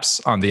taps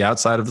on the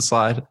outside of the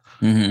slide.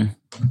 Mm-hmm.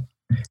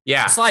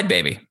 Yeah. Slide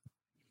baby.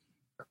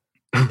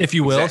 If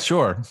you will,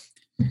 sure.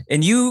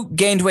 And you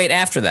gained weight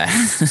after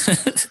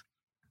that.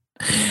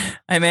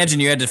 I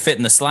imagine you had to fit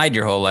in the slide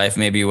your whole life.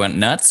 Maybe you went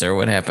nuts, or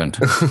what happened?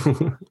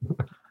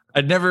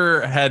 I'd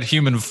never had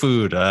human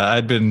food.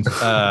 I'd been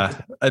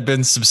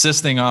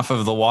subsisting off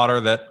of the water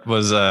that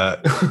was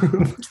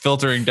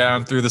filtering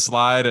down through the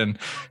slide, and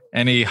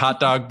any hot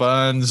dog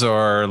buns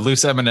or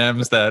loose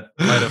M&Ms that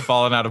might have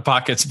fallen out of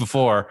pockets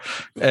before.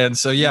 And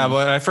so, yeah,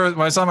 when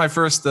I saw my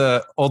first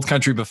Old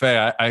Country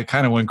buffet, I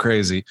kind of went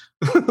crazy.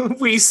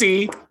 We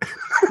see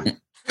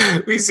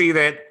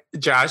that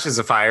Josh is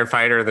a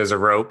firefighter. There's a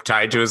rope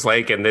tied to his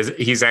leg, and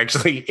he's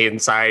actually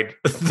inside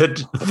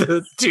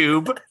the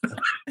tube.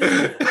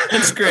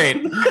 That's great.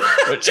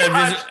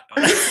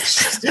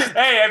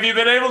 Hey, have you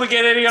been able to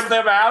get any of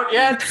them out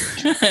yet?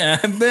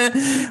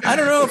 I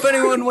don't know if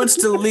anyone wants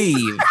to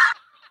leave.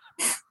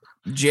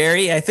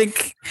 Jerry, I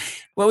think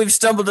what we've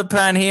stumbled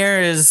upon here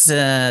is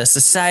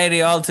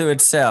society all to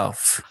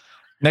itself.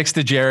 Next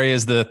to Jerry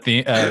is the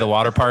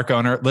water park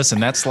owner. Listen,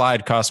 that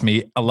slide cost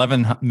me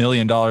 $11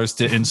 million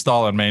to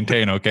install and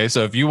maintain. Okay,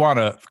 so if you want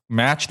to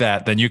match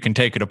that, then you can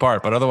take it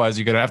apart. But otherwise,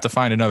 you're gonna have to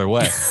find another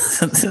way.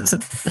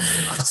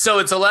 So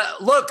it's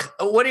look.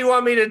 What do you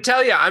want me to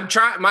tell you? I'm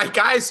trying. My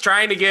guy's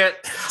trying to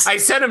get. I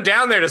sent him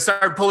down there to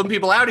start pulling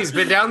people out. He's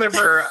been down there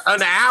for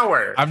an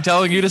hour. I'm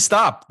telling you to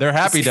stop. They're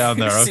happy down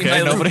there.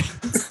 Okay, nobody.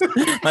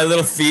 My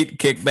little feet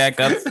kick back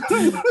up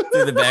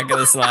through the back of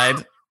the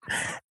slide.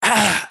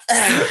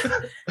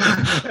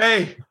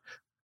 Hey,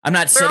 I'm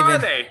not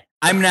saving.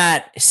 I'm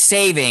not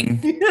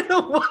saving,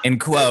 in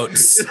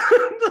quotes,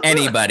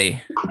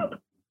 anybody.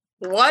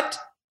 What?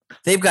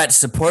 They've got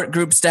support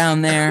groups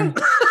down there.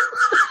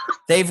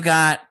 They've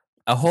got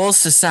a whole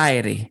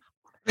society.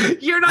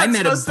 You're not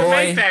supposed to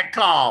make that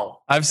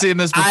call. I've seen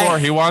this before.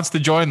 He wants to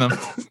join them.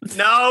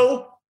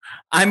 No.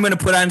 I'm going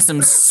to put on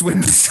some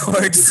swim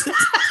shorts.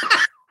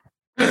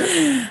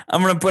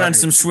 I'm going to put on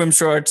some swim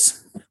shorts.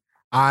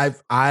 If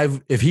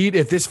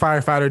this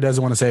firefighter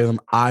doesn't want to save them,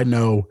 I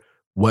know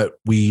what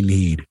we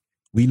need.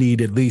 We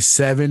need at least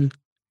 7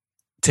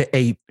 to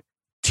 8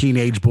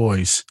 teenage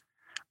boys.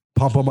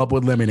 Pump them up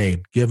with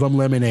lemonade. Give them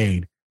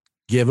lemonade.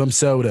 Give them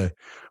soda.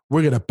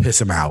 we're going to piss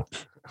them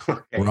out.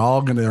 Okay. They're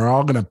all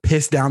gonna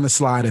piss down the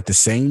slide at the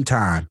same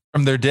time.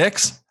 From their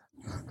dicks?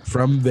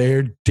 From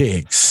their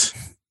dicks.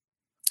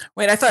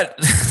 Wait, I thought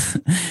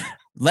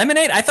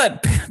lemonade? I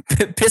thought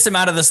piss him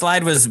out of the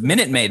slide was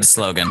Minute Maid's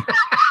slogan.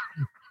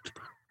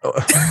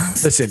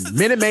 Listen,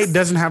 Minute Maid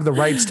doesn't have the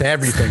rights to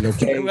everything,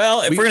 okay?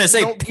 Well, if we're going to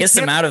say piss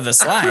him out of the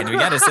slide, we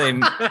got to say...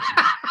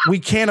 We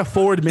can't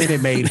afford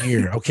Minute Maid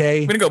here,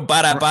 okay? We're going to go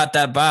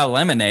ba-da-ba-da-ba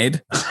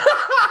lemonade.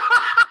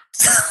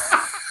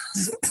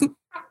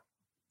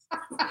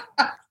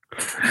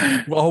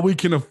 All we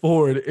can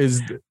afford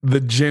is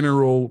the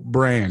general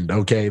brand,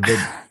 okay?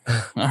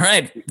 All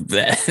right.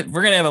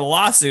 We're going to have a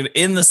lawsuit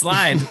in the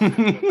slide.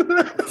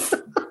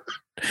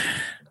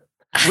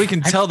 We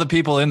can tell the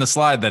people in the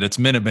slide that it's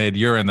Minute Maid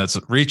urine that's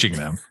reaching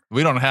them.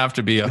 We don't have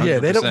to be 100%. Yeah,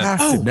 they don't have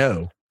to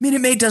know.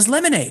 Minute Maid does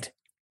lemonade.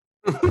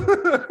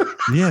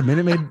 Yeah,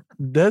 Minute Maid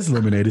does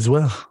lemonade as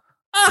well.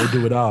 They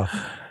do it all.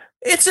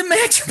 It's a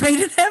match made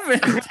in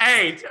heaven.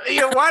 Hey,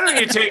 why don't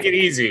you take it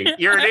easy?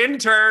 You're an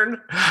intern.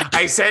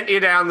 I sent you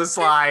down the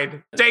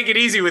slide. Take it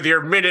easy with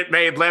your Minute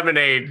Maid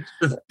lemonade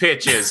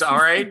pitches, all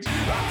right?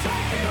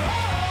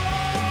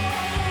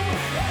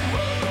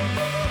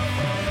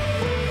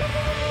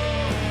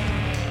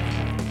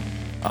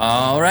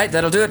 All right,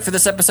 that'll do it for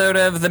this episode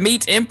of The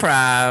Meat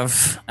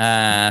Improv.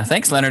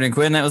 Thanks, Leonard and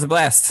Quinn. That was a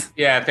blast.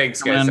 Yeah,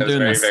 thanks, guys. That was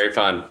very, very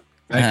fun.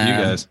 Thank you,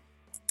 guys.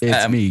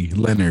 It's me,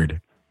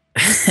 Leonard.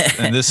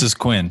 And this is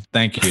Quinn.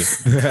 Thank you.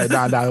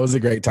 No, it was a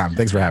great time.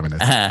 Thanks for having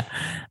us.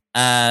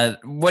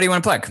 What do you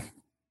want to plug?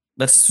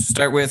 Let's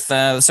start with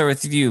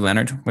you,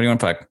 Leonard. What do you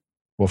want to plug?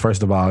 Well,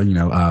 first of all,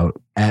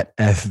 at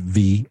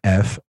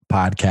FVF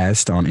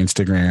Podcast on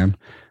Instagram,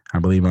 I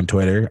believe on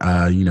Twitter.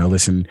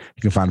 Listen,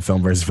 you can find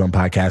Film versus Film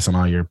podcast on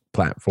all your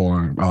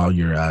platform, all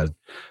your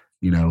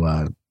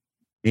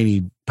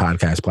any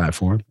podcast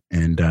platform.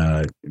 And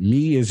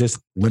me is just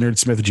Leonard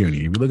Smith Jr.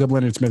 If you look up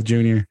Leonard Smith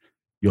Jr.,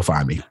 you'll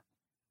find me.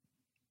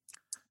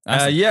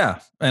 Awesome.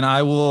 And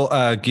I will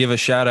give a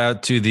shout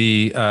out to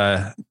the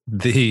UK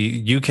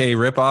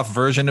ripoff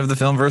version of the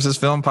Film versus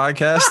Film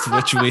podcast,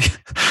 which we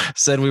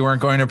said we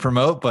weren't going to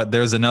promote, but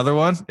there's another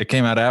one. It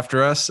came out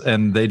after us,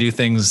 and they do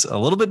things a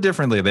little bit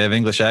differently. They have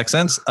English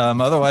accents.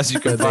 Otherwise, you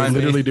can find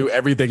literally do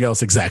everything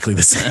else exactly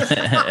the same.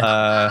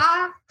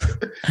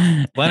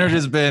 Leonard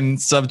has been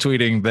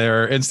subtweeting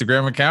their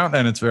Instagram account,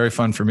 and it's very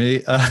fun for me.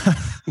 You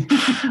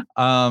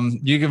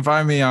can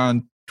find me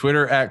on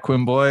Twitter at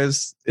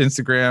QuinnBoys,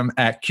 Instagram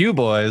at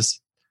QBoys,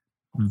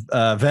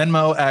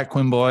 Venmo at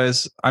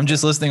QuinnBoys. I'm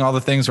just listing all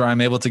the things where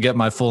I'm able to get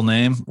my full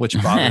name, which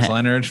bothers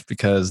Leonard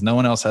because no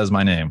one else has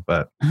my name.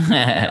 But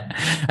I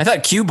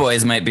thought Q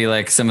Boys might be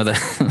like some of the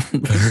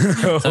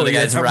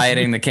guys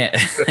rioting at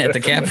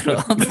the Capitol.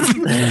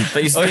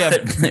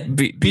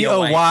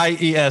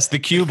 BOYES. The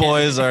Q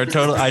Boys are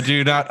total.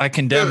 I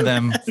condemn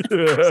them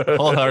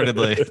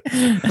wholeheartedly.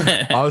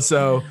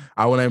 Also,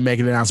 I want to make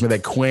an announcement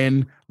that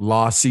Quinn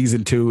lost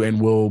season 2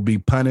 and will be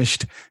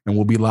punished and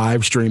will be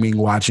live streaming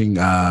watching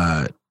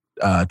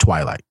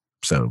Twilight.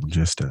 So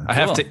just I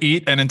have to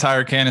eat an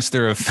entire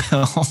canister of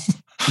film.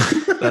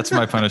 That's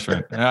my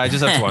punishment. I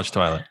just have to watch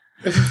Twilight.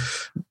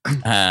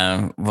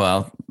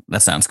 Well,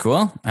 that sounds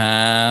cool.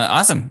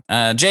 Awesome.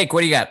 Jake, what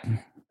do you got?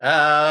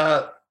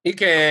 You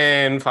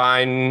can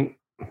find,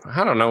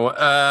 I don't know,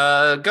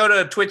 go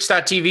to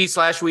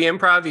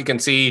twitch.tv/WeImprov. You can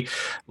see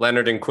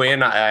Leonard and Quinn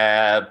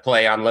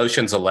play on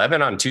Lotions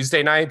 11 on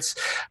Tuesday nights.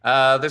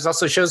 There's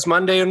also shows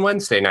Monday and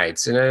Wednesday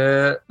nights.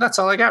 And that's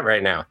all I got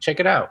right now. Check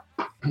it out.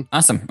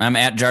 Awesome. I'm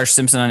at Josh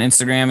Simpson on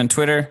Instagram and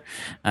Twitter.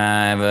 I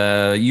have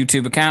a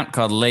YouTube account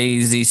called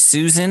Lazy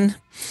Susan.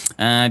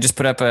 I just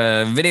put up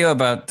a video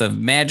about the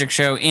magic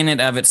show in and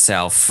of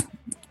itself.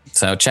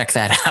 So check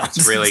that out.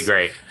 It's really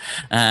great.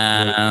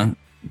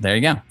 There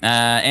you go.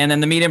 And then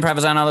The Meat Improv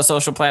is on all the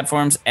social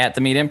platforms at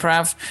The Meat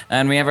Improv.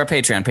 And we have our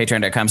Patreon,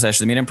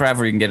 patreon.com/The Meat Improv,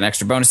 where you can get an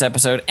extra bonus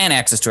episode and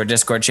access to our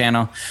Discord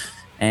channel.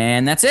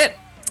 And that's it.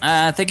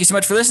 Thank you so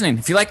much for listening.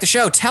 If you like the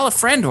show, tell a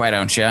friend, why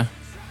don't you?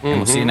 And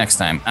we'll see you next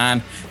time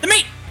on The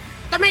Meat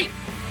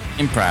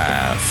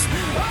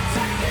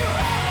Improv.